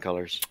Ultramarine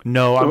colors.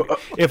 No,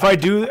 if I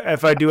do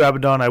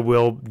Abaddon, I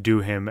will do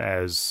him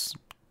as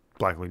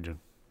Black Legion.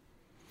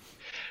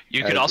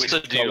 You could also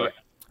do.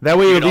 That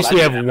way, at least we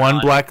have Abaddon. one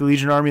Black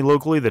Legion army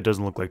locally that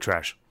doesn't look like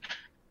trash.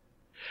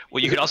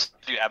 Well, you could also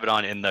do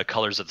Abaddon in the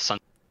colors of the sun.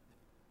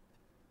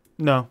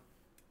 No.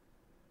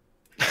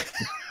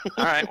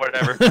 All right,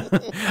 whatever.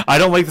 I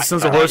don't like the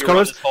Sons of Horus you were on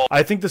colors. this whole-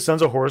 I think the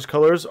Sons of Horus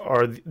colors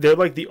they're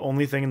like the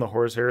only thing in the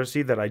Horus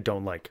Heresy that I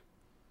don't like.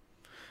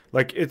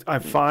 Like,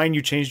 I'm fine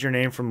you changed your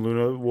name from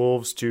Luna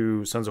Wolves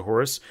to Sons of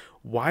Horus.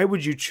 Why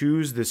would you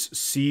choose this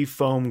sea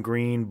foam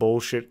green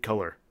bullshit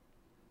color?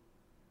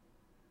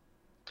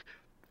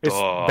 It's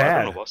I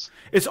bad. don't know what's-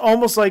 It's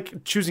almost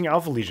like choosing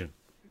Alpha Legion.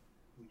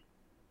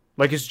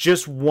 Like, it's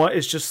just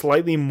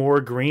slightly more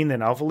green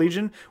than Alpha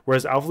Legion,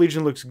 whereas Alpha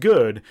Legion looks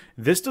good.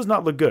 This does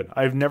not look good.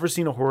 I've never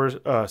seen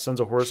a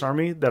Sons of Horus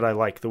army that I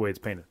like the way it's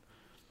painted.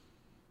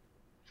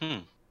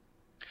 I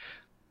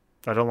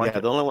don't like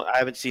it. The only one I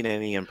haven't seen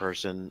any in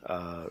person.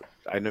 I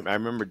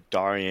remember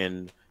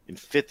Darian in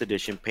 5th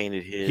edition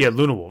painted his. He had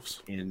Luna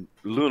Wolves. In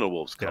Luna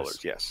Wolves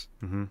colors. Yes.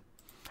 Mm-hmm.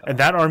 And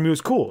that army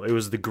was cool. It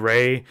was the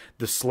gray,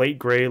 the slate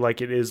gray,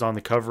 like it is on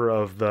the cover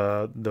of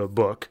the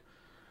book.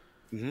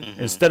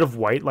 instead of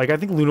white. Like I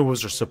think Luna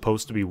Wolves are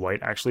supposed to be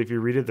white. Actually, if you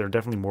read it, they're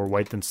definitely more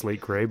white than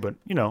slate gray. But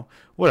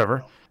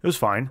whatever. It was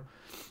fine.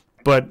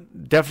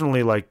 But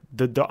definitely like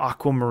the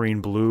aquamarine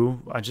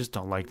blue. I just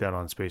don't like that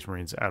on Space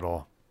Marines at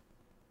all.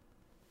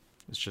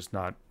 It's just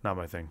not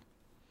my thing.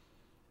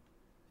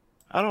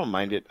 I don't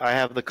mind it. I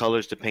have the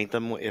colors to paint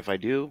them if I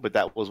do, but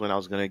that was when I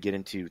was going to get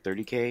into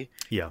 30K.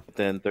 Yeah.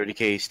 Then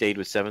 30K stayed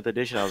with 7th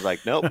edition. I was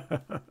like, nope.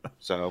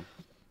 So,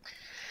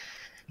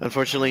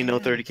 unfortunately, no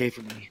 30K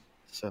for me.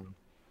 So,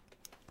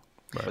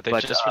 but they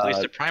just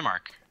released a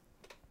Primarch.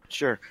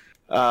 Sure.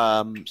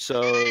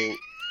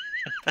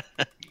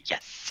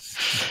 Yes.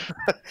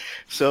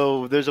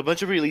 So there's a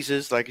bunch of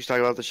releases, like you're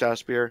talking about the Shadow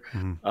Spear.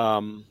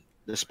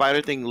 The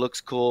spider thing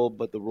looks cool,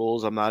 but the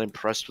rules, I'm not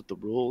impressed with the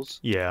rules.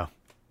 Yeah.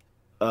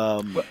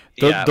 The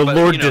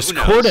Lord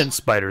Discordant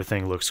spider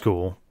thing looks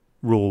cool,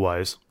 rule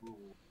wise.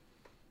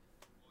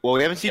 Well,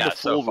 we haven't seen the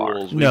full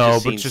rules.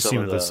 We've just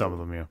seen some of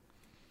them. Yeah.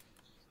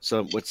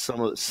 So what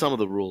some of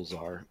the rules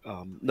are.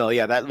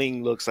 That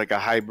thing looks like a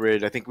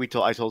hybrid. I think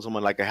I told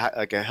someone like a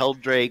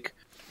Helldrake,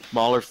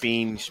 Mauler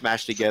Fiend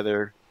smashed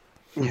together.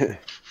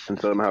 And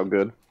somehow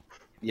good.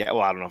 Yeah,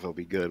 well, I don't know if it'll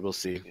be good. We'll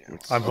see.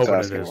 I'm hoping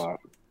it is.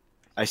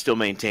 I still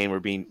maintain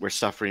we're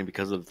suffering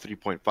because of the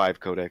 3.5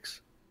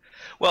 codex.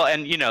 Well,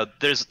 and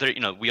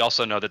we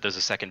also know that there's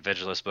a second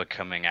Vigilus book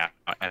coming out,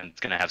 and it's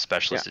going to have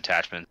specialist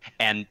attachments.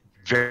 And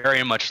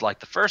very much like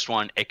the first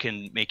one, it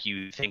can make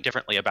you think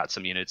differently about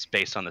some units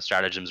based on the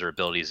stratagems or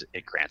abilities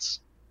it grants.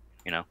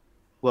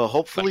 Well,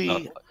 hopefully,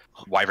 like,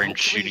 Wyvern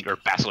shooting or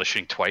Basilisk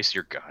shooting twice.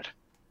 You're god.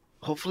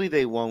 Hopefully,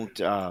 they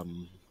won't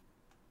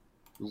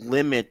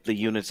limit the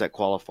units that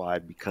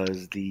qualified,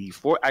 because the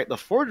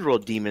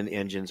forge-rolled demon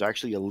engines are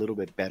actually a little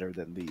bit better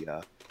than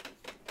the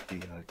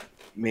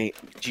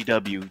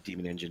GW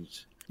demon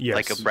engines. Yes.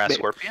 Like a brass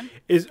scorpion?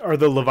 Are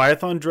the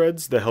Leviathan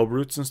dreads, the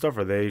Hellbrutes and stuff,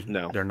 are they?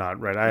 No. They're not,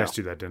 right? I asked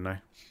you that, didn't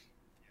I?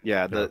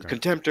 Yeah, the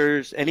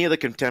Contemptors, any of the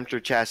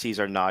Contemptor chassis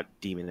are not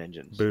demon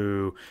engines.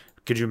 Boo.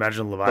 Could you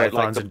imagine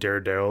Leviathans and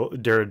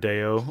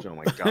Daredeo? Oh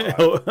my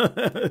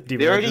god.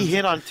 They already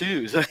hit on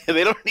 2s.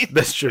 They don't need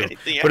That's true.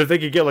 But if they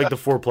could get like the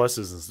 4+s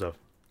and stuff.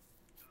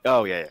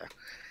 Oh, yeah.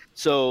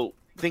 So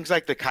things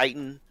like the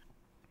Chitin,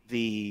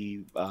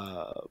 the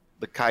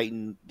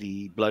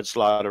Blood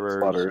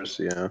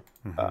Slaughterers,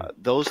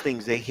 those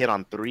things, they hit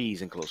on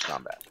 3s in close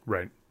combat.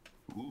 Right.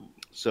 Ooh.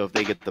 So if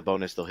they get the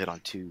bonus, they'll hit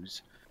on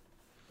 2s,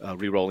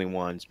 re-rolling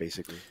 1s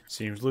basically.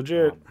 Seems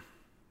legit.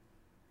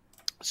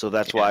 So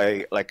that's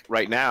why, like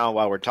right now,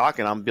 while we're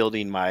talking, I'm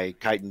building my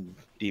Chitin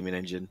demon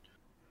engine.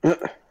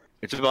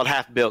 It's about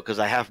half built because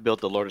I half built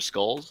the Lord of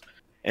Skulls,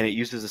 and it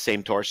uses the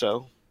same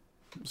torso.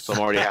 So I'm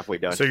already halfway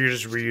done. So you're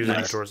just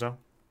reusing the torso?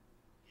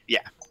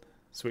 Yeah.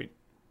 Sweet.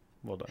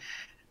 Well done.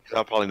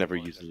 I'll probably never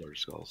use the Lord of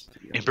Skulls.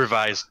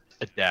 Improvise,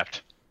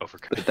 adapt,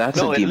 overcome.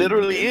 No, it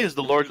literally is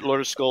the Lord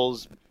of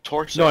Skulls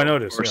torso. No, I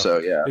noticed. Torso,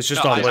 yeah. It's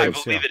just on legs.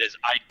 I believe it is.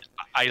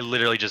 I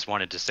literally just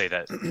wanted to say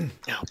that.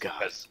 Oh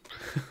god,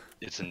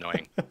 it's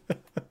annoying.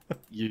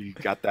 You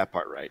got that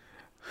part right.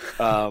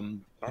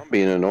 I'm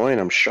being annoying.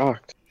 I'm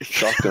shocked.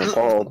 Shocked and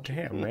appalled.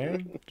 Damn,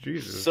 man.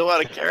 Jesus. So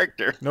out of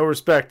character. No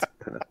respect.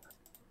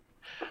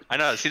 I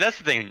know. See, that's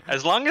the thing.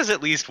 As long as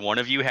at least one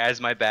of you has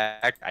my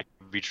back, I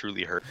can be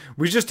truly hurt.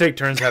 We just take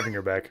turns having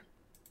your back.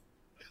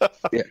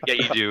 Yeah,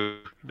 you do.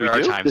 There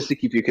are times. Just to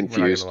keep you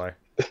confused.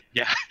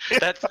 Yeah,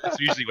 that's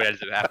usually what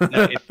ends up happening.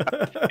 No,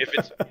 if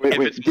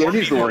it's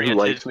Danny's the one who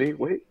likes me.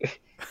 Wait.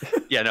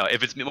 Yeah, no.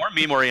 If it's more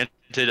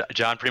meme-oriented,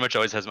 John pretty much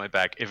always has my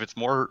back. If it's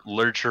more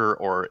literature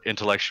or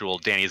intellectual,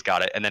 Danny's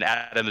got it, and then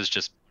Adam is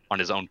just on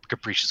his own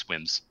capricious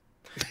whims.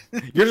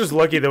 You're just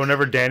lucky that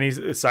whenever Danny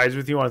sides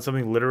with you on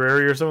something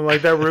literary or something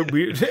like that,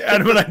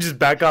 Adam and I just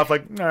back off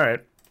like, all right.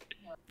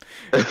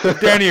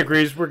 If Danny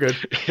agrees, we're good.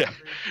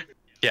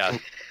 Yeah.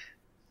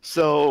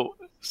 So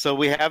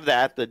we have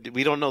that.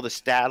 We don't know the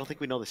stat. I don't think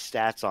we know the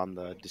stats on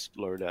the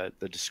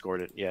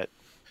Discordant yet.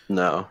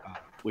 No.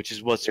 Which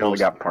is what's we only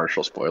got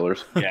partial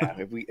spoilers. Yeah,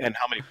 and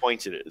how many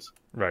points it is.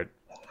 Right.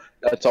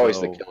 That's always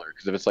the killer,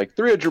 because if it's like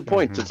 300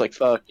 points, it's like,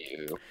 fuck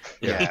you.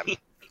 Yeah.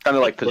 Kind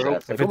of like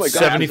Possessed. If it's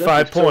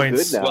 75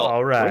 points, well,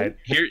 all right.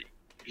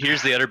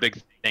 Here's the other big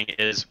thing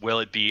is, will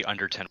it be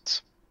under 10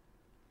 points?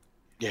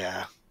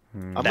 Yeah.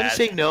 I'm going to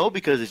say no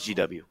because it's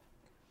GW.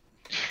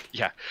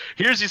 Yeah.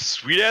 Here's this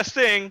sweet-ass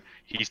thing.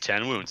 He's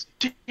 10 wounds.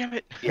 Damn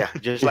it. Yeah,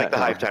 just like the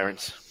Hive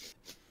Tyrants.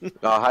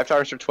 Hive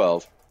Tyrants are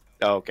 12.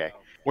 Oh, okay.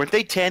 Weren't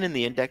they 10 in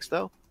the index,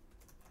 though?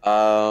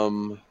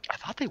 I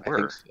thought they were. I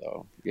think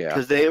so. Yeah.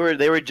 Because they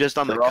were just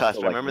on the They're also cusp.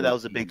 I like remember that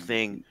was a big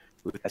thing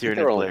with I think Tyranid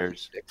they're only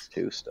players. 6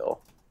 too still.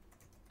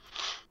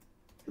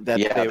 They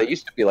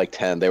used to be like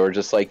 10. They were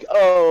just like,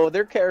 oh,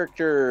 they're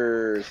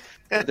characters.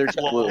 They're just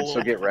wounds,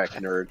 so get wrecked,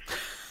 nerd.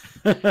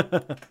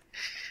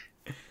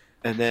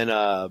 And then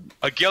a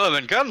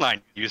Gilliman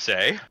gunline, you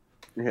say?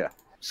 Yeah.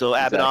 So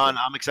Abaddon,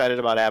 I'm excited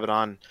about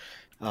Abaddon.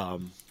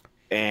 And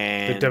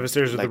the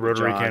Devastators with like the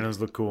rotary John, cannons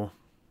look cool.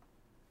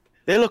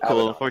 They look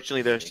cool.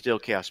 Unfortunately, they're still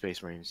Chaos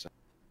Space Marines. So.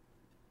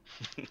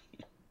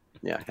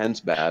 Yeah, hence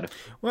bad.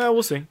 Well,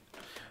 we'll see.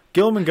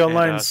 Gilliman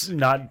Gunline's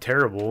not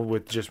terrible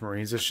with just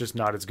Marines. It's just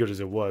not as good as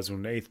it was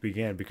when 8th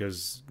began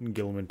because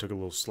Gilliman took a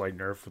little slight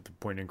nerf with the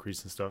point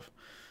increase and stuff.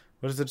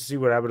 What is it to see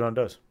what Abaddon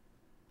does?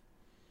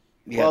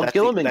 Yeah, well,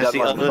 Gilliman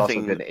Gunline was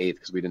also good 8th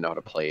because we didn't know how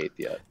to play 8th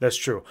yet. That's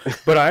true.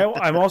 But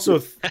I'm also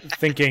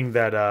thinking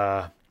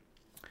that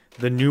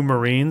the new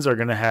Marines are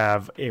going to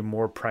have a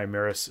more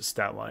Primaris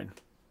stat line.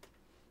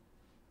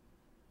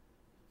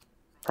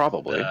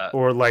 Probably.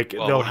 Or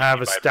they'll have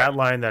a stat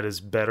line that is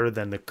better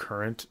than the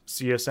current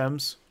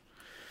CSMs.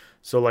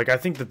 So I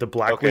think that the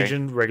Black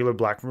Legion, regular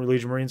Black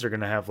Legion Marines are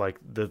going to have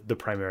the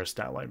Primaris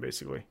stat line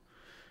basically.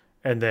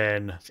 And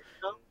then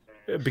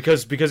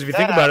because if you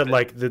think about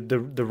it,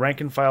 the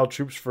rank and file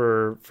troops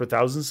for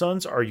Thousand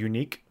Sons are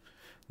unique.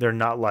 They're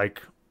not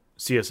like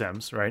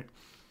CSMs, right?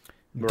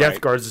 Death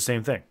Guard's the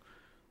same thing.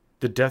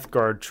 The Death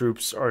Guard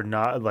troops are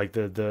not like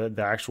the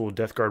actual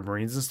Death Guard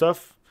Marines and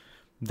stuff.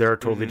 They're a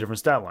totally different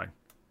stat line.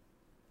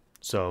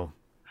 So,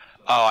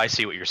 I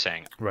see what you're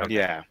saying. Right. Okay.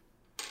 Yeah.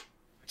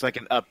 It's like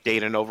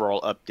an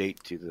overall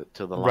update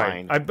to the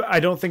line. I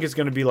don't think it's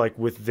going to be like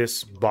with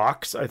this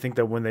box. I think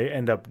that when they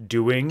end up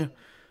doing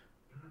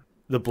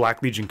the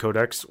Black Legion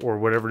Codex or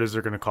whatever it is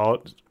they're going to call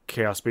it,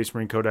 Chaos Space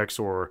Marine Codex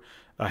or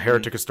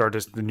Heretic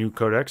Astartes, the new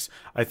Codex,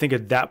 I think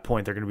at that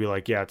point they're going to be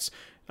like, yeah, it's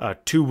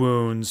 2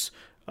 wounds.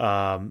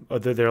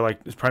 They're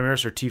like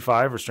Primaris or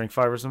T5 or Strength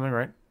 5 or something,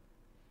 right?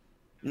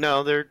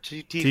 No, they're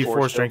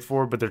T4 Strength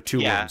 4, but they're 2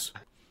 wounds.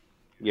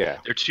 Yeah,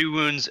 they're 2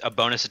 wounds, a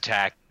bonus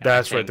attack.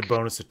 That's right, the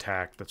bonus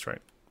attack. That's right.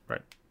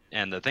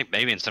 And I think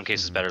maybe in some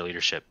cases better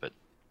leadership, but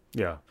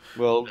yeah.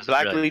 Well,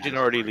 Black Legion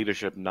already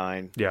leadership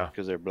 9. Yeah,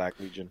 because they're Black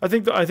Legion. I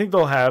think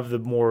they'll have the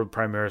more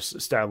Primaris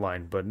stat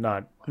line, but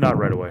not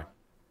right away.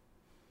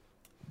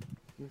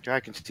 I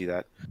can see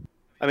that.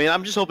 I mean,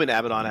 I'm just hoping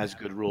Abaddon has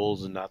good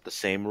rules and not the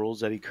same rules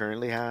that he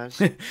currently has.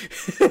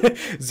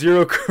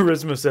 Zero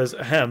Charisma says,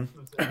 ahem.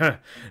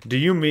 Do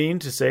you mean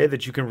to say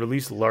that you can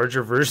release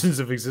larger versions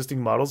of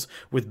existing models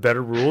with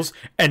better rules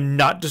and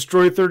not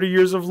destroy 30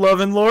 years of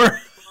love and lore?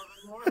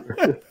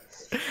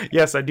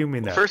 Yes, I do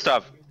mean that. First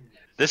off,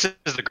 this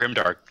is the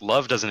Grimdark.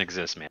 Love doesn't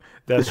exist, man.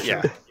 That's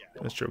true.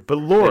 That's true. But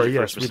lore,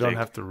 yes, we don't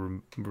have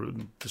to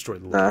destroy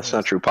the lore. Nah, that's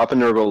not true. Papa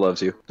Nurgle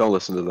loves you. Don't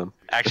listen to them.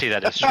 Actually,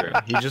 that is true.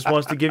 He just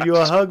wants to give you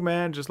a hug,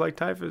 man. Just like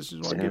Typhus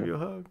just wants to give you a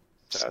hug.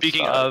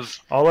 Speaking of...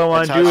 All I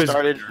want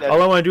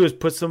to do is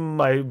put some of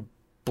my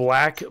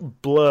black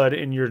blood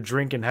in your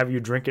drink and have you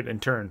drink it in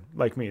turn,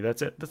 like me.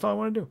 That's it. That's all I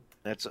want to do.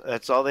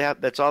 That's all they have.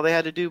 That's all they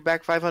had to do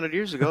back 500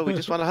 years ago. We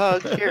just want a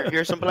hug.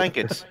 Here's some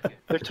blankets.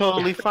 They're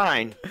totally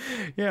fine.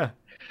 Yeah.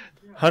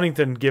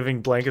 Huntington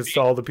giving blankets to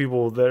all the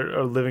people that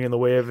are living in the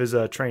way of his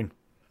train.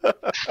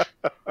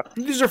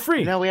 These are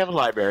free. Now we have a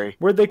library.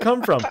 Where'd they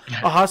come from?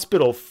 A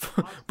hospital.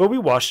 But we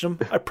washed them.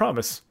 I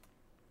promise.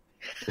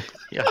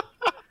 Yeah.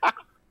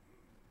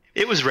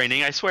 It was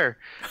raining, I swear.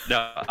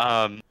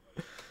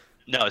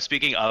 No,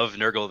 speaking of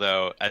Nurgle,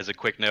 though, as a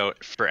quick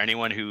note, for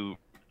anyone who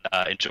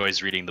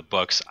enjoys reading the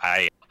books,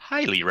 I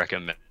highly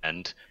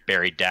recommend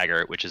Buried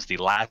Dagger, which is the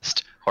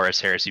last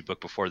Horus Heresy book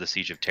before the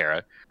Siege of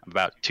Terra. I'm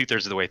about 2/3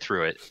 of the way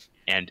through it,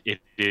 and it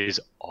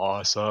is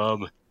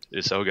awesome. It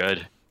is so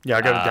good. Yeah,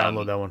 I got to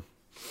download that one.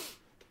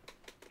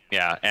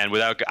 Yeah, and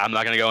I'm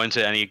not going to go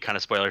into any kind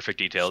of spoilerific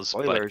details.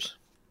 Spoilers.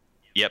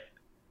 Yep.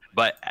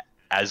 But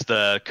as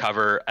the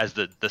cover, as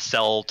the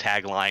cell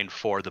tagline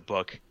for the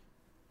book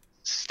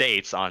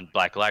states on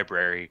Black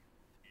Library,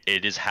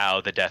 it is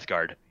how the Death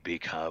Guard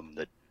become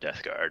the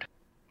Death Guard.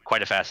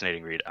 Quite a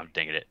fascinating read. I'm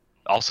digging it.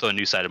 Also a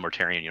new side of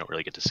Mortarion you don't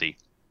really get to see.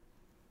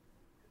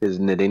 Is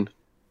knitting.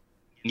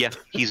 Yeah,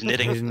 he's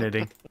knitting. He's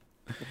knitting.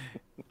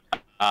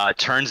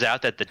 Turns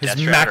out that the his Death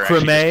Strider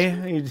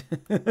macrame.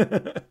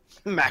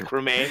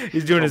 Macrame.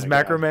 He's doing his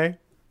macrame.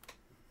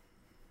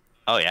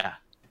 Oh yeah.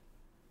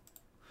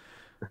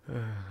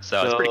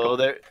 So it's pretty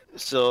cool.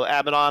 So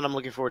Abaddon, I'm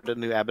looking forward to the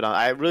new Abaddon.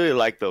 I really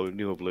like the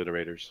new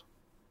Obliterators.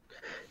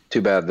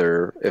 Too bad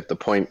if the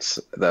points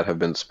that have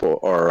been spoiled,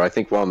 or I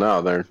think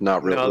now they're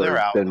not really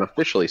been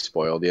officially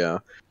spoiled. Yeah,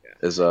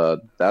 that's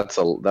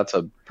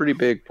a pretty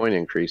big point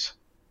increase.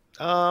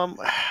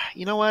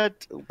 You know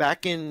what?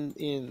 Back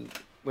in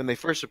when they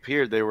first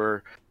appeared,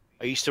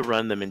 I used to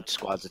run them in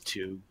squads of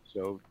 2.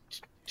 So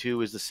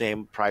 2 is the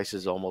same price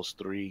as almost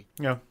 3.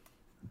 Yeah.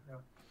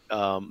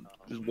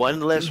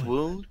 1 less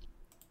wound,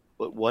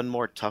 but 1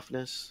 more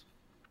toughness.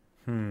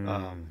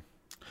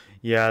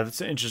 Yeah, that's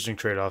an interesting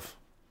trade-off.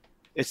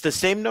 It's the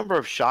same number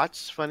of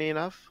shots, funny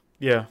enough.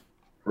 Yeah.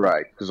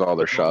 Right, because all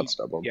their shots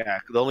double. Yeah,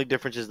 the only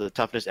difference is the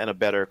toughness and a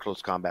better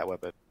close combat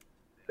weapon.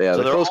 Yeah,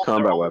 so the close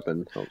combat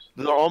weapon.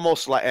 They're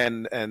almost like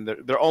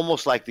they're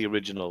almost like the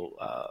original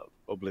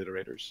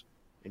Obliterators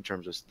in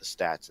terms of the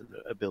stats and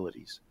the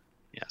abilities.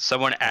 Yeah,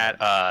 someone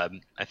at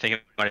I think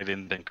it might have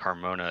even been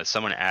Carmona.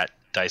 Someone at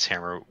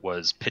Dicehammer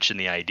was pitching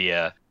the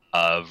idea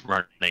of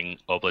running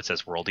Oblits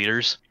as World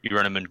Eaters. You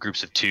run them in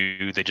groups of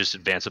 2. They just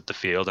advance up the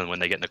field, and when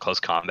they get into close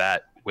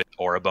combat with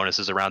aura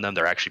bonuses around them,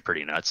 they're actually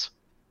pretty nuts.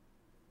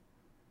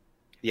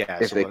 Yeah,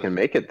 if they can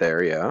make it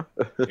there, yeah.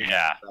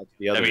 Yeah,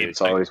 I mean, it's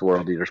always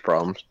World Eaters'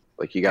 problems.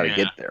 Like you got to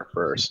get there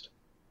first.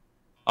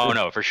 Oh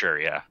no, for sure,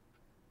 yeah.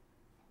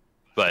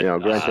 But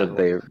granted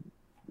they've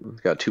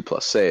got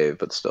 2+ save,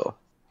 but still.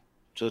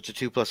 So it's a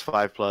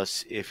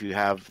 2+5+ if you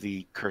have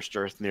the Cursed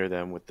Earth near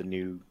them with the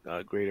new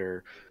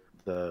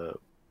the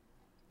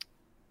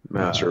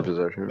Master of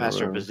Possession.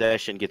 Master of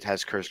Possession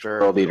has Cursed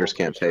Earth. World Eaters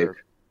can't take.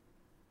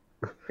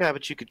 Yeah,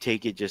 but you could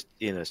take it just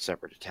in a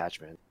separate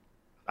attachment.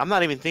 I'm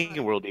not even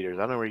thinking World Eaters.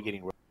 I don't know where you're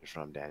getting World Eaters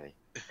from, Danny.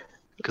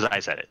 Because I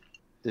said it.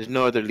 There's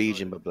no other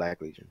Legion but Black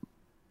Legion.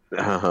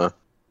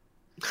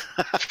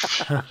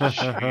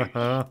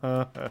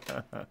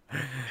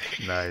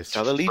 Nice.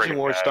 Now the Legion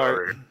Wars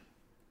start.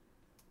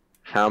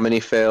 How many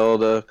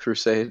failed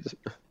Crusades?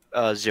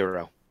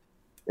 0.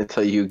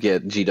 Until you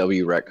get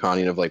GW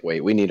retconning of like,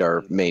 wait, we need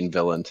our main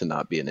villain to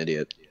not be an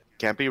idiot.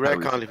 Can't be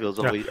retconned if he was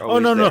always Oh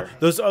no, there.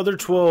 those other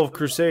 12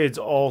 Crusades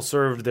all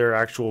served their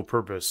actual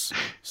purpose.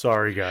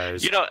 Sorry,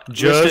 guys.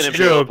 Just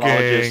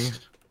joking.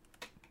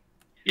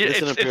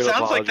 It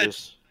sounds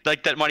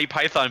like that Monty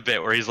Python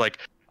bit where he's like,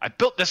 I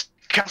built this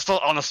castle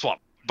on a swamp,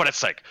 but it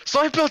sank. So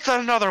I built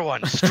another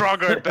one,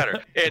 stronger and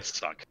better. It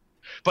sunk.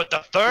 But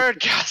the third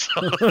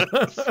castle...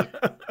 That's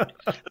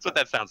what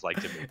that sounds like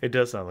to me. It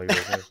does sound like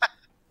that.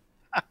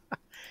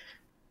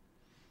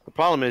 The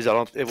problem is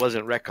it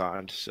wasn't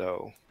retconned,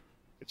 so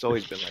it's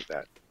always been like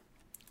that.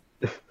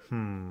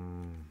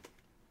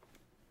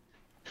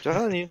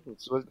 Telling you,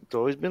 it's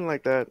always been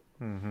like that.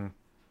 Mm-hmm.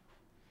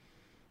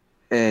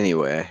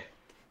 Anyway.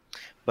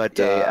 But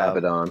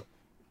Abaddon.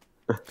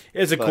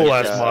 It's a cool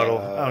ass model.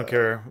 I don't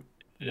care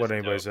what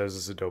anybody says.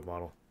 It's a dope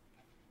model.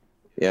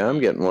 Yeah, I'm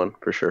getting one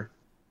for sure.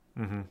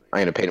 Mm-hmm.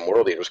 I'm gonna paint him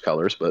World Eaters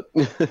colors, but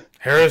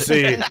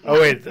Heresy.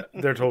 Oh wait,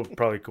 they're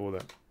probably cool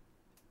then.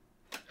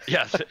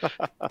 Yes.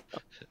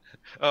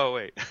 Oh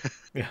wait.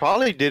 He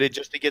probably did it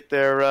just to get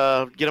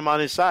him on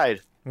his side.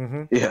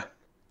 Mm-hmm. Yeah.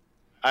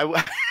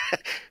 I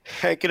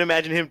can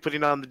imagine him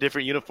putting on the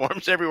different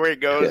uniforms everywhere he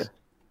goes. Yeah.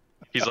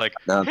 He's like,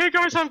 "Hey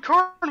guys, I'm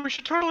Karn. We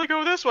should totally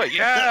go this way."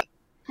 Yeah.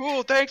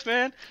 Cool. Thanks,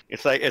 man.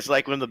 It's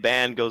like when the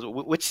band goes,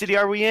 "Which city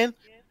are we in?"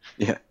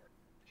 Yeah.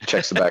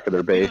 Checks the back of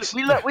their base.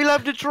 We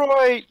love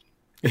Detroit.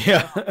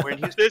 Yeah.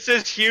 This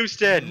is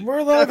Houston.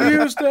 We love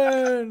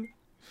Houston.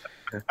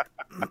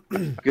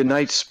 Good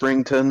night,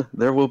 Springton.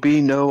 There will be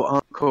no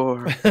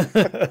encore.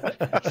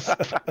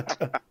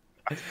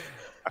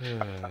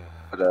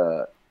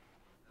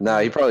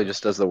 But he probably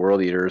just does the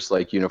World Eaters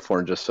like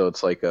uniform just so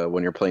it's like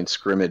when you're playing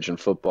scrimmage in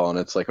football and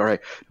it's like, all right,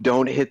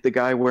 don't hit the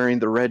guy wearing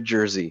the red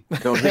jersey.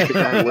 Don't hit the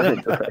guy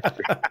wearing the red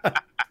jersey.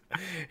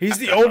 He's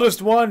the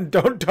oldest one.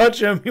 Don't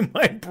touch him. He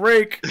might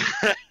break.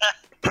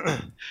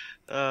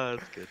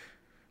 That's good.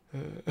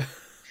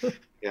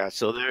 Yeah,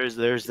 so there's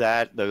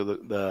that.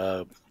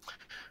 The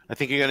I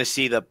think you're gonna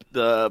see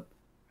the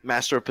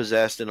Master of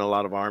Possessed in a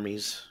lot of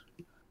armies,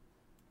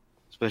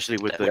 especially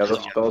with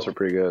those spells are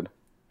pretty good.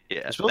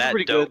 Yeah, the spells are that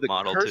pretty dope good.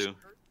 model too.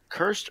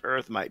 Cursed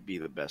Earth might be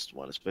the best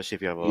one, especially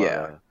if you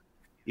have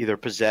either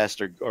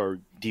Possessed or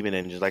Demon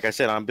Engines. Like I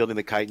said, I'm building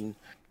the Chitin.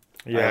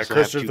 Yeah,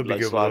 Cursed Earth will be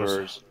good with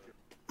those.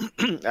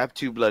 I have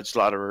 2 Blood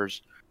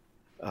Slaughterers.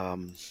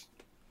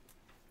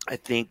 I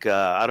think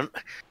I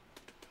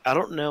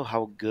don't know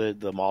how good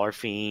the Mauler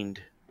Fiend,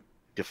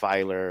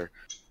 Defiler,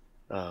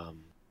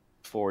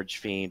 Forge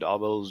Fiend, all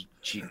those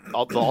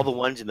all the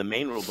ones in the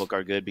main rulebook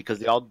are good because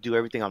they all do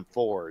everything on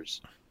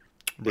 4s.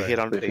 They hit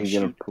on. They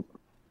shoot.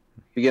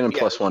 You get them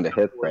 +1 to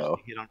hit though.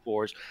 Hit on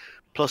 4s,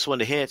 +1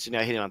 to hit. So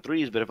now I hit on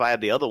 3s. But if I have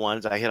the other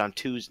ones, I hit on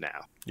 2s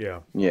now. Yeah.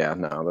 Yeah.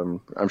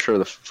 No, I'm sure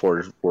the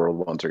Forge World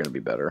ones are going to be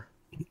better.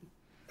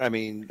 I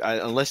mean,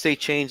 unless they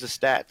change the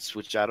stats,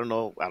 which I don't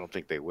know. I don't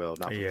think they will.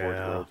 Not for Forge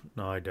World.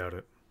 No, I doubt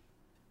it.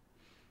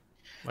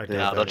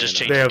 They'll just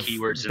change they the have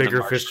keywords.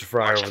 Bigger fish to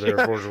fry over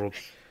there, Forge World.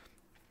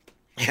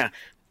 Yeah,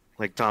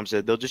 like Tom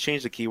said, they'll just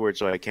change the keywords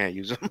so I can't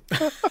use them.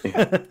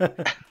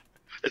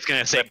 It's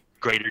gonna say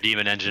Greater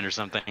Demon Engine or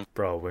something.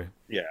 Probably.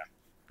 Yeah.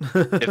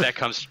 If that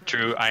comes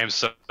true, I am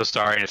so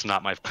sorry, and it's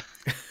not my fault.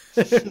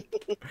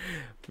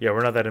 Yeah,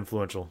 we're not that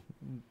influential.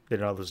 They're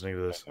not listening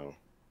to this.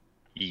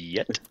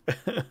 Yet.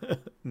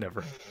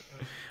 Never.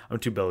 I'm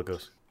too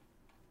bellicose.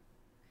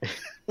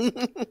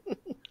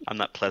 I'm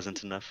not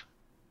pleasant enough.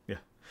 Yeah.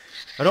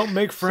 I don't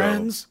make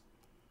friends.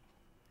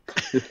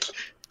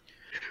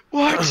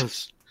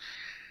 What?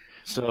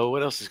 So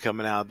what else is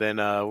coming out then?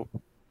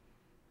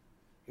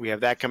 We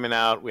have that coming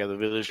out. We have the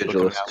Village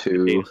coming out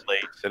 2.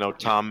 I know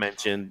Tom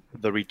mentioned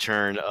the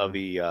return of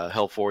the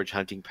Hellforge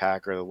hunting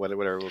pack or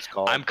whatever it was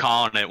called. I'm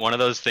calling it. One of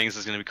those things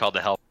is going to be called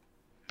the Hell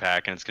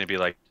pack, and it's going to be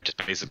like just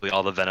basically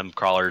all the Venom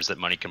crawlers that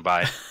money can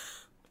buy.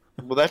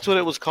 Well, that's what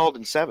it was called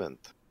in 7th.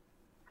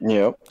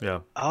 Yep. Yeah.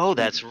 Oh,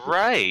 that's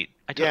right.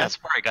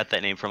 That's where I got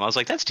that name from. I was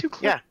like, that's too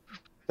clever. Yeah.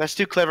 That's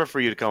too clever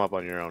for you to come up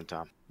on your own,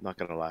 Tom. I'm not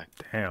going to lie.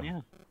 Damn.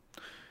 Yeah.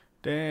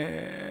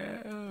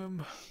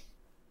 Damn.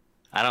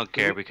 I don't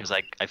care because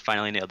I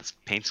finally nailed this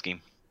paint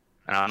scheme.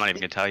 And I'm not even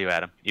going to tell you,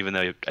 Adam, even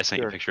though I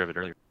sent you a picture of it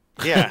earlier.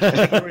 Yeah, I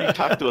think you already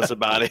talked to us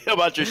about it,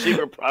 about your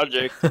secret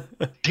project.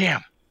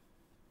 Damn.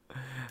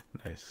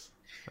 Nice.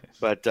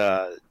 But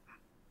so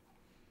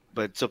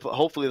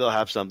hopefully they'll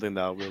have something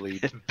that'll really...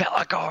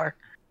 Bellacar!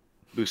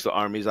 boost the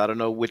armies. I don't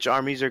know which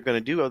armies are going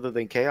to do other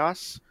than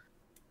Chaos.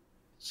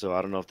 So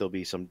I don't know if there'll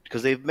be some,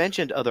 because they've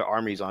mentioned other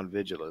armies on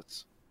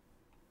Vigilance.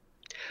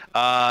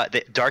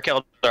 The Dark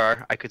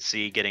Eldar, I could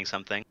see getting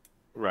something.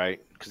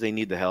 Right, because they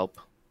need the help.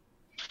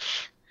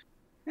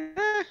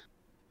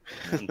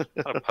 I'm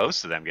not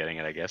opposed to them getting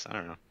it, I guess. I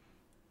don't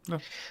know.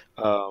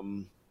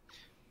 No.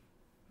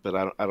 But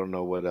I don't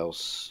know what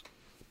else.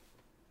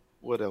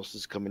 What else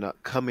is coming up?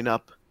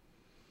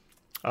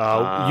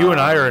 You and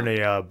I are in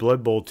a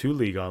Blood Bowl 2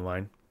 league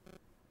online.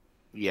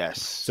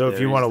 Yes. So if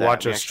you want to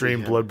watch us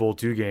stream Blood Bowl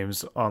 2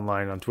 games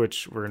online on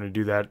Twitch, we're going to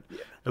do that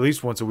at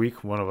least once a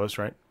week, one of us,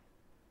 right?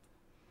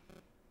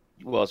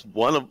 Well, it's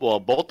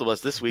both of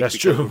us this week. That's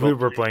true. We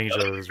were playing each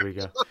other this week.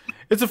 Yeah.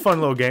 It's a fun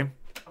little game.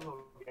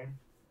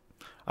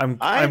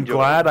 I'm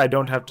glad I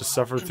don't have to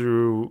suffer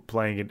through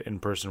playing it in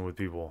person with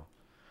people,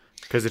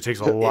 because it takes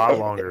a lot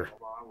longer.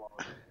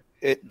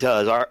 It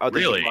does.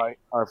 Really?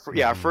 Our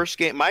first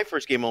game. My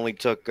first game only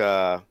took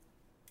an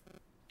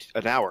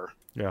hour.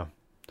 Yeah.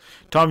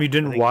 Tom, you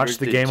didn't watch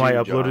the game I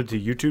uploaded to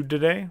YouTube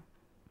today?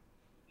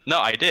 No,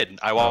 I did.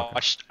 I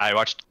watched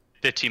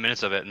 15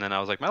 minutes of it, and then I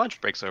was like, my lunch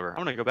break's over. I'm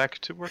gonna go back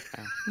to work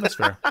now. That's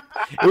fair.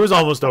 It was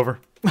almost over.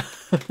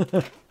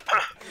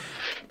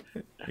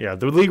 Yeah,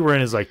 the league we're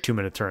in is like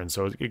 2-minute turns,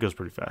 so it goes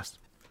pretty fast,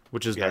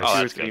 which is nice.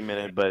 2 or 3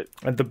 minute. But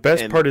and the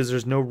best part is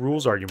there's no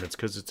rules arguments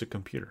because it's a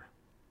computer.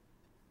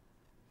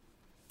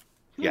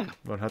 Yeah, you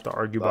don't have to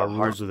argue about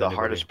rules with anybody. The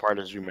hardest part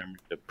is remember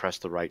to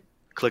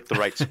click the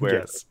right square.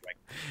 Yes.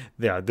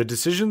 Yeah, the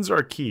decisions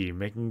are key.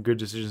 Making good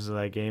decisions in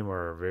that game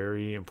are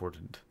very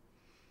important.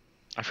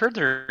 I've heard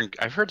they're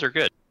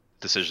good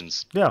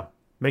decisions. Yeah,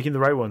 making the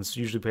right ones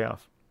usually pay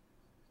off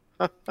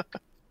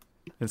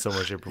in some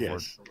way, shape, or form.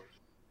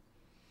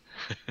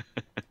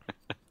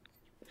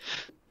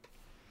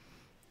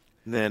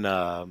 Then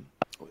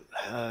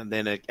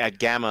at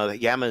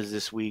Gamma is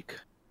this week.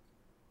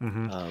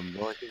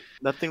 Mm-hmm.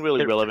 Nothing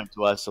really relevant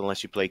to us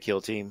unless you play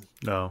Kill Team.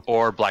 No.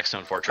 Or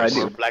Blackstone Fortress.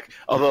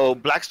 Although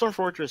Blackstone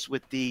Fortress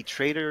with the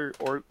Trader,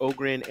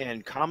 Ogrin,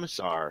 and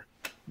Commissar.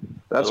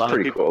 That's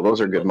pretty cool. Those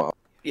are good models.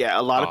 Yeah,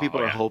 a lot of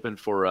people are hoping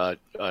for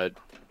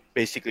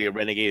basically a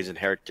Renegades and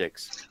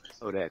Heretics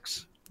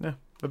Codex. Yeah,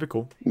 that'd be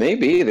cool.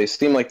 Maybe. They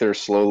seem like they're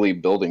slowly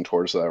building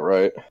towards that,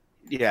 right?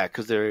 Yeah,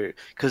 because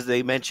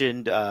they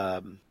mentioned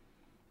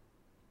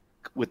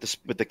with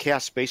the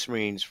Chaos Space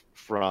Marines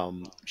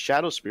from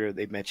Shadow Spear,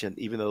 they mentioned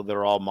even though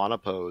they're all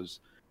monopose,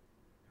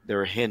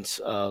 there are hints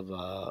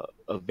of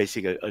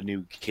basically a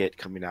new kit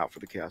coming out for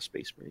the Chaos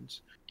Space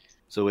Marines.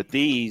 So with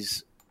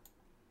these,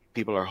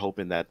 people are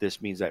hoping that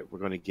this means that we're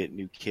going to get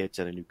new kits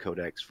and a new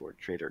codex for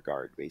Trader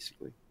Guard,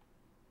 basically.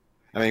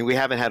 I mean, we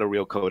haven't had a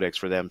real codex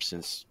for them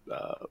since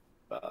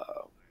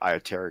Eye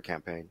of Terror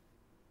campaign,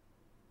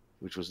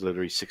 which was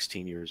literally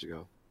 16 years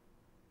ago.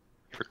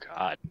 For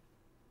God.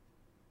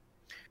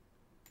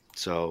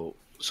 So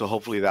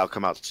hopefully that'll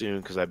come out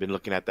soon, because I've been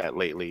looking at that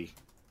lately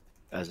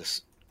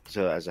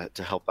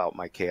to help out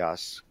my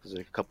chaos, because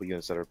there's a couple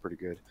units that are pretty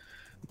good.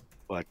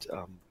 But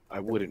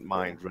I wouldn't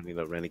mind running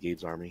a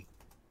Renegades army.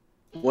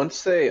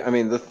 Once they, I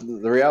mean,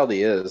 the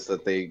reality is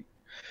that they,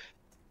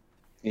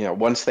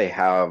 once they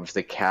have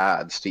the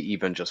CADs to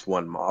even just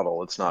one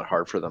model, it's not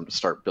hard for them to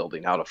start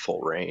building out a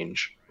full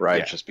range, right?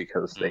 Yeah. Just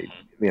because they,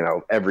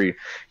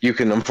 you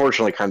can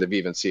unfortunately kind of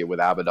even see it with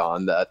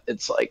Abaddon, that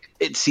it's like,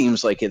 it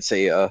seems like it's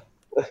a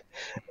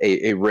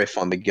riff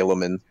on the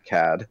Gilliman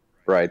CAD,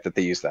 right? That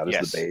they use that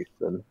as the base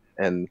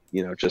and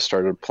just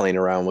started playing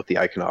around with the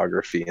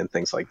iconography and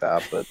things like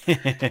that. But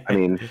I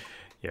mean,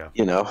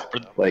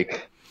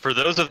 for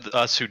those of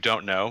us who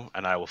don't know,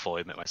 and I will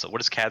fully admit myself, what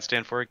does CAD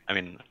stand for? I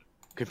mean,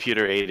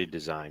 computer aided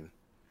design.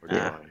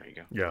 There you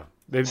go. Yeah,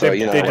 they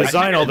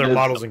design all their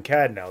models in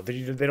CAD now.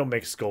 They don't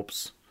make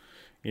sculpts,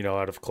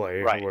 out of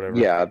clay or whatever.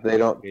 Yeah, they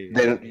don't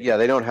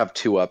have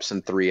 2-ups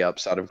and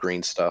 3-ups out of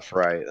green stuff,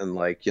 right? And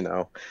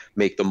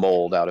make the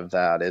mold out of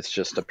that. It's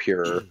just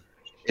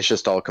it's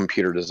just all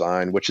computer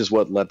design, which is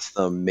what lets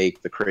them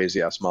make the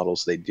crazy ass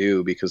models they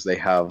do, because they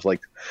have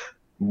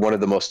one of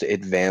the most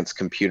advanced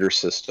computer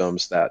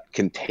systems that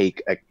can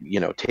take a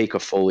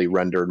fully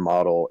rendered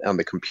model on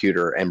the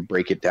computer and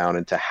break it down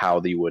into how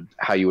you would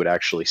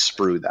actually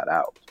sprue that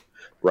out,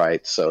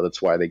 right? So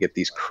that's why they get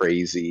these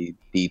crazy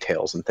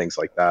details and things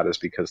like that, is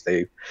because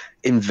they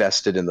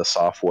invested in the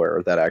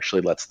software that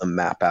actually lets them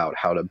map out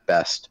how to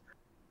best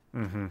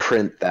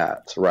print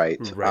that, right?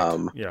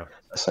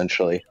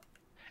 Essentially.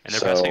 And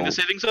they're passing the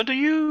savings on to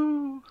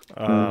you.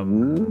 No.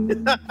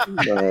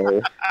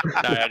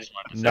 I just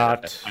wanted to say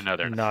that. I know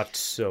they're not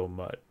so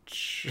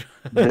much.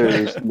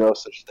 There's no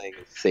such thing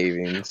as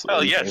savings.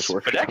 Well, yes,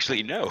 but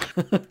actually, no.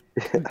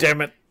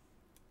 Damn it!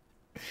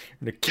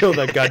 You're gonna kill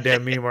that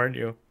goddamn meme, aren't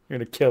you? You're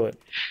gonna kill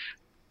it.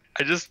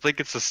 I just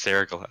think it's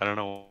hysterical. I don't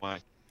know why.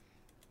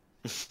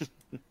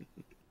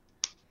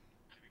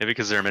 Maybe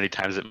because there are many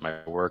times at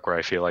my work where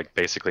I feel like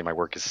basically my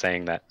work is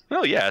saying that,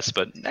 well, yes,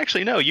 but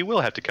actually, no, you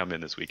will have to come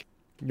in this week.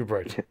 You're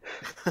right.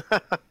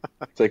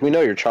 It's like, we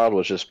know your child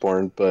was just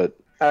born, but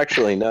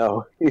actually,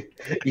 no.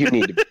 You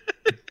need to.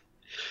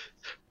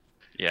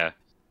 Yeah.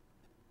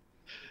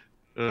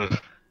 Ugh.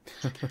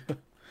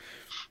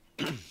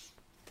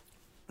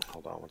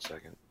 Hold on one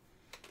second.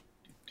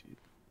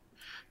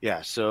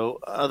 Yeah, so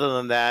other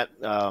than that,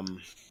 the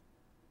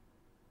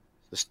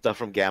stuff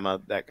from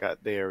Gamma that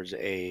got there's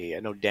I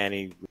know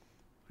Danny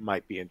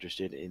might be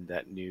interested in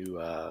that new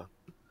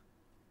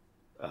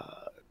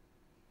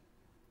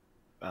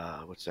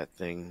what's that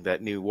thing?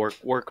 That new war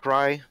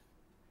cry,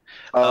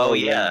 Oh,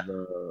 yeah.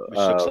 which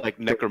looks like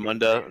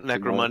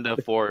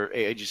Necromunda for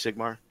Age of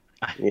Sigmar.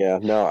 Yeah,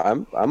 no,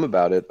 I'm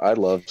about it. I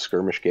love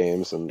skirmish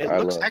games, and It I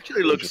looks love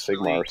actually Age looks of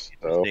really Sigmar.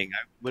 So interesting.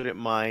 I wouldn't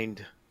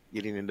mind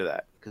getting into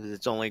that because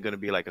it's only going to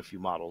be like a few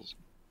models.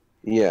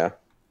 yeah,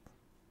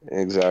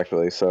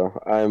 exactly.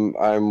 So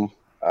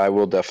I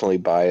will definitely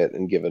buy it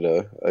and give it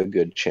a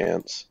good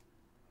chance.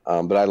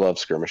 But I love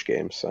skirmish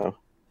games, so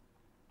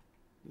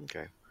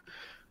Okay.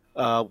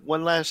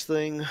 One last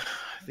thing.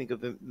 I think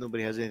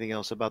nobody has anything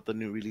else about the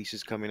new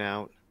releases coming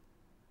out.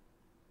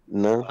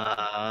 no.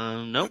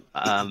 Nope.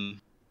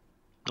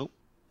 Nope.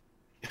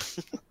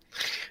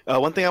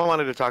 One thing I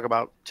wanted to talk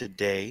about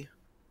today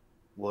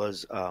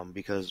was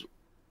because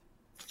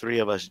three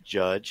of us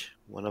judge,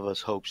 one of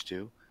us hopes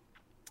to.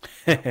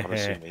 I'm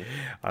assuming.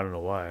 I don't know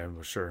why.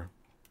 I'm sure.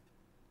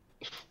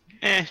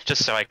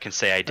 Just so I can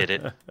say I did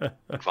it.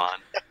 Move on.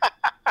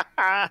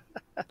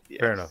 Yes.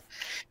 Fair enough.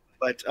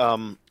 But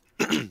for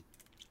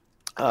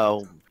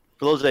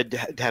those that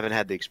haven't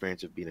had the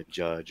experience of being a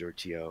judge or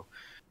TO,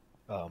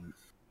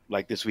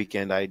 like this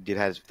weekend, I did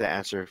have to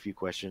answer a few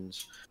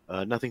questions.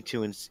 Nothing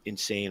too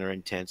insane or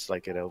intense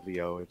like at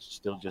LVO. It's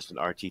still just an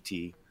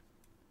RTT.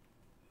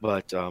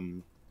 But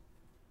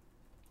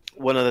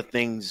one of the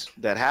things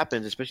that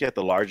happens, especially at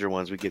the larger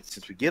ones, we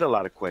get a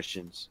lot of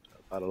questions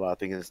about a lot of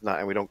things. It's not,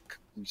 and we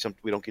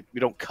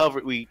don't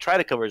cover. We try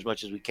to cover as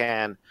much as we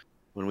can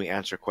when we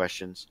answer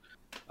questions.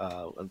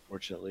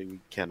 Unfortunately, we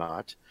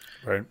cannot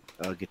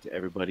get to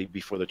everybody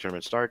before the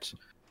tournament starts.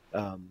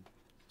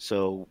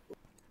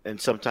 And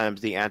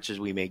sometimes the answers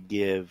we may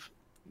give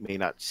may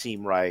not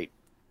seem right,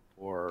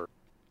 or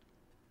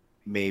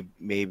may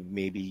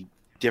be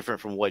different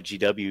from what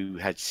GW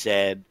had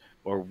said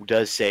or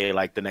does say,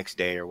 like the next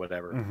day or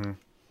whatever. Mm-hmm.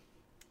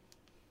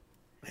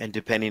 And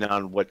depending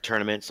on what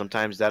tournament,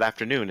 sometimes that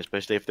afternoon,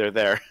 especially if they're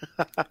there.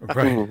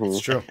 Right, it's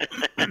true.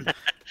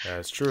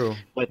 That's true.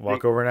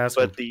 Walk over and ask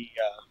them.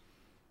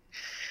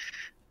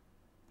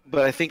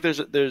 But I think there's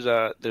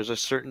a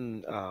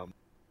certain I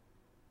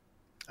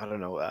don't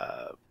know.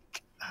 I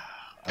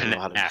don't know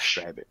how to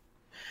describe it.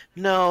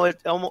 No,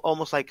 it's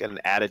almost like an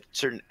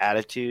certain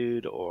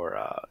attitude,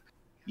 or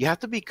you have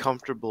to be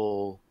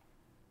comfortable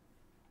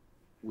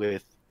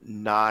with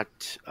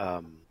not.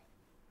 I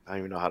don't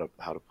even know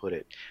how to put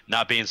it.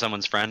 Not being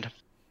someone's friend.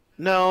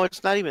 No,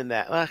 it's not even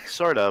that.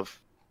 Sort of.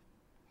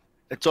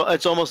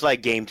 It's almost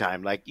like game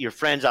time. Like your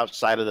friends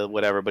outside of the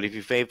whatever, but if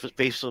you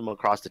face them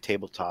across the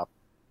tabletop,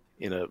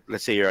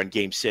 let's say you're on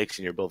game 6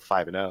 and you're both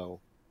 5-0.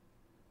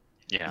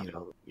 Yeah.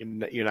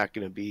 You're not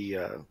going to be.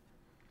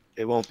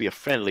 It won't be a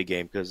friendly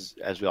game because,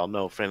 as we all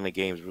know, friendly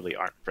games really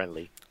aren't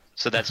friendly.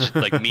 So that's just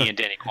like me and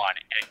Danny Quan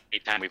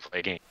anytime we play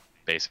a game,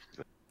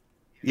 basically.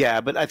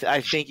 Yeah, but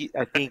I think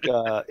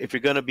if you're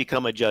going to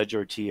become a judge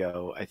or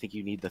TO, I think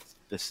you need the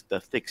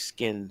thick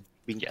skin,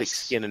 thick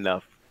skin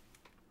enough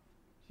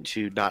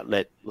to not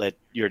let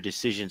your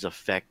decisions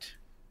affect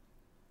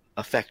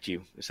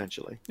you,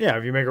 essentially. Yeah,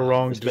 if you make a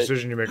wrong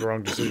decision, you make a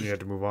wrong decision. You have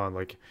to move on.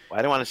 Like, well,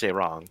 I don't want to say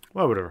wrong.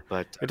 Well, whatever.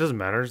 But it doesn't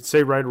matter.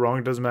 Say right or wrong.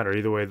 It doesn't matter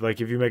either way.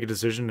 Like, if you make a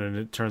decision and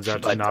it turns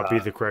out to not be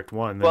the correct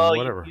one, then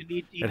whatever.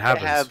 You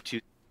happens.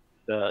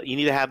 You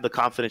need to have the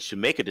confidence to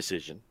make a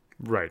decision.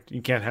 Right.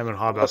 You can't have and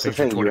hob about things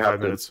for 25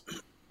 minutes.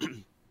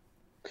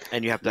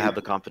 And you have to have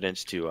the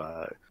confidence to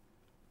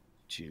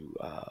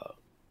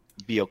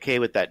be okay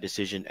with that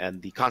decision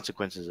and the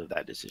consequences of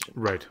that decision.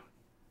 Right.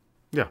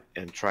 Yeah.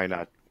 And try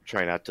not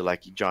to,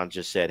 like John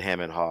just said,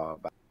 ham and haw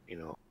about,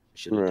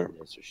 should have done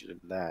this or should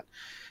have done that.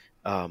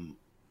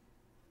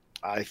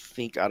 I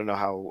don't know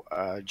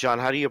how, John,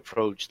 how do you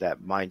approach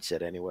that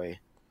mindset anyway?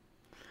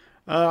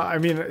 I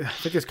mean, I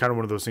think it's kind of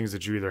one of those things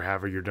that you either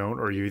have or you don't,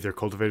 or you either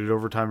cultivate it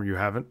over time or you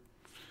haven't.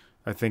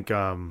 I think,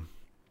 I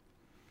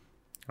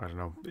don't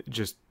know,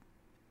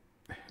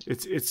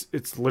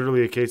 it's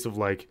literally a case of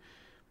like,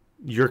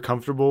 you're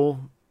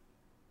comfortable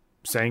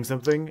saying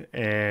something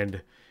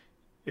and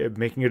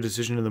making a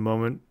decision in the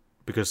moment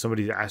because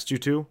somebody asked you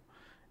to,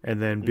 and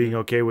then being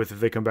okay with if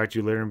they come back to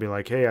you later and be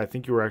like, hey, I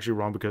think you were actually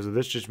wrong because of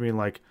this, just being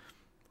like,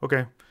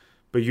 okay,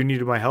 but you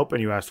needed my help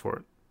and you asked for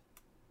it.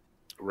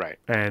 Right.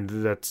 And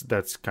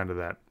that's kind of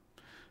that.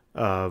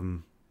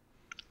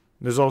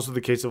 There's also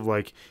the case of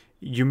like,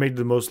 you made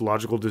the most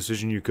logical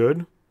decision you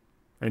could,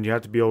 and you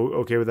have to be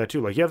okay with that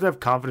too. Like, you have to have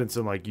confidence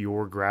in like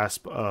your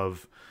grasp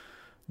of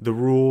the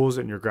rules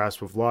and your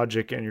grasp of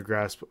logic and your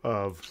grasp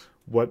of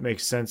what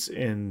makes sense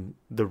in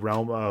the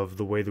realm of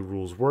the way the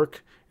rules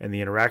work and the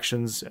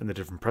interactions and the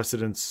different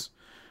precedents.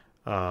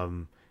 But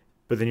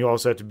then you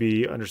also have to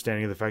be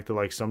understanding of the fact that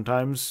like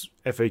sometimes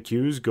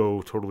FAQs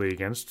go totally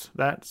against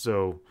that.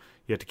 So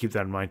you have to keep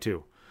that in mind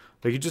too.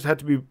 Like, you just have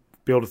to be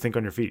be able to think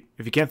on your feet.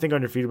 If you can't think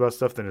on your feet about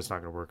stuff, then it's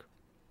not going to work.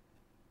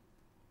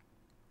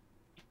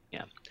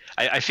 Yeah.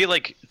 I feel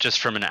like just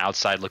from an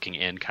outside looking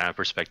in kind of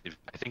perspective,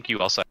 I think you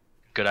also have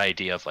a good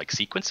idea of like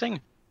sequencing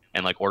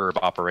and like order of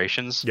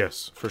operations.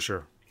 Yes, for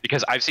sure.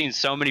 Because I've seen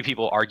so many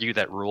people argue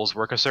that rules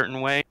work a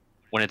certain way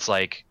when it's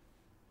like,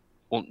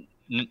 well,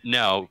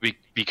 no,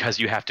 because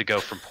you have to go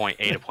from point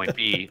A to point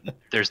B.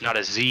 There's not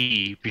a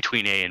Z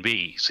between A and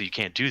B, so you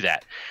can't do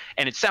that.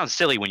 And it sounds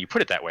silly when you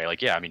put it that way.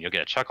 Like, yeah, I mean, you'll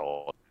get a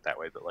chuckle that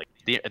way, but like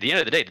at the end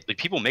of the day, like,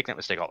 people make that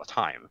mistake all the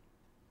time.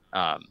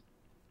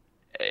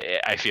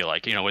 I feel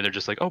like, you know, when they're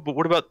just like, oh, but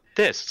what about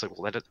this? It's like,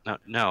 well,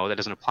 no, that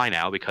doesn't apply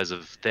now because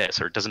of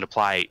this, or it doesn't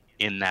apply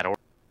in that order.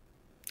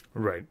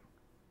 Right.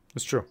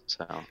 It's true.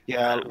 So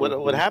yeah,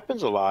 what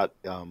happens a lot,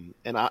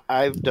 and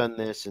I've done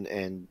this,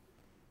 and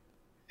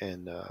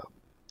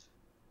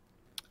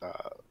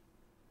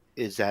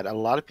is that a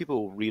lot of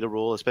people will read a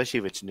rule, especially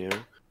if it's new,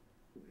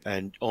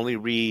 and only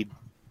read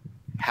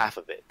half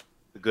of it,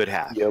 the good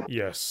half. Yep.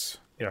 Yes.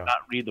 Yeah. Not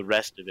read the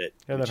rest of it.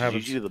 Yeah, that which is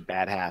happens. usually the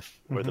bad half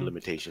or the Mhm.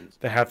 limitations.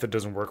 The half that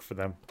doesn't work for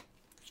them.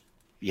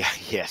 Yeah.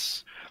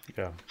 Yes.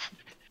 Yeah.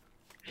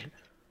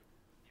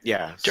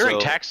 Yeah.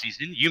 during so, tax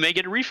season, you may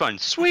get a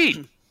refund.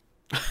 Sweet.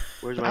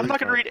 where's my I'm not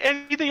going to refund?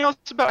 read anything else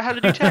about how to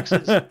do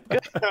taxes.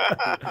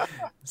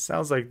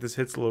 Sounds like this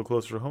hits a little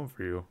closer to home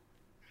for you.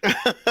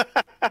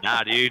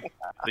 Nah, dude.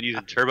 I've been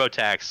using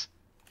TurboTax.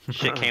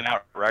 Shit came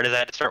out right as I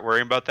had to start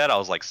worrying about that. I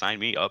was like, sign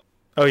me up.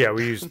 Oh yeah,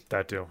 we used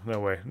that too. No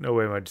way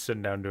am I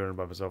sitting down doing it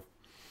by myself.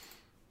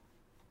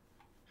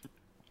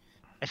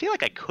 I feel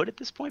like I could at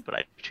this point, but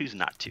I choose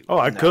not to. Oh,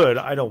 I No. could.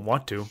 I don't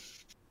want to.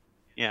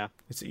 Yeah.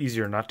 It's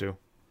easier not to.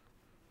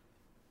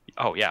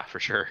 Oh, yeah, for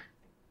sure.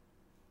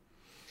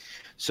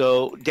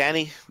 So,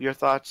 Danny, your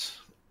thoughts?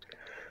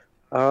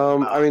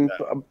 I mean,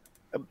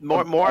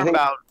 More I think-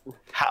 about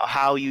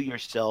how you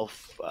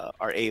yourself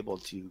are able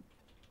to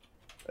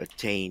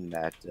attain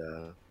that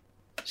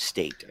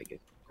state, I guess,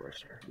 of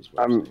course. Is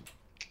what I'm saying.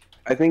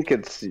 I think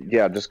it's,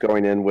 yeah, just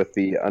going in with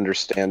the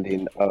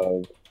understanding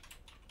of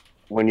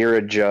when you're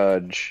a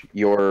judge,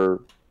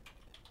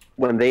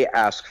 when they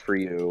ask for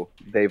you,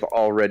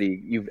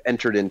 you've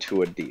entered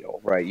into a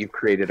deal, right? You've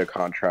created a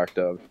contract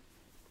of,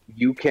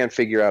 you can't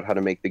figure out how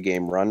to make the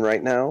game run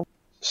right now,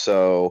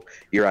 so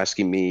you're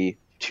asking me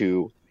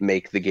to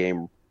make the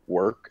game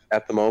work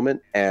at the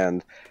moment,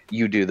 and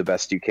you do the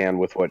best you can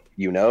with what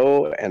you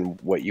know and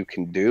what you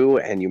can do,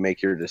 and you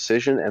make your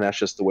decision, and that's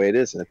just the way it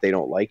is. And if they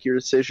don't like your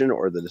decision,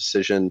 or the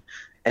decision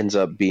ends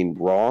up being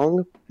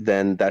wrong,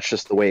 then that's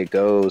just the way it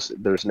goes.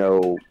 There's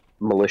no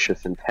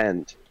malicious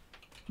intent.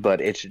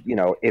 But it's, you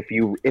know, if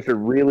it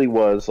really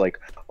was like,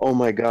 oh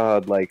my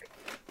god, like,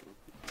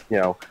 you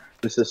know,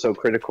 this is so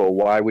critical,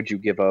 why would you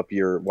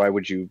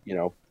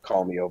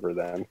call me over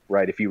then,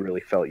 right? If you really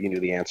felt you knew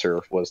the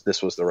answer was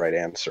the right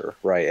answer,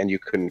 right? And you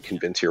couldn't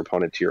convince your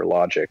opponent to your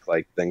logic,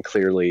 like, then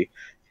clearly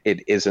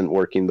it isn't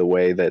working the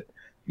way that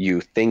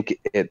you think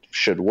it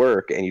should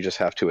work, and you just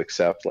have to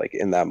accept, like,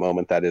 in that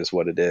moment, that is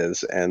what it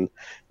is. And,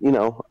 you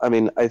know, I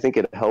mean, I think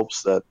it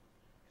helps that,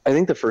 I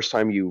think the first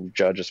time you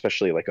judge,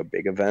 especially like a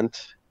big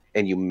event,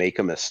 and you make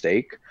a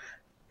mistake,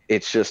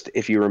 it's just,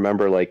 if you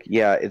remember, like,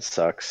 yeah, it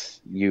sucks.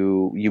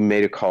 You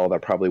made a call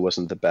that probably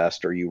wasn't the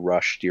best, or you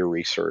rushed your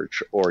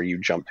research, or you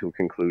jumped to a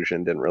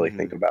conclusion, didn't really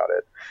think about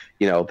it.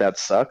 You know, that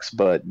sucks,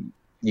 but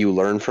you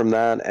learn from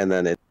that, and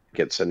then it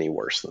gets any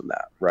worse than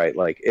that, right?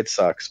 Like, it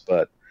sucks,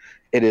 but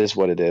it is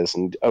what it is.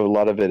 And a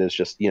lot of it is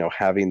just, you know,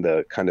 having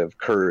the kind of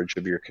courage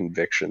of your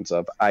convictions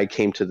of, I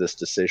came to this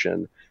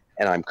decision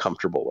and I'm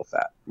comfortable with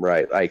that,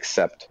 right? I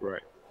accept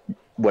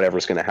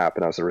whatever's going to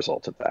happen as a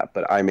result of that.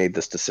 But I made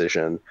this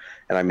decision,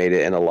 and I made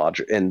it in a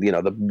logic, and, you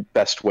know, the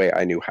best way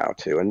I knew how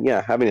to. And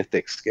yeah, having a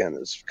thick skin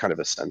is kind of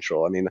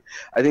essential. I mean,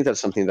 I think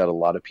that's something that a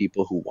lot of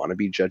people who want to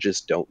be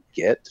judges don't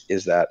get,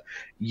 is that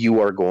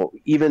you are going,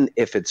 even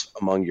if it's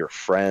among your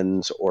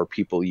friends or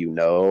people you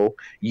know,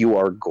 you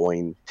are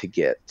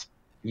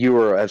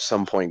at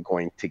some point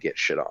going to get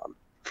shit on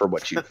for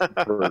what you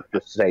for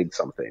just saying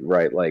something,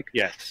 right? Like,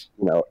 Yes.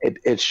 you know,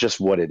 it's just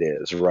what it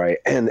is, right?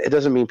 And it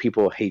doesn't mean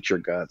people hate your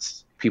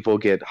guts. People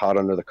get hot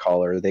under the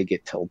collar, they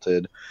get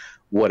tilted,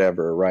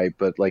 whatever, right?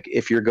 But like,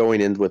 if you're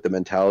going in with the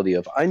mentality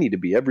of, I need to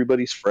be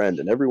everybody's friend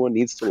and everyone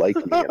needs to like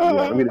me, and, you know,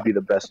 I'm going to be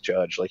the best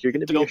judge, like, you're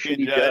going to be a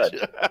shitty judge.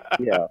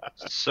 Yeah.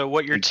 So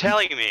what you're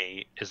telling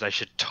me is I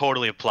should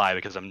totally apply,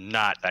 because I'm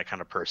not that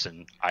kind of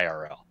person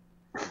IRL.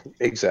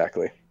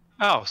 Exactly.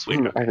 Oh, sweet.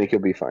 I think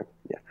you'll be fine.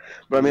 Yeah,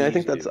 but I mean, I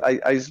think that's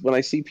I when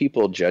I see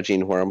people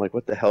judging, where I'm like,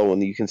 what the hell?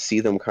 When you can see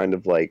them kind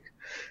of like,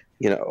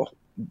 you know,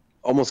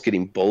 almost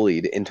getting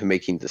bullied into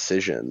making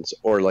decisions,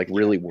 or like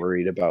really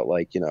worried about,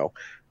 like, you know,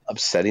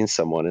 upsetting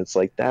someone. It's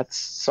like, that's,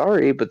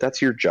 sorry, but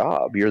that's your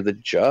job. You're the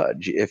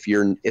judge.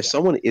 If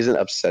someone isn't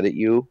upset at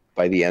you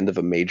by the end of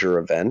a major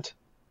event,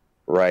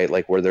 right?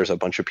 Like, where there's a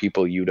bunch of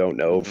people you don't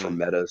know from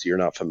metas you're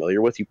not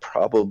familiar with, you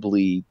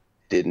probably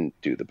didn't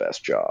do the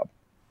best job.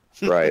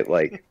 Right,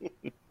 like,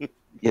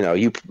 you know,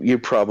 you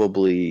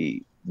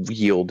probably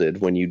yielded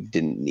when you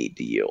didn't need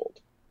to yield.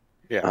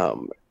 Yeah.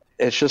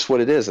 it's just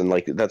what it is. And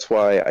like, that's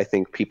why I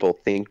think people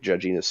think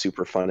judging is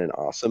super fun and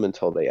awesome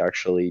until they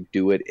actually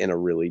do it in a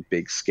really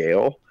big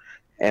scale.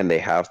 And they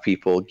have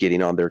people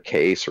getting on their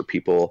case, or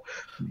people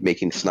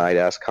making snide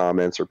ass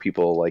comments, or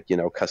people like,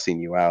 cussing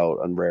you out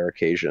on rare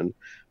occasion,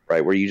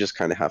 right? Where you just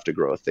kind of have to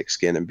grow a thick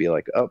skin and be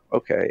like, oh,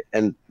 okay.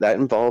 And that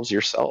involves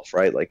yourself,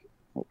 right? Like,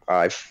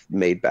 I've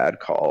made bad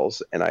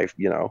calls, and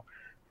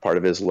part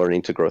of it is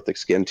learning to grow thick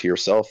skin to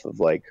yourself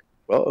of like,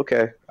 well,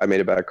 okay, I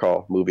made a bad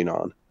call, moving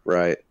on,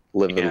 right?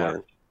 Live and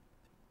learn,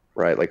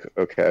 right? Like,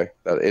 okay,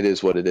 it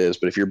is what it is.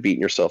 But if you're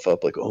beating yourself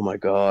up like, oh my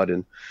God,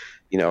 and,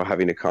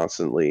 having to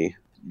constantly,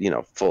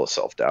 full of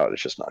self-doubt,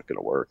 it's just not going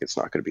to work. It's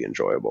not going to be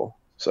enjoyable.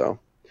 So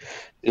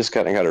you just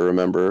kind of got to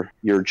remember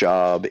your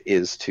job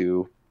is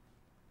to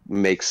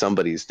make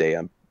somebody's day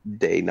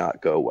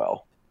not go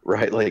well,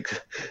 right?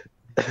 Like,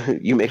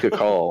 you make a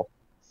call,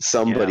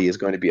 somebody is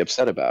going to be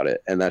upset about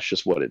it, and that's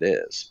just what it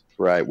is,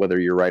 right? Whether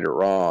you're right or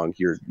wrong,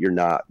 you're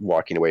not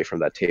walking away from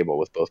that table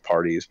with both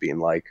parties being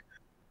like,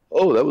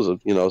 oh, that was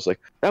it's like,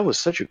 that was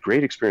such a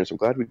great experience. I'm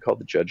glad we called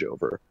the judge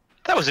over.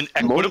 That was an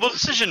equitable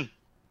decision.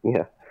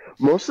 Yeah.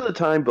 Most of the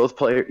time, both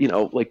players,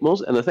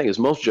 and the thing is,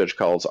 most judge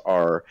calls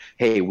are,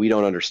 hey, we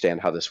don't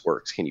understand how this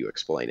works. Can you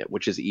explain it?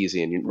 Which is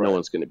easy, and no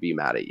one's going to be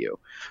mad at you,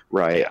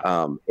 right?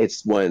 Yeah.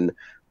 It's when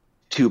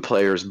two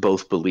players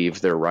both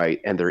believe they're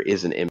right and there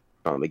is an impact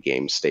on the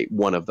game state,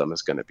 one of them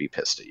is going to be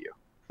pissed at you.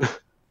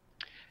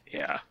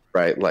 Yeah.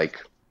 Right?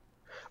 Like,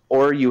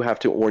 or you have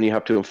to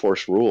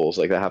enforce rules.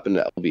 Like that happened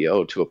to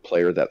LBO to a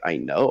player that I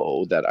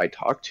know, that I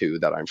talk to,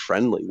 that I'm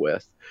friendly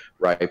with,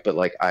 right? But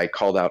like, I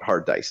called out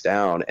hard dice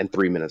down, and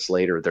 3 minutes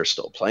later they're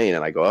still playing,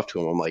 and I go up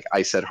to him, I'm like,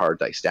 I said hard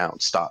dice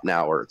down, stop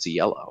now or it's a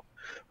yellow,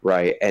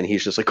 right? And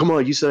he's just like, come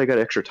on, you said I got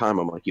extra time.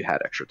 I'm like, you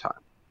had extra time.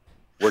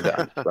 We're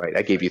done, right?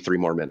 I gave you 3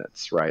 more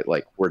minutes, right?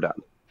 Like, we're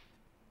done.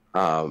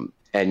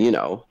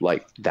 And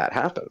like, that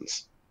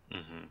happens.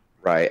 Mm-hmm.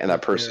 Right. And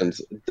that person's,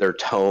 their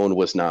tone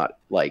was not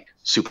like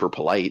super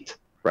polite,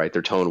 right?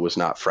 Their tone was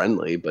not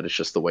friendly, but it's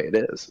just the way it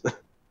is.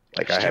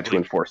 Like, I had to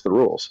enforce the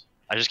rules.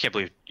 I just can't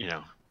believe,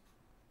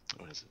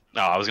 what is it?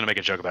 No, I was going to make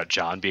a joke about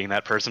John being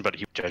that person, but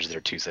he judged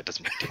there too, so it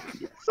doesn't make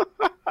sense.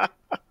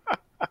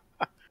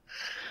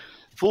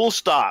 Full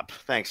stop.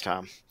 Thanks,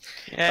 Tom.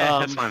 Yeah,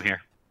 that's why I'm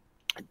here.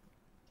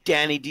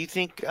 Danny, do you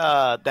think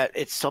that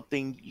it's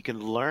something you can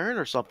learn,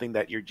 or something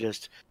that you're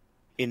just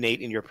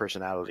innate in your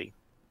personality?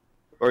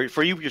 Or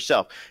for you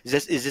yourself, is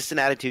this an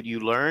attitude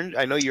you learned?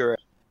 I know you're a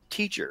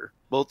teacher,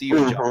 both of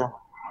you and John.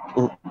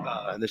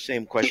 And the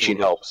same question. Teaching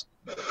helps.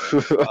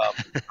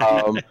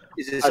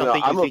 Is it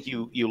something you think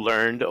you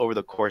learned over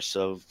the course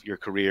of your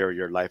career or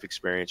your life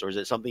experience, or is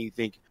it something you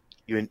think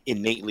you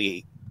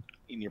innately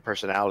in your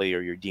personality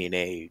or your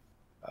DNA?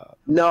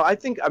 No,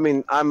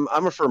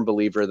 I'm a firm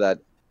believer that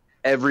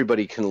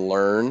everybody can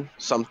learn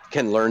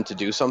to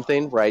do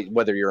something, right?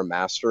 Whether you're a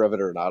master of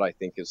it or not, I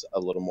think is a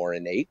little more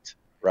innate.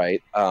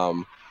 Right. I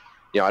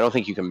don't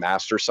think you can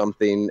master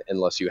something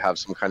unless you have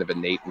some kind of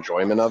innate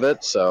enjoyment of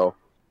it. So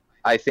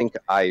I think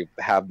I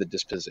have the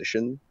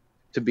disposition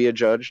to be a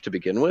judge to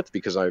begin with,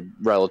 because I'm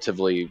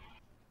relatively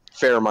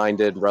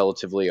fair-minded,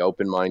 relatively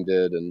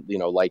open-minded, and,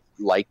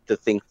 like to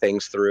think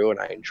things through, and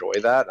I enjoy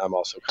that. I'm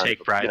also kind of...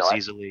 Take bribes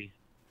easily.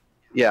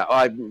 Yeah,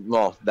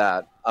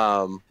 that.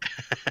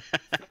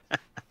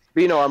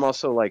 But, I'm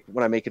also like,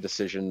 when I make a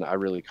decision, I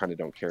really kind of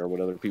don't care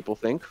what other people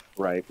think,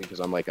 right? Because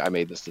I'm like, I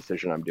made this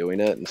decision, I'm doing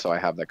it, and so I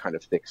have that kind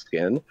of thick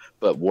skin.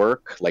 But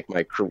work, like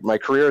my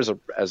career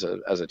as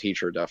a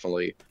teacher,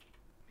 definitely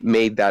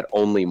made that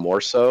only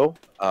more so,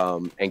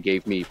 and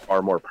gave me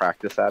far more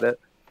practice at it.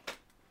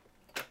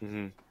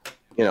 Mm-hmm.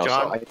 John?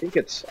 So I think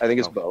it's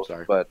both.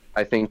 Sorry. But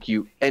I think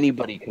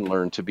anybody can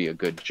learn to be a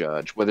good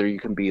judge. Whether you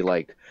can be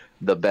like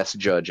the best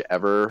judge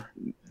ever,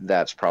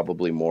 that's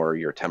probably more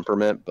your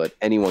temperament. But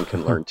anyone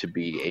can learn to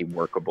be a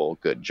workable,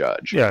 good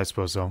judge. Yeah, I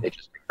suppose so. They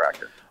just be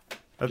cracker.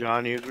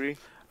 John, you agree?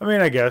 I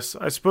mean, I guess.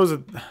 I suppose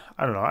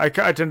I don't know. I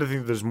tend to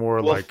think there's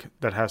more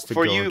that has to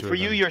for go you into for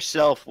you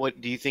yourself.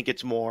 What do you think?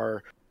 It's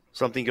more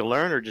something you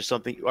learn, or just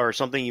something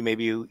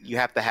you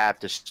have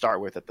to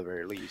start with at the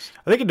very least?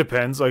 I think it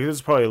depends. Like,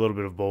 there's probably a little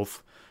bit of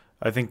both.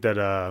 I think that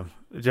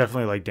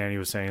definitely, like Danny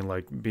was saying,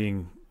 like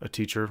being a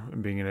teacher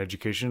and being in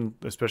education,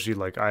 especially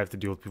like I have to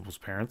deal with people's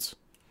parents.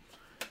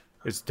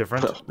 It's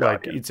different.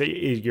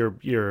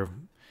 You're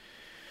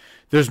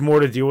there's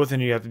more to deal with,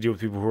 and you have to deal with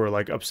people who are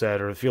like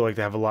upset or feel like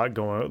they have a lot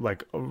going,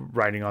 like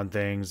writing on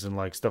things and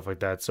like stuff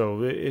like that.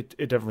 So it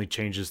definitely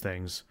changes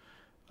things.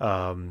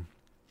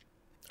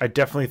 I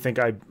definitely think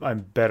I'm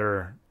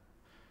better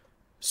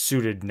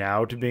suited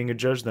now to being a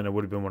judge than I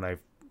would have been when I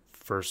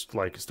first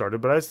like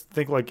started, but I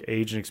think like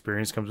age and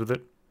experience comes with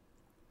it.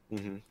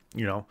 Mm-hmm.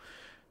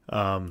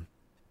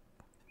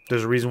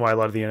 There's a reason why a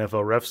lot of the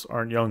NFL refs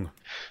aren't young.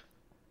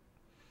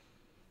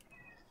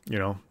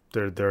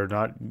 They're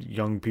not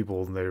young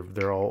people.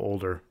 They're all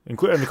older,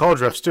 including the college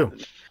refs too.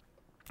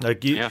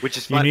 Like you need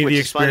the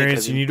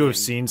experience. You need to have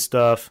seen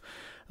stuff.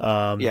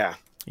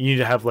 You need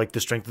to have like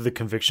the strength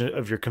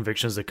of your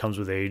convictions that comes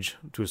with age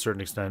to a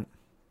certain extent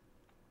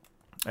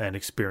and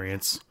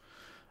experience.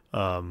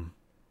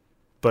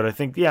 But I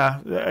think,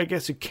 I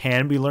guess it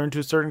can be learned to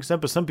a certain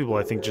extent. But some people,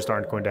 I think, just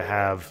aren't going to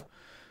have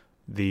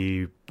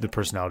the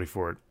personality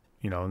for it,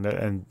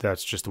 and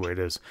that's just the way it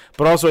is.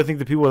 But also, I think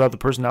the people without the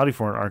personality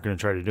for it aren't going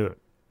to try to do it.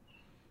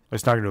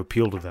 It's not going to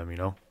appeal to them,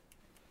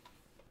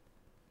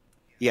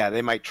 Yeah,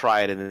 they might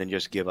try it and then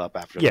just give up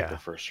after the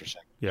first or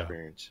second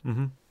experience.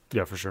 Mm-hmm.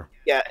 Yeah, for sure.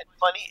 Yeah,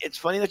 it's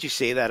funny that you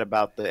say that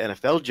about the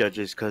NFL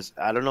judges, because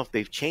I don't know if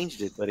they've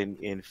changed it, but in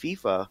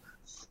FIFA,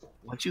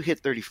 once you hit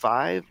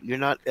 35, you're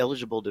not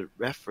eligible to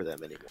ref for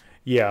them anymore.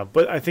 Yeah,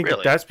 but I think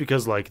that's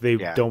because they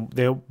don't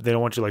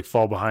want you to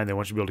fall behind. They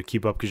want you to be able to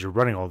keep up because you're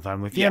running all the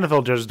time. The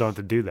NFL judges don't have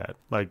to do that.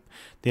 Like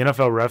the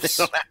NFL refs,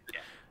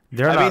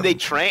 I mean, they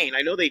train.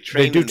 I know they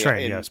train. They do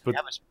train, yes, but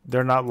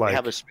they're not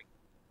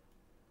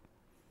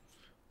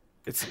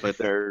but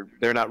they're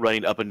not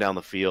running up and down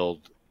the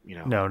field.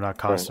 No, not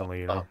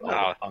constantly.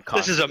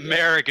 This is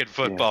American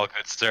football,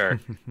 good sir.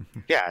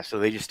 Yeah, so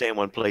they just stay in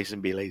one place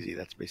and be lazy.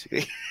 That's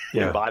basically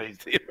embodies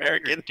the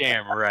American.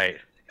 Damn right.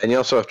 And you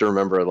also have to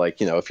remember,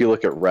 if you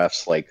look at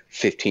refs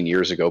 15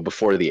 years ago,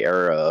 before the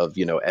era of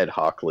Ed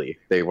Hockley,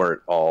 they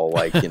weren't all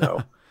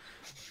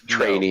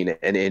training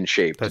and in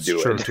shape to do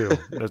it. That's true too.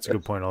 That's a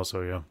good point,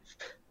 also.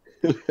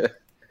 Yeah.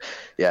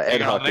 Yeah,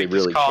 Ed Hockley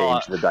really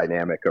changed the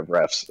dynamic of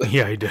refs.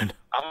 Yeah, he did.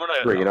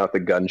 Bringing out the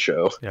gun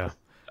show. Yeah.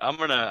 I'm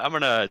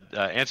gonna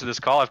answer this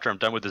call after I'm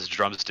done with this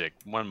drumstick.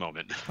 One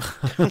moment.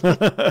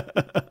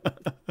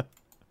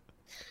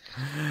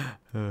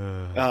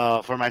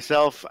 For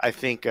myself, I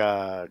think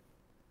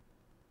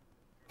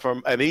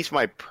from at least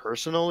my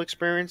personal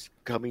experience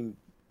coming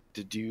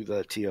to do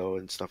the TO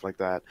and stuff like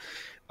that,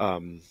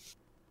 I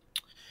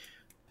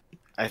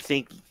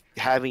think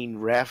having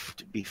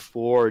refed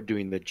before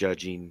doing the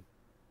judging,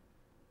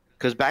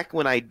 because back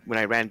when I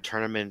ran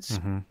tournaments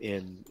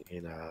in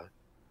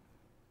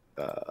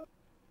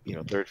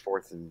third,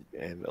 fourth,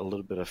 and a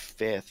little bit of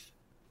fifth,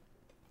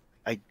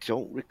 I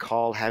don't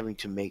recall having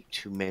to make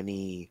too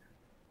many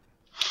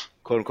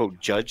quote unquote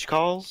judge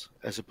calls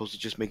as opposed to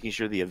just making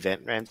sure the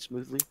event ran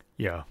smoothly.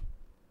 Yeah.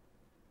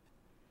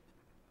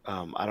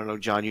 I don't know,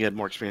 John, you had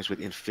more experience with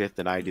in fifth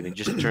than I did, and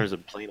just in terms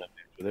of playing up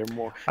there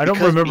more. I don't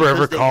remember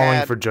ever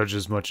calling for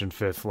judges much in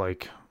fifth.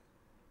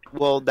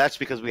 Well, that's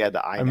because we had the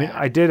iPad. I mean,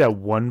 I did at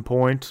one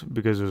point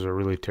because it was a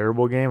really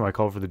terrible game. I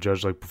called for the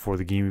judge before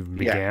the game even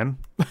began.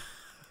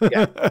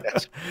 Yeah,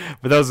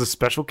 but that was a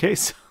special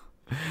case.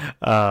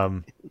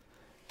 I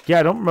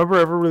don't remember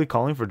ever really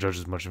calling for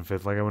judges much in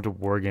fifth. I went to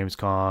War Games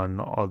Con,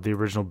 all the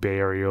original Bay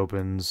Area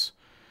Opens.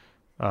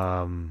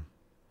 And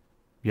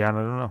I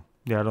don't know.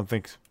 Yeah, I don't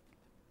think.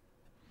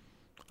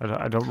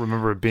 I don't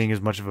remember it being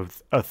as much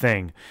of a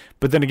thing.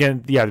 But then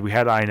again, we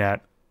had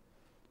INAT.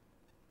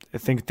 I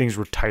think things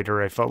were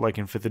tighter, I felt like,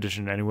 in 5th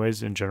edition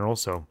anyways, in general,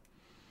 so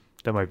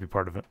that might be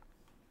part of it.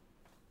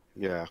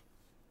 Yeah.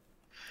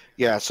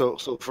 Yeah, so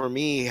for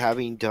me,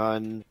 having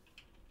done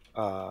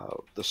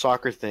the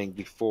soccer thing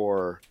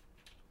before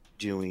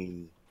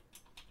doing...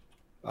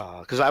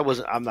 because I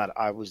was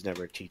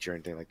never a teacher or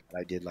anything like that.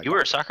 I did You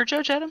were a soccer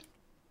judge, Adam?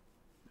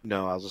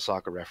 No, I was a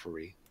soccer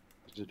referee.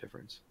 There's a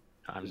difference.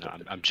 I'm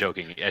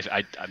joking.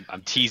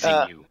 I'm teasing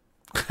you.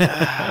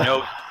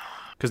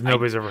 Because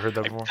nobody's ever heard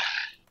that before.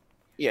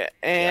 Yeah,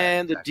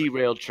 and the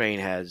derailed train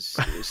is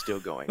still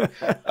going.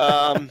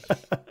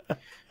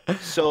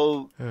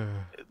 So,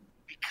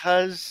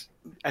 because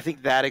I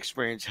think that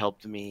experience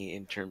helped me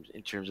in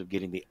terms of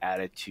getting the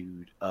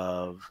attitude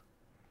of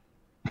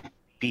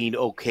being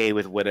okay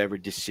with whatever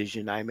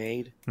decision I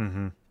made.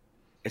 Mm-hmm.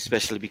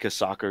 Especially because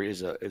soccer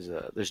is a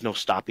there's no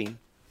stopping.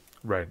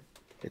 Right.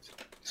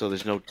 So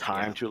there's no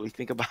time to really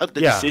think about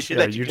the decision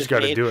that you just got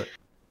to do it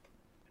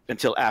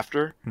until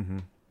after. Mm-hmm.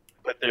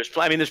 But there's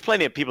plenty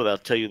of people that'll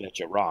tell you that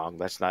you're wrong.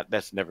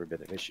 That's never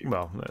been an issue.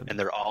 Well, and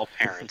they're all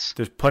parents.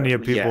 There's plenty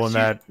of people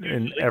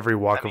in every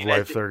walk of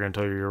life that are going to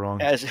tell you you're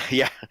wrong. As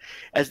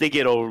they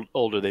get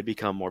older, they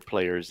become more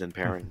players than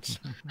parents.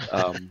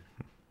 Because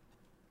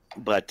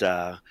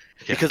the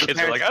kids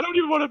are like, I don't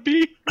even want to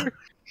be here.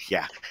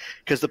 Yeah,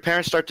 because the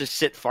parents start to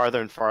sit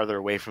farther and farther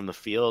away from the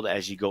field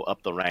as you go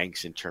up the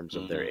ranks in terms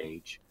of their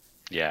age.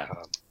 Yeah.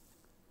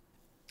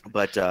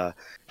 But I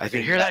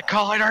think hear that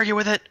call, I'd argue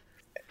with it.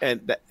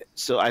 And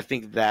so I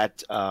think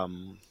that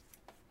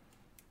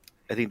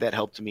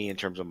helped me in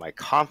terms of my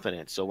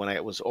confidence. So when I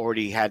was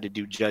already had to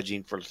do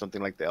judging for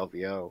something like the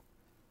LVO,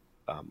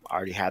 I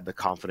already had the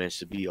confidence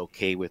to be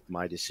okay with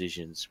my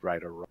decisions,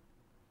 right or wrong,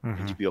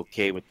 and to be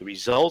okay with the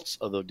results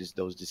of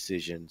those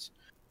decisions.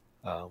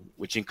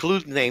 Which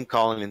includes name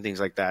calling and things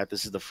like that.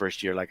 This is the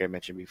first year, like I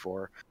mentioned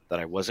before, that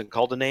I wasn't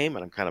called a name,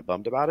 and I'm kind of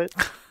bummed about it.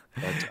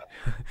 But,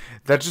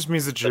 that just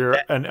means that you're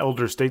an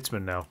elder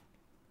statesman now.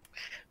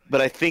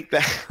 But I think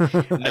that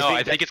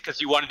I think it's because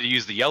you wanted to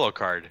use the yellow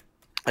card.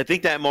 I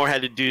think that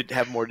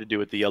have more to do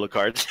with the yellow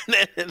cards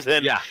than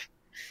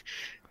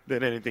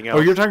anything else.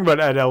 Oh, you're talking about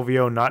at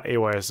LVO, not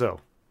AYSO.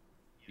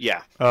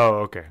 Yeah. Oh,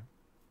 okay.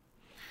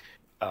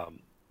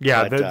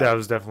 That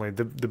was definitely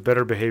the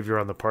better behavior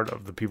on the part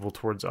of the people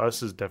towards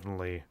us is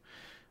definitely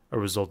a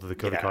result of the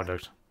code of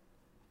conduct.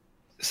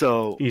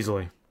 So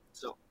easily.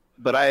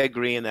 but I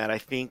agree in that. I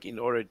think in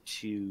order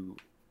to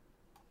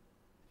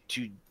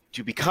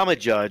become a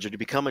judge or to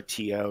become a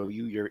TO,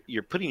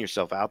 you're putting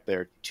yourself out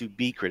there to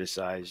be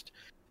criticized,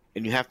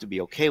 and you have to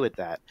be okay with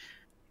that.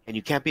 And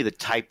you can't be the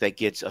type that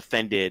gets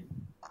offended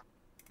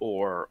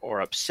or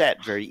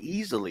upset very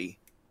easily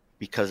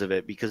because of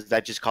it, because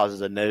that just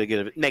causes a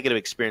negative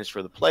experience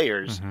for the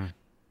players. Mm-hmm.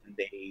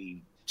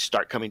 They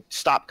stop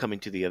coming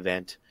to the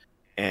event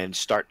and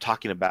start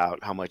talking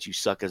about how much you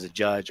suck as a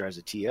judge or as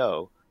a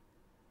TO.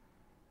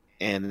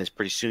 And then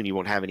pretty soon you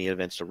won't have any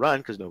events to run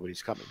because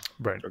nobody's coming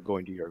or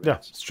going to your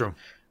events. Yeah, it's true.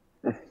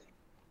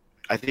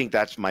 I think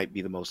that might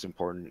be the most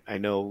important. I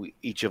know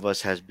each of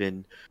us has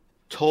been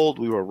told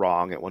we were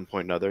wrong at one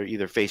point or another,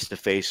 either face to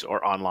face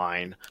or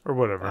online or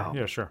whatever.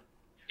 Yeah, sure.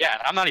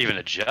 Yeah, I'm not even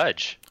a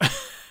judge.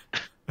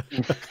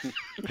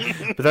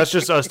 But that's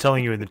just us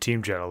telling you in the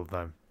team chat all the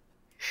time.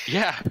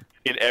 Yeah,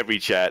 in every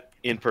chat,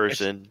 in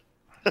person.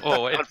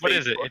 What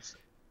is it?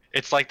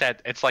 It's like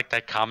that. It's like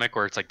that comic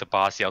where it's like the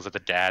boss yells at the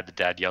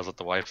dad yells at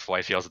the wife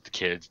yells at the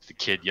kids, the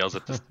kid yells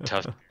at the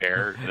stuffed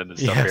bear, and then the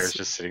stuffed bear is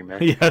just sitting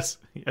there. Yes.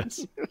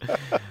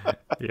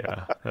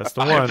 Yeah, that's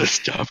the one. I'm the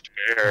stuffed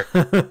bear.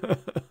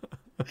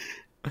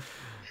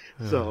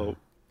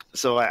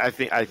 So I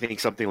think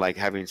something like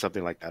having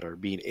something like that, or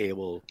being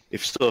able,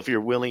 if you're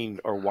willing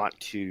or want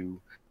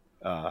to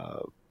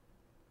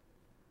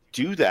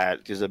do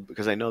that,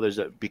 because I know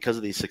because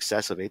of the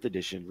success of 8th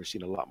edition, we're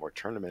seeing a lot more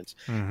tournaments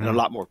and a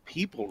lot more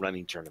people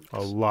running tournaments. A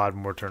lot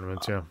more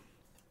tournaments, yeah.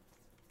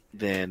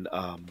 Then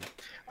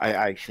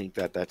I think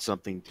that's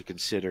something to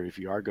consider if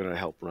you are going to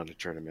help run a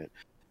tournament,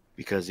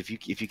 because if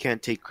you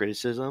can't take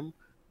criticism,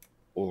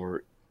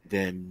 or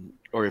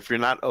if you're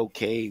not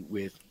okay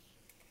with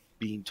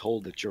being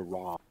told that you're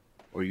wrong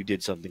or you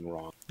did something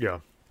wrong,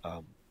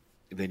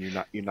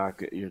 then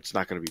it's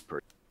not going to be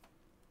perfect.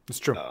 It's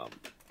true.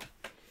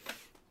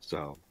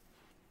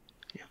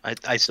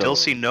 I still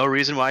see no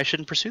reason why I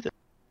shouldn't pursue this.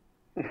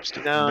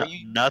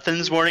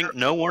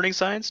 No warning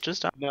signs.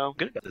 Just I'm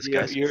good at this,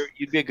 guys.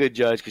 You'd be a good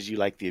judge because you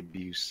like the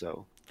abuse.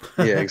 So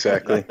yeah,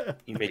 exactly.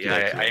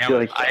 I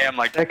am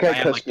like that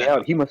guy cussed me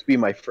out. He must be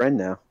my friend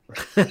now.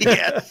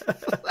 Yes.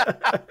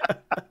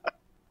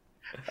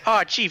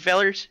 Oh, Chief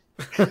Ellers.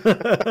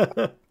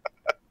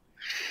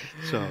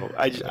 So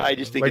I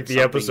just think like it's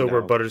the episode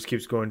where Butters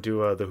keeps going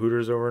to the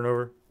Hooters over and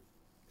over.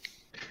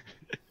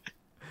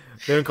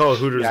 They don't call it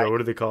Hooters though. What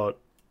do they call it?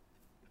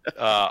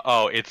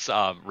 It's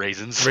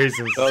raisins.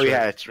 Raisins. Oh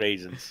yeah, it's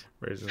raisins.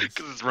 Because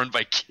it's run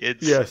by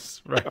kids.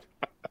 Yes, right.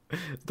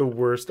 The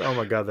worst. Oh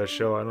my god, that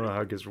show. I don't know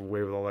how it gets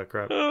away with all that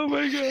crap. Oh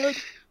my god.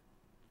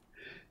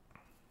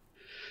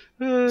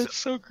 It's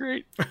so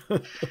great. I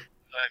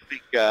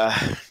think.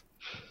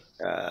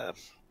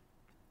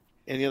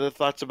 Any other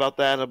thoughts about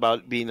that?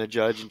 About being a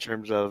judge in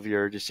terms of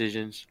your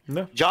decisions?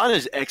 No. John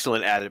is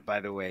excellent at it, by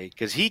the way,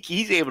 because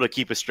he's able to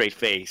keep a straight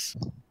face.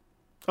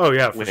 Oh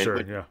yeah, for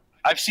sure. Yeah.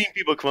 I've seen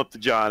people come up to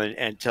John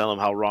and tell him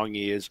how wrong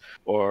he is,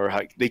 or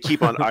how they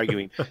keep on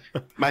arguing.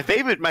 My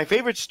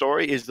favorite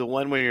story is the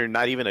one where you're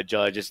not even a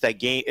judge. It's that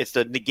game. It's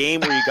the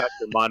game where you got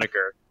your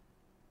moniker.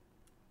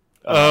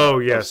 Oh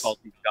yes.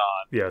 Salty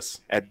John.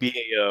 Yes. At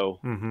BAO.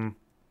 Mm-hmm.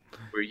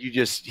 Where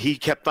he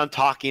kept on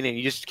talking and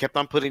you just kept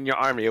on putting your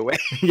army away.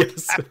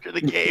 Yes. After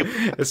the game.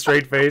 A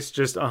straight face,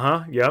 just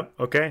yep,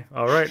 okay,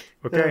 all right,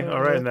 and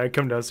then I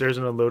come downstairs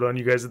and unload on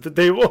you guys at the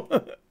table.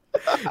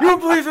 You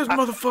don't believe this,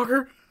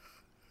 motherfucker?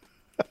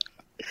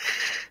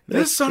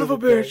 This son of a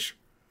bitch.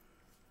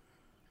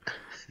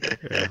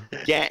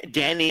 Yeah.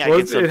 Danny,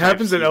 it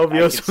happens at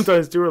LVO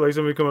sometimes too, where like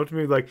somebody come up to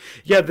me like,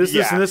 this,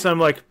 and this, and I'm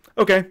like,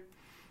 okay.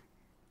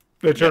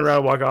 I turn around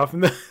and walk off,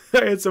 and then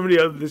I had somebody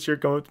else this year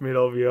come up to me at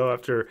LVO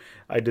after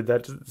I did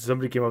that.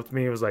 Somebody came up to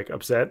me and was like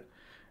upset,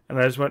 and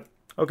I just went,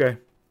 okay.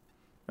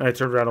 And I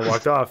turned around and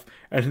walked off.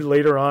 And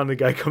later on, the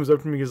guy comes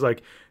up to me and he's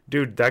like,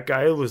 dude, that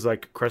guy was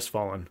like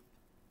crestfallen.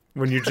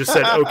 When you just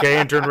said okay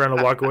and turned around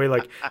and walk away,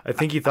 like I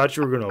think he thought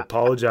you were going to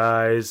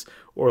apologize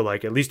or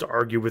like at least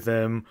argue with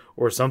him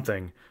or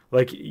something.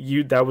 Like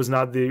that was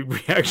not the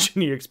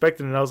reaction you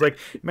expected. And I was like,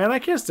 man, I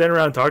can't stand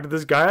around and talk to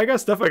this guy. I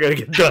got stuff I got to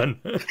get done.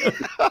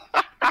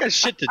 I got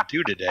shit to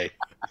do today.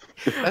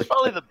 That's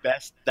probably the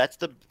best. That's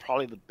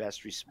probably the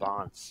best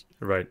response.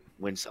 Right.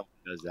 When someone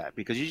does that,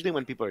 because usually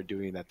when people are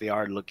doing that, they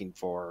are looking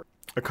for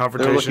a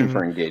confrontation, they're looking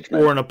for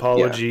engagement, or an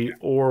apology,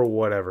 or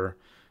whatever.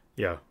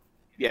 Yeah.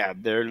 Yeah,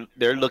 they're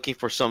looking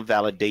for some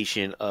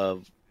validation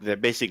of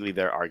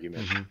their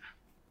argument.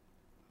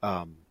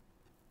 Mm-hmm.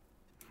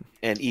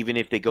 And even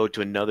if they go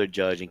to another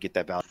judge and get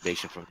that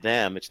validation from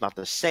them, it's not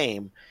the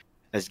same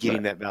as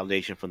getting that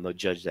validation from the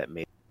judge that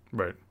made it.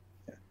 Right.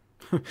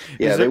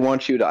 Yeah, they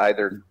want you to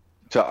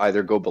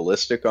either go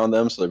ballistic on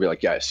them, so they'll be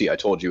like, yeah, see, I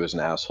told you it was an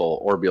asshole,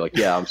 or be like,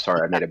 yeah, I'm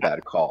sorry, I made a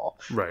bad call.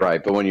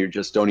 Right. But when you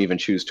just don't even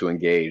choose to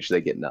engage,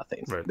 they get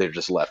nothing. Right. They're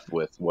just left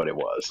with what it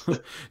was.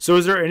 So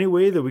is there any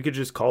way that we could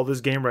just call this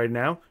game right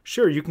now?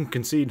 Sure, you can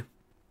concede.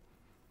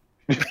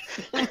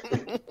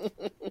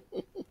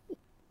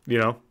 You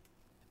know?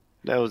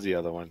 That was the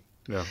other one.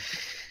 Yeah.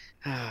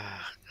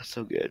 That's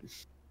so good.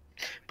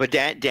 But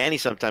Danny,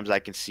 sometimes I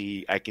can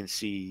see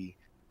the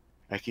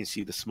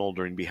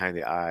smoldering behind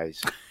the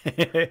eyes.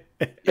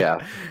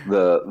 Yeah,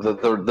 the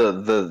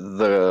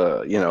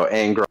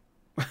anger.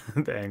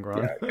 The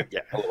Angron. Yeah.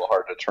 A little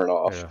hard to turn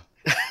off. Yeah.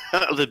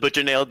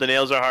 The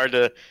nails are hard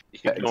to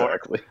Yeah, ignore.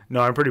 exactly.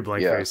 No, I'm pretty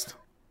blank faced.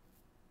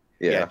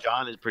 Yeah.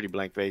 John is pretty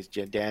blank faced.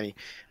 Danny,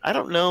 I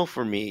don't know.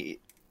 For me,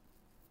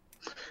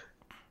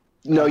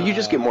 No, you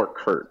just get more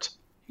curt.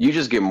 You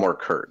just get more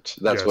curt.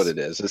 That's Yes. what it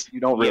is. You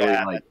don't really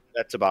like.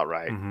 that's about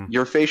right. Mhm.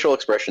 Your facial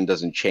expression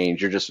doesn't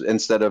change. You're just,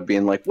 instead of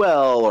being like,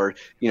 well, or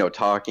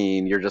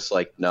talking, you're just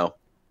like, no.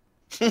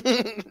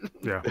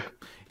 Yeah.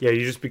 Yeah,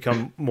 you just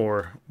become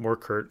more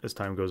curt as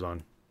time goes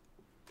on.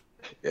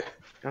 Yeah.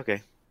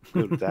 Okay,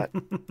 good with that.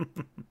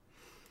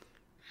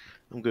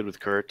 I'm good with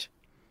Kurt.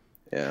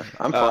 Yeah,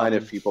 I'm fine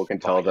if people can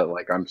tell that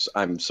like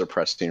I'm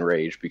suppressing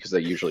rage, because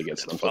that usually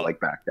gets them to like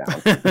back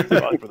down.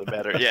 Wrong for the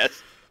better,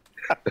 yes.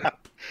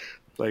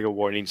 Like a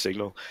warning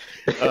signal.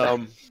 Yeah.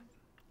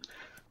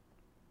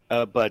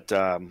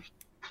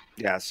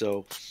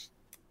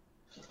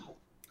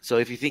 So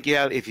if you think you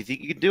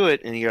can do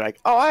it, and you're like,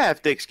 oh, I have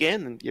thick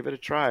skin, then give it a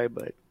try.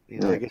 But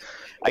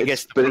I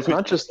guess. But it's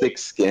not just thick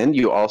skin.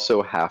 You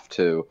also have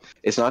to.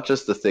 It's not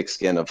just the thick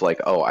skin of like,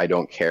 oh, I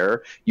don't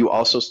care. You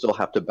also still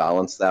have to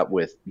balance that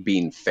with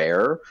being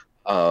fair.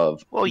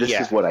 This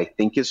is what I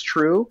think is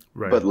true,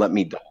 Right. but let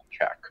me double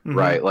check. Mhm.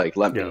 Right? Like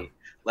let me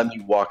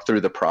walk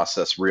through the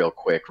process real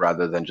quick,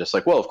 rather than just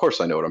like, well, of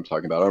course I know what I'm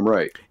talking about. I'm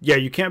right. Yeah,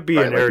 you can't be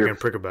an arrogant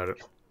prick about it.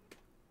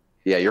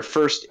 Yeah, your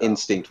first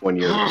instinct when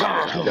you're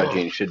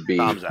judging should be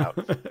Thumbs out.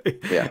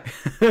 Yeah.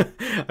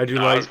 I do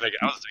I was taking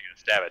a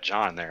stab at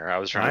John there. I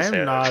was trying I to say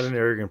am that. not an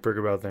arrogant prick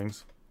about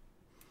things.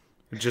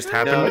 It just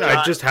happened. No,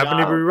 I just happen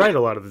to be John. right a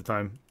lot of the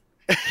time.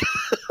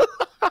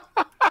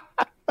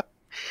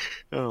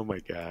 Oh my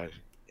god.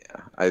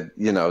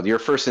 Your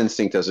first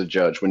instinct as a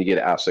judge when you get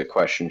asked a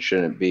question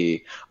shouldn't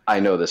be, I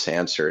know this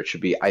answer. It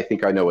should be, I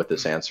think I know what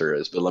this answer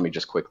is, but let me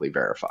just quickly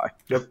verify.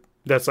 Yep,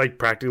 that's like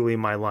practically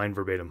my line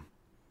verbatim.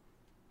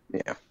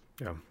 Yeah.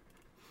 Yeah.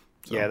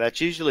 So, Yeah, that's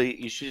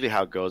usually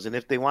how it goes. And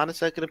if they want a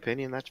second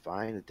opinion, that's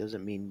fine. It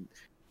doesn't mean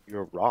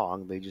you're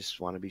wrong. They just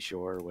want to be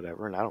sure or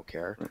whatever, and I don't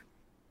care.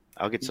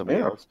 I'll get somebody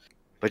else.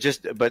 But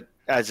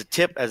as a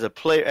tip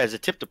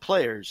to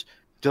players,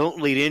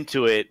 don't lead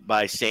into it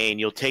by saying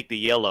you'll take the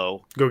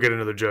yellow go get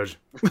another judge.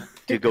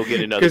 to go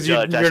get another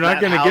judge. Because you're not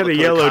going to get a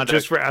yellow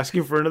just for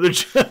asking for another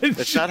judge.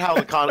 That's not how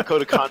the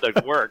code of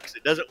conduct works.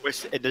 It doesn't.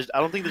 I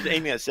don't think there's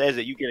anything that says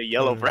that you get a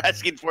yellow for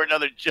asking for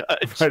another judge.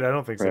 Right, I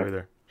don't think so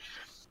either.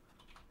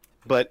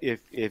 But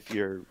if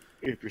you're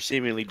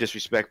seemingly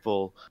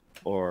disrespectful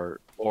or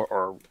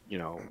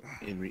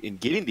in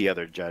getting the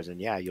other judge, then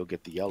yeah, you'll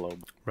get the yellow.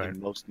 Right.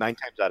 And 9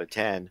 times out of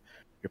 10,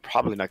 you're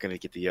probably not going to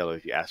get the yellow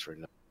if you ask for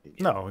another.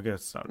 No, I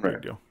guess it's not a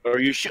big deal. Or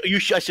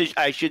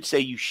I should say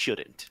you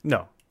shouldn't.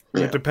 No,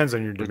 it depends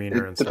on your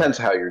demeanor and It stuff. depends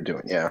how you're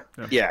doing. Yeah.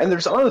 Yeah. And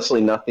there's honestly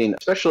nothing,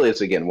 especially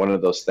it's again one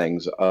of those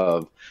things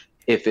of,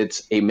 if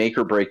it's a make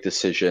or break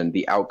decision,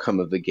 the outcome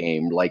of the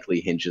game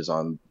likely hinges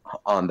on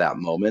that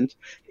moment.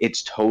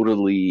 It's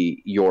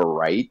totally your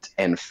right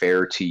and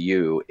fair to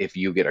you if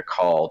you get a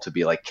call to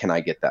be like, can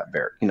I get that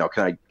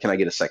can I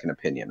get a second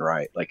opinion,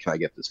 right? Like, can I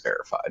get this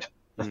verified?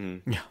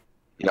 Mm-hmm. Yeah.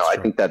 I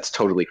think that's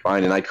totally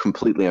fine, and I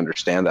completely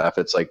understand that. If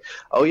it's like,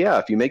 oh yeah,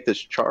 if you make this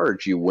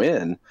charge, you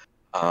win,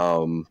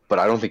 but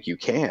I don't think you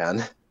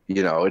can.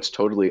 It's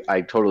totally. I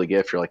totally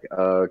get if you're like,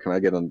 can I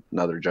get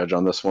another judge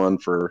on this one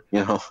for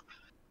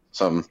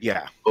some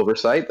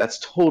oversight? That's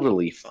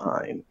totally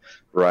fine,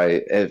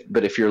 right?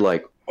 But if you're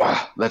like,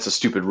 wow, that's a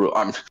stupid rule.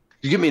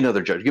 You give me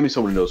another judge. Give me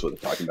someone who knows what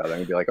they're talking about. I'm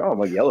gonna be like, oh, I'm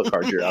gonna yellow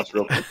card your ass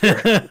real quick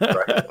here.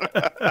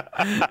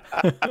 Right.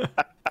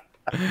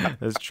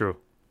 That's true.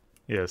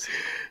 Yes.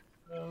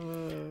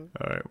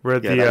 All right, we're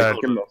at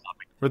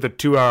the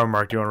 2 hour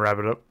mark. Do you want to wrap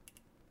it up?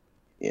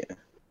 Yeah.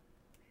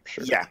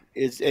 Sure. Yeah.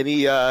 Is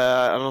any?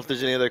 I don't know if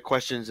there's any other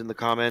questions in the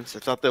comments. I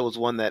thought there was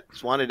one that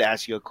wanted to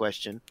ask you a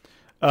question.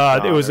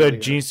 It was a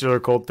Gene Stealer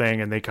Colt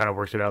thing, and they kind of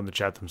worked it out in the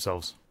chat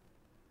themselves.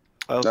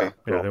 Okay. Oh, Yeah,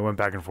 cool. they went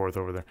back and forth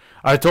over there.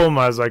 I told them,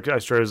 I was like, I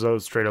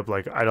straight up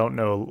like, I don't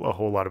know a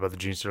whole lot about the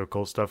Gene Stealer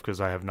Colt stuff because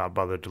I have not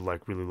bothered to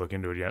like really look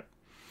into it yet.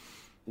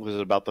 Was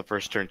it about the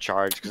first turn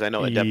charge? Because I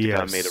know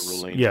Adepticon made a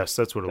ruling. Yes,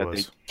 that's what it that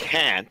was. They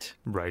can't.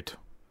 Right.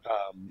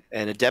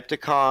 And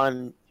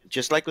Adepticon,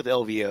 just like with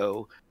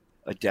LVO,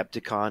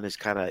 Adepticon is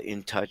kind of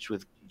in touch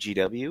with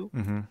GW.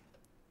 Mm-hmm.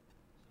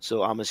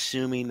 So I'm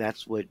assuming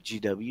that's what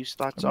GW's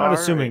thoughts I'm are. not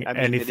assuming I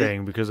mean,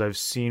 anything because I've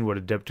seen what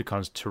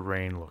Adepticon's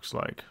terrain looks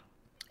like.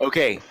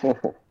 Okay,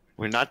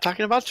 we're not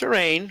talking about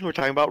terrain. We're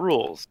talking about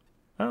rules.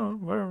 Oh,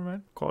 whatever,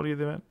 man. Quality of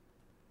the event.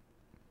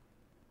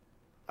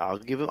 I'm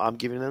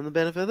giving them the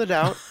benefit of the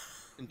doubt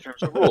in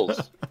terms of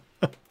rules.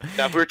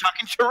 Now, if we're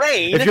talking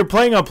terrain, If you're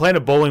playing on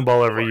Planet Bowling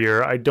Ball every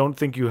year, I don't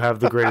think you have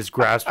the greatest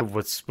grasp of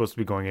what's supposed to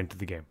be going into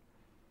the game.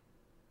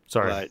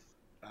 Sorry. But,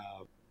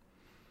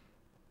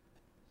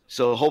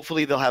 so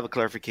hopefully they'll have a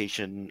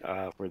clarification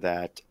for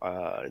that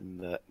in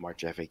the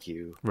March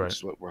FAQ. Right. Which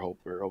is what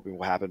we're hoping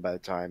will happen by the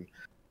time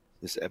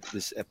This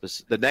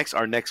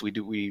episode,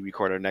 we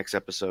record our next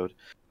episode.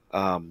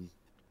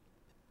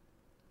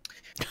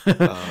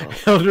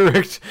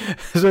 Elderict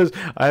says,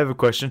 I have a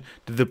question.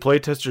 Did the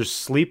playtesters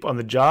sleep on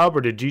the job,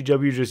 or did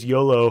GW just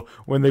YOLO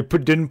when they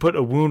didn't put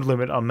a wound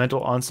limit on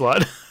mental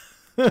onslaught?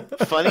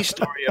 Funny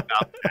story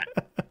about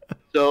that.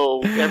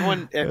 So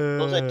everyone,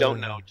 those that don't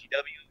know,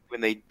 GW,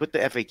 when they put the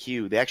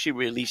FAQ, they actually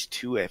released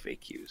 2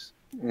 FAQs.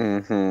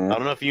 Mm-hmm. I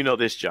don't know if you know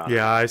this, John.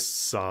 Yeah, I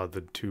saw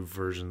the 2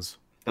 versions.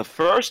 The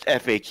first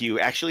FAQ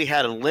actually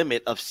had a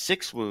limit of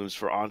 6 wounds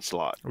for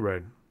onslaught.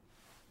 Right.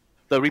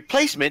 The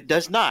replacement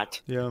does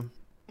not. Yeah.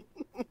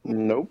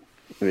 Nope,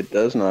 it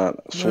does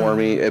not.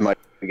 Swarmy, it might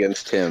be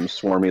against him.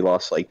 Swarmy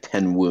lost like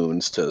 10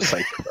 wounds to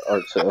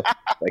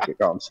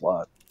psychic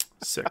onslaught.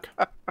 Sick.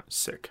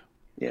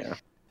 Yeah.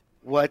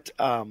 What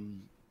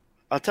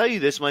I'll tell you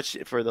this much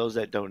for those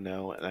that don't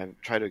know, and I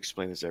try to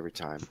explain this every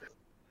time.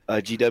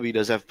 GW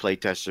does have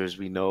playtesters.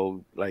 We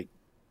know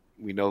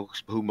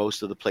who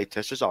most of the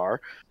playtesters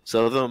are.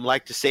 Some of them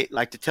like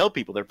to tell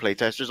people they're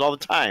playtesters all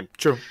the time.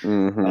 True.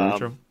 Mm-hmm.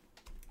 True.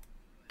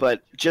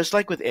 But just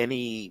like with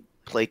any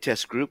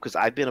playtest group, because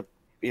I've been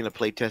in a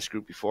playtest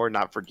group before,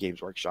 not for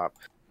Games Workshop,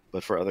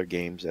 but for other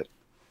games that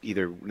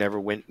either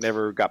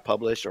never got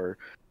published or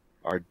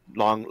are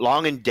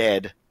long and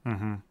dead.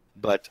 Mm-hmm.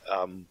 But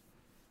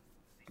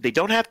they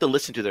don't have to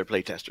listen to their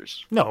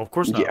playtesters. No, of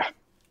course not. Yeah.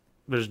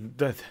 There's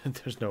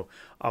no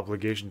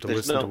obligation to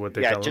listen to what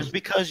they tell us. Just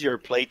because you're a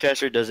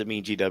playtester doesn't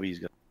mean GW is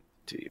going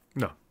to you.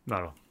 No,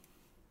 not at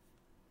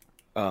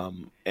all.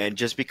 And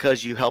just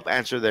because you help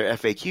answer their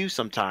FAQ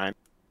sometime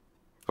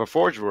for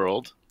Forge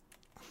World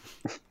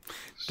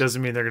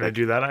doesn't mean they're going to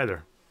do that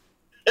either.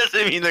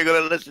 Doesn't mean they're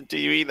going to listen to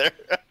you either.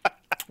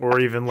 Or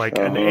even like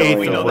an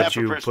eighth of what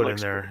you put in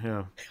experience. there.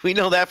 Yeah. We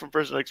know that from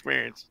personal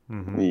experience.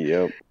 Mm-hmm.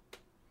 Yep.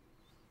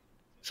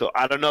 So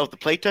I don't know if the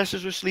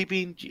playtesters were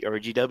sleeping or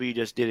GW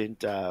just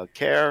didn't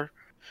care,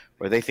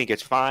 or they think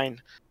it's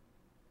fine.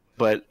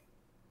 But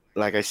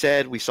like I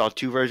said, we saw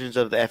 2 versions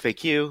of the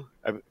FAQ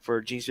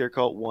for Gene Steer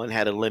Cult. One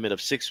had a limit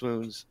of 6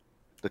 wounds.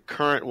 The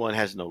current one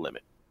has no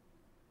limit.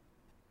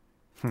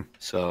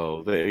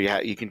 So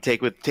you can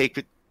take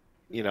it.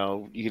 You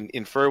know, you can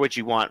infer what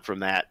you want from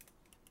that.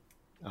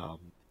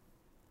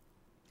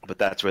 But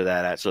that's where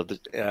that at. So,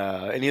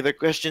 any other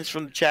questions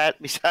from the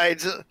chat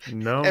besides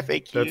No,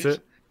 FAQs? that's it.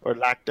 Or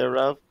lack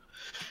thereof.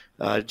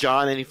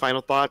 John, any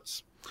final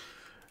thoughts?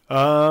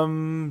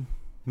 No.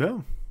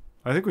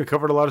 I think we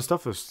covered a lot of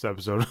stuff this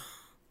episode.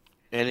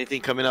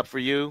 Anything coming up for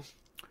you?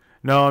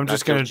 No, I'm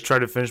just going to try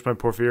to finish my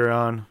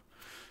Porphyrion,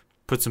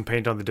 put some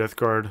paint on the Death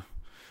Guard,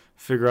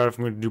 figure out if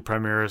I'm going to do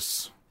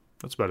Primaris.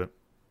 That's about it.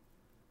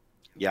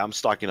 Yeah, I'm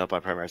stocking up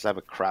on Primaris. I have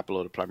a crap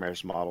load of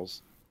Primaris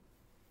models.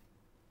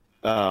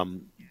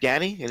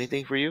 Danny,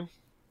 anything for you?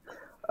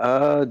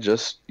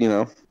 Just,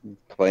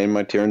 playing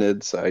my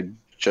Tyranids. I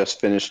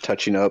just finished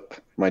touching up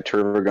my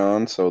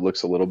Turvagon, so it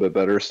looks a little bit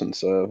better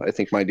since I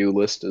think my new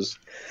list is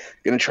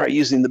going to try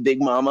using the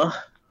Big Mama.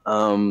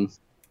 And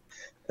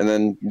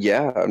then,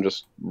 I'm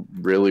just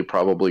really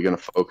probably going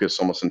to focus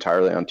almost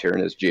entirely on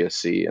Tyranids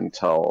GSC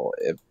until,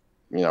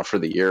 for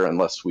the year,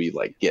 unless we,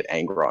 get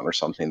Angron or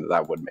something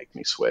that would make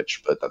me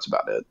switch, but that's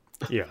about it.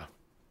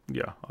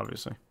 Yeah,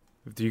 obviously.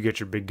 If you get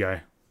your big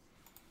guy,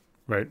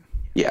 right?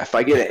 Yeah, if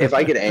I get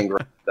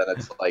Angron, then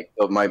it's like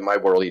my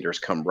World Eaters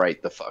come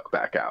right the fuck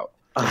back out.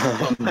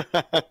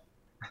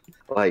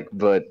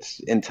 But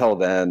until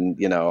then,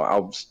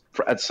 I'll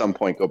at some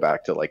point go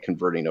back to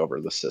converting over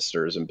the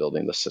sisters and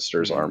building the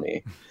sisters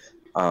army.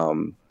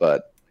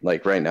 But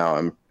right now,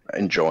 I'm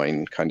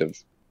enjoying kind of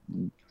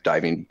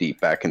diving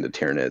deep back into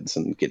Tyranids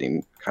and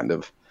getting kind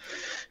of,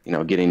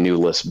 getting new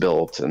lists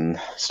built and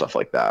stuff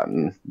like that,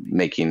 and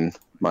making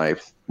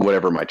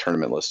whatever my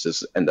tournament list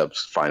is end up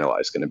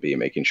finalized going to be,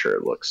 making sure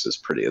it looks as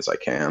pretty as I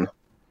can.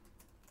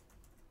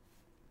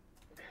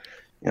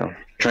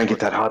 Try and get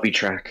that hobby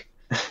track.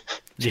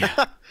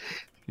 Yeah.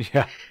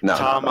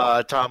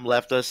 No, Tom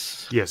left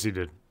us. Yes, he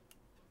did.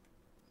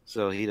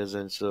 So he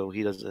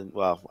doesn't.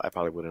 Well, I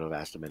probably wouldn't have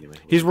asked him anyway.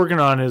 He's working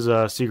on his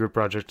secret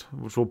project,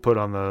 which we'll put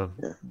on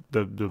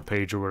the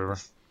page or whatever.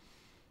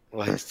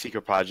 Well, his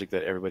secret project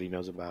that everybody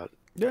knows about.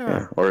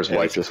 Yeah. Or his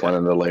wife just went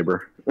into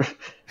labor.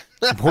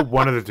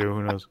 One of the two.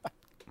 Who knows?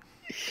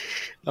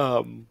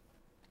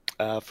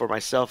 For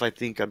myself, I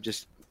think I'm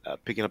just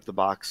picking up the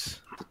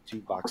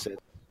 2 box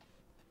sets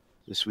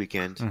this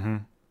weekend. Mm-hmm.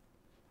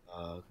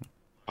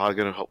 Probably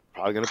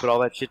gonna put all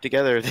that shit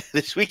together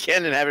this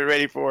weekend and have it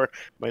ready for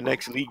my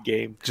next league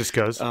game. Just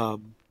because.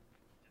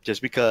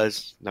 Just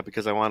because, not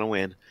because I want to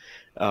win.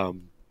 I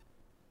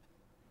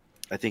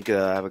think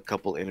I have a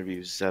couple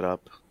interviews set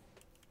up.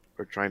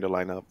 We're trying to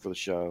line up for the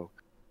show.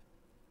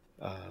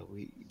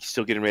 We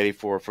still getting ready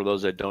for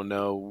those that don't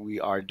know, we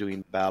are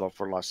doing Battle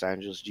for Los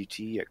Angeles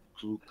GT at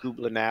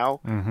Kubla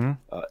now. Mm-hmm.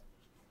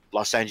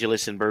 Los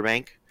Angeles and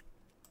Burbank.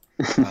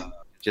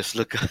 Just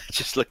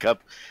look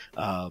up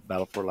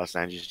Battle for Los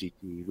Angeles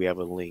GT. We have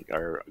a link,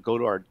 or go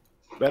to our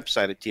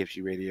website at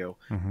TFG Radio.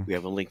 Mm-hmm. We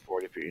have a link for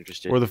it if you're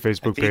interested. Or the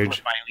Facebook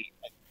page.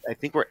 I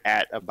think we're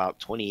at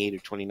about 28 or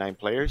 29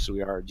 players, so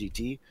we are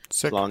GT.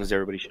 Sick. As long as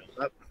everybody shows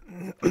up.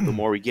 But the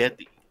more we get,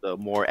 the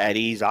more at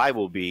ease I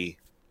will be.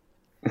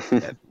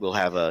 That we'll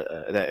have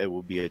that it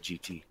will be a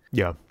GT.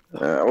 Yeah.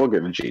 We'll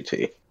get a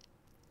GT.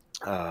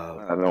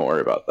 Don't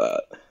worry about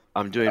that.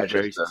 I'm doing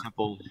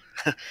simple.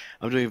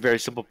 I'm doing very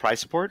simple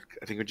price support.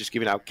 I think we're just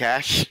giving out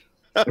cash.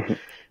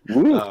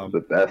 Woo,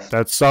 the best.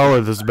 That's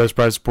solid. That's the best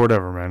price support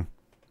ever, man.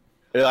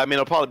 I mean,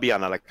 it'll probably be on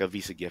like a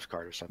Visa gift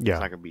card or something. Yeah.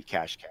 It's not gonna be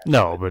cash.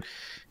 No, but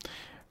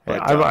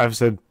I've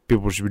said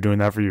people should be doing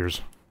that for years.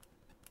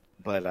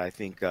 But I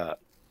think, after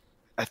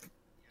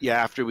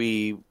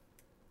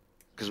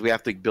because we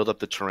have to build up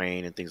the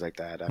terrain and things like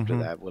that. After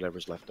that,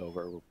 whatever's left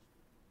over, we'll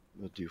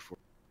do for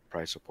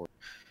price support.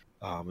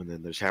 And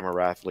then there's Hammer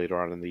Wrath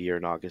later on in the year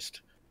in August.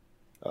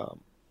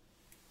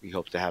 We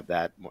hope to have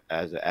that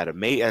as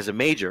a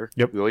major.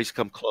 Yep. We always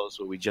come close,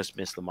 but we just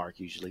miss the mark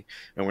usually,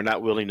 and we're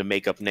not willing to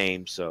make up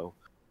names. So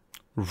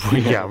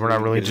yeah, we're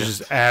not really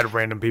just add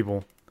random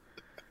people.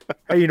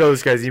 Hey, you know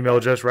this guy's email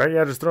address, right?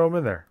 Yeah, just throw him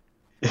in there.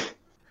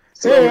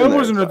 Hey, I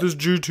wasn't at this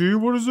GT.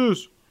 What is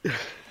this?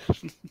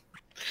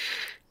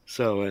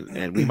 So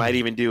and we might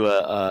even do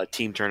a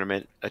team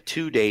tournament, a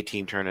 2-day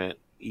team tournament,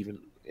 even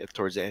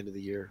towards the end of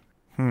the year.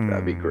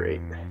 That'd be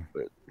great.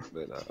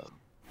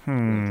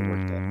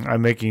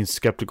 I'm making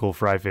skeptical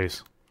fry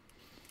face.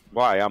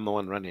 Why? I'm the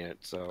one running it.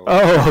 So.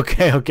 Oh,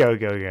 okay.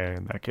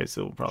 In that case,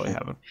 it will probably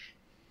happen.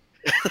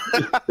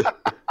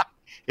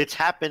 It's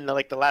happened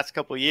like the last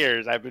couple of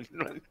years. I've been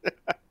running.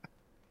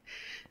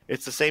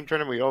 It's the same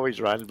tournament we always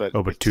run, but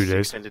 2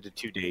 days. Extended to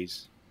 2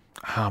 days.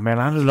 Oh man,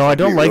 I don't know. I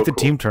don't like the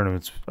team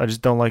tournaments. I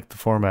just don't like the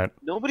format.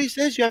 Nobody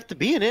says you have to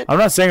be in it. I'm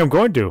not saying I'm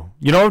going to.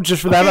 You know,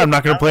 just for that, I'm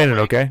not going to play in it.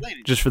 Okay,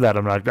 just for that,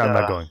 I'm not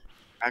going.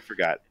 I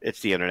forgot. It's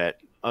the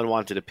internet.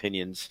 Unwanted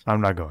opinions.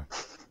 I'm not going.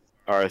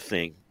 Are a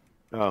thing.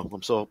 Oh,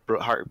 I'm so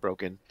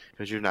heartbroken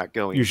because you're not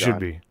going. You John. should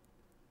be.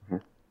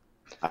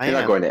 You're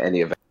not going to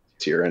any event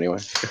this year anyway.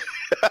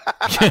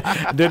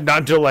 Not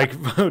until like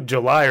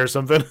July or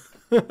something.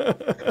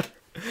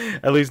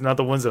 At least not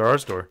the ones at our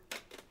store.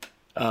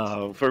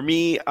 For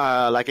me,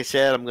 like I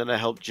said, I'm gonna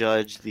help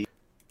judge the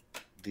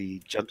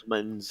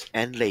gentlemen's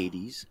and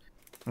ladies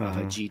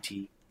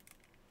GT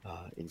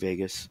in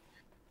Vegas.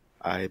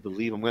 I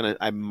believe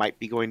I might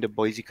be going to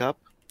Boise Cup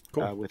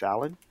with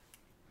Alan.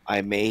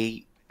 I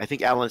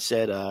think Alan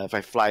said if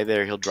I fly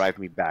there, he'll drive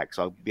me back.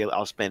 So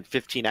I'll spend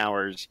 15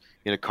 hours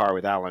in a car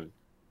with Alan.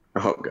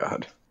 Oh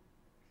God.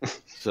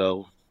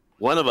 So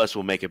one of us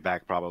will make it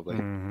back probably.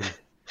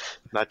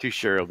 Not too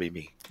sure it'll be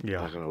me. Yeah.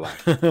 Not gonna lie.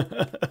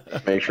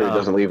 Make sure he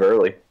doesn't leave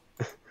early.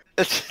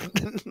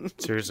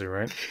 Seriously,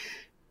 right?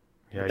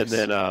 Yeah. And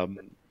then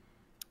and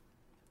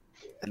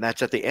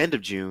that's at the end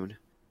of June,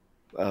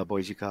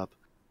 Boise Cup.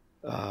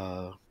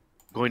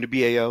 Going to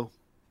BAO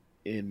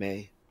in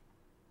May.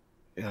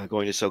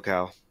 Going to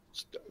SoCal,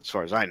 as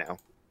far as I know.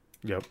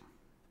 Yep.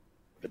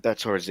 But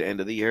that's towards the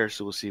end of the year,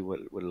 so we'll see what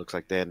it looks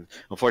like then.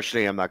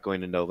 Unfortunately, I'm not going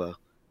to Nova.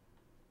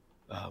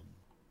 I'm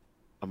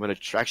going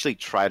to actually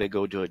try to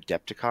go to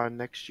Adepticon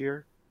next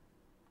year.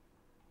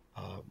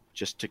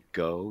 Just to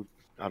go.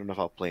 I don't know if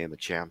I'll play in the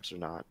champs or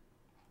not.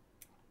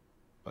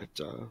 But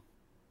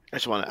I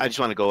just want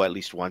to go at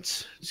least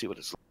once, see what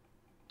it's like.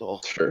 The whole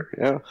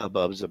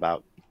hubbub's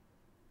about.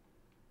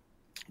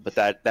 But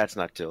that's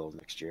not till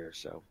next year,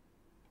 so.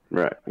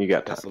 Right, you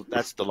got time.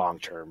 That's the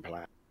long-term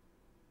plan.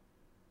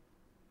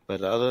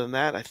 But other than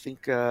that, I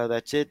think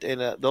that's it. And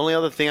the only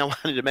other thing I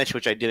wanted to mention,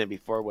 which I didn't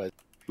before, was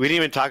we didn't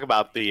even talk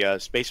about the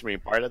Space Marine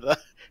part of the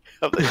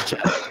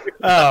chat.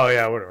 Oh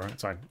yeah, whatever,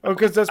 it's fine. Oh,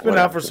 because that's been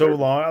out for so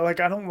long. Like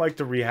I don't like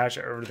to rehash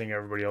everything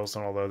everybody else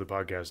on all the other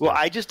podcasts. Well,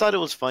 I just thought it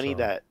was funny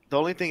that the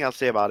only thing I'll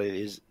say about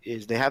it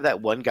is they have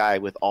that one guy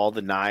with all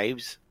the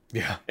knives,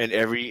 and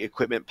every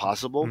equipment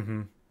possible.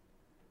 Mm-hmm.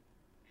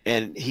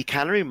 And he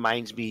kind of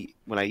reminds me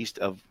when I used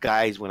to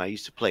play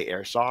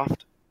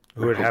airsoft,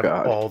 who would have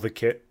all the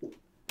kit.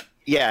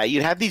 Yeah,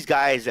 you'd have these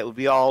guys that would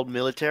be all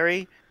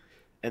military,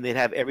 and they'd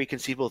have every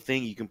conceivable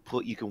thing you can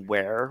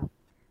wear,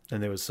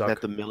 and they would suck. That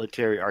the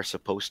military are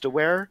supposed to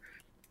wear.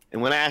 And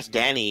when I asked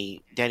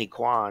Danny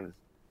Kwan,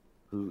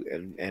 who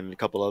and a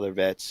couple other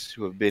vets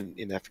who have been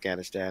in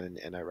Afghanistan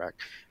and Iraq,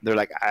 they're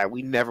like,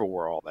 we never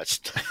wore all that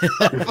stuff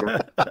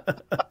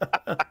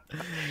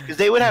because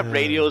they would have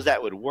radios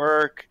that would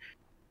work.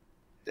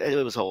 It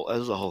was a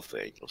whole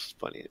thing. It was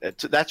funny.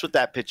 That's what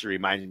that picture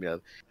reminds me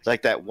of. It's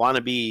like that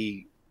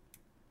wannabe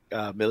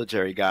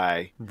military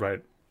guy.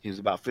 Right. He was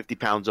about 50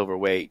 pounds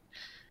overweight,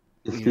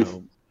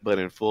 but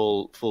in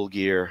full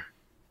gear.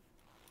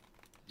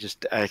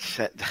 Just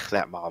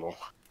that model.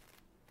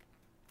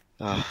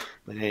 But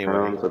anyway,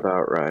 sounds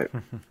about right.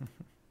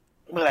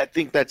 But I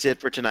think that's it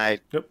for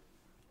tonight. Yep.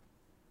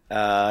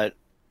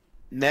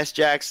 Nest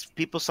Jacks,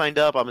 people signed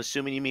up. I'm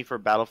assuming you mean for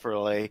Battle for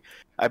LA.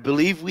 I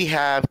believe we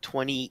have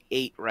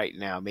 28 right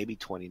now, maybe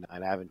 29.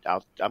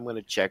 I'm going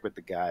to check with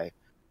the guy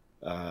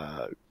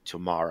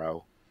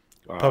tomorrow.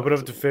 Pump it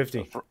up to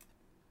 50.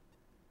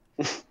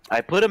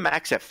 I put a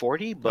max at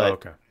 40, but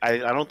okay. I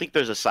don't think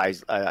there's a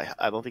size.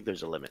 I don't think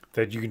there's a limit.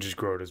 That you can just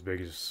grow it as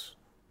big as.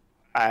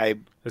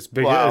 As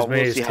big well, as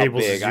many we'll see how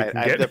tables big. as you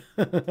can get.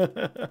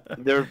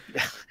 They're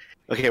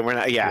okay. We're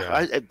not.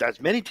 Yeah,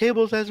 as many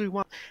tables as we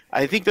want.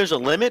 I think there's a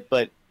limit,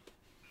 but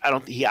I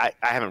don't. I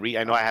haven't reached.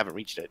 I know I haven't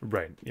reached it.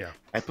 Right. Yeah.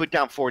 I put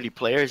down 40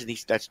 players, and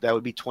that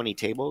would be 20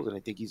 tables, and I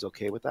think he's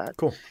okay with that.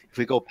 Cool. If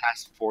we go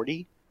past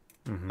 40,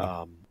 Mm-hmm.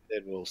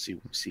 then we'll see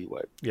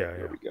what. Yeah.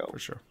 Where we go for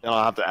sure. And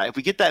I'll have to. If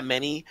we get that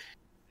many,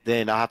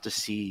 then I'll have to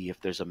see if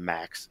there's an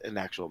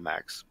actual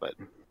max. But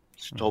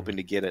just hoping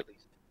to get at least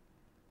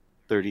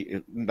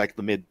 30, like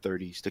the mid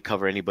 30s, to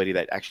cover anybody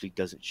that actually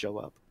doesn't show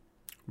up.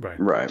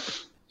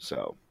 Right.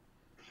 So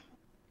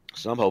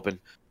I'm hoping.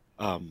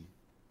 But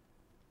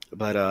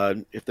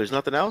if there's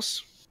nothing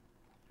else,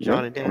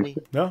 John and Danny.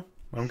 No,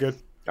 I'm good.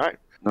 All right.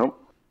 Nope.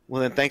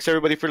 Well, then, thanks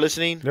everybody for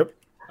listening. Yep.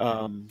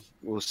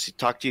 We'll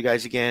talk to you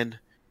guys again.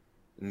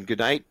 And good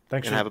night.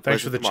 Thanks and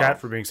for the chat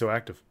for being so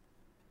active.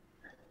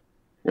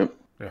 Yep.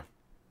 Yeah.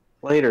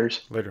 Later.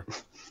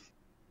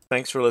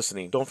 Thanks for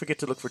listening. Don't forget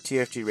to look for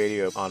TFG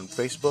Radio on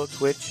Facebook,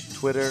 Twitch,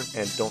 Twitter,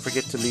 and don't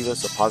forget to leave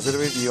us a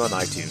positive review on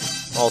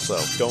iTunes. Also,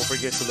 don't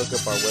forget to look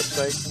up our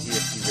website,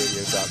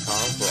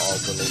 tfgradio.com, for all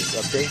the latest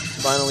updates.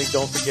 Finally,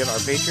 don't forget our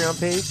Patreon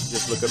page.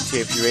 Just look up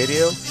TFG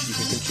Radio. You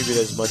can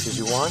contribute as much as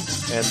you want,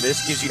 and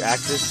this gives you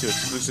access to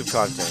exclusive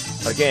content.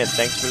 Again,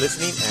 thanks for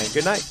listening, and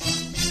good night.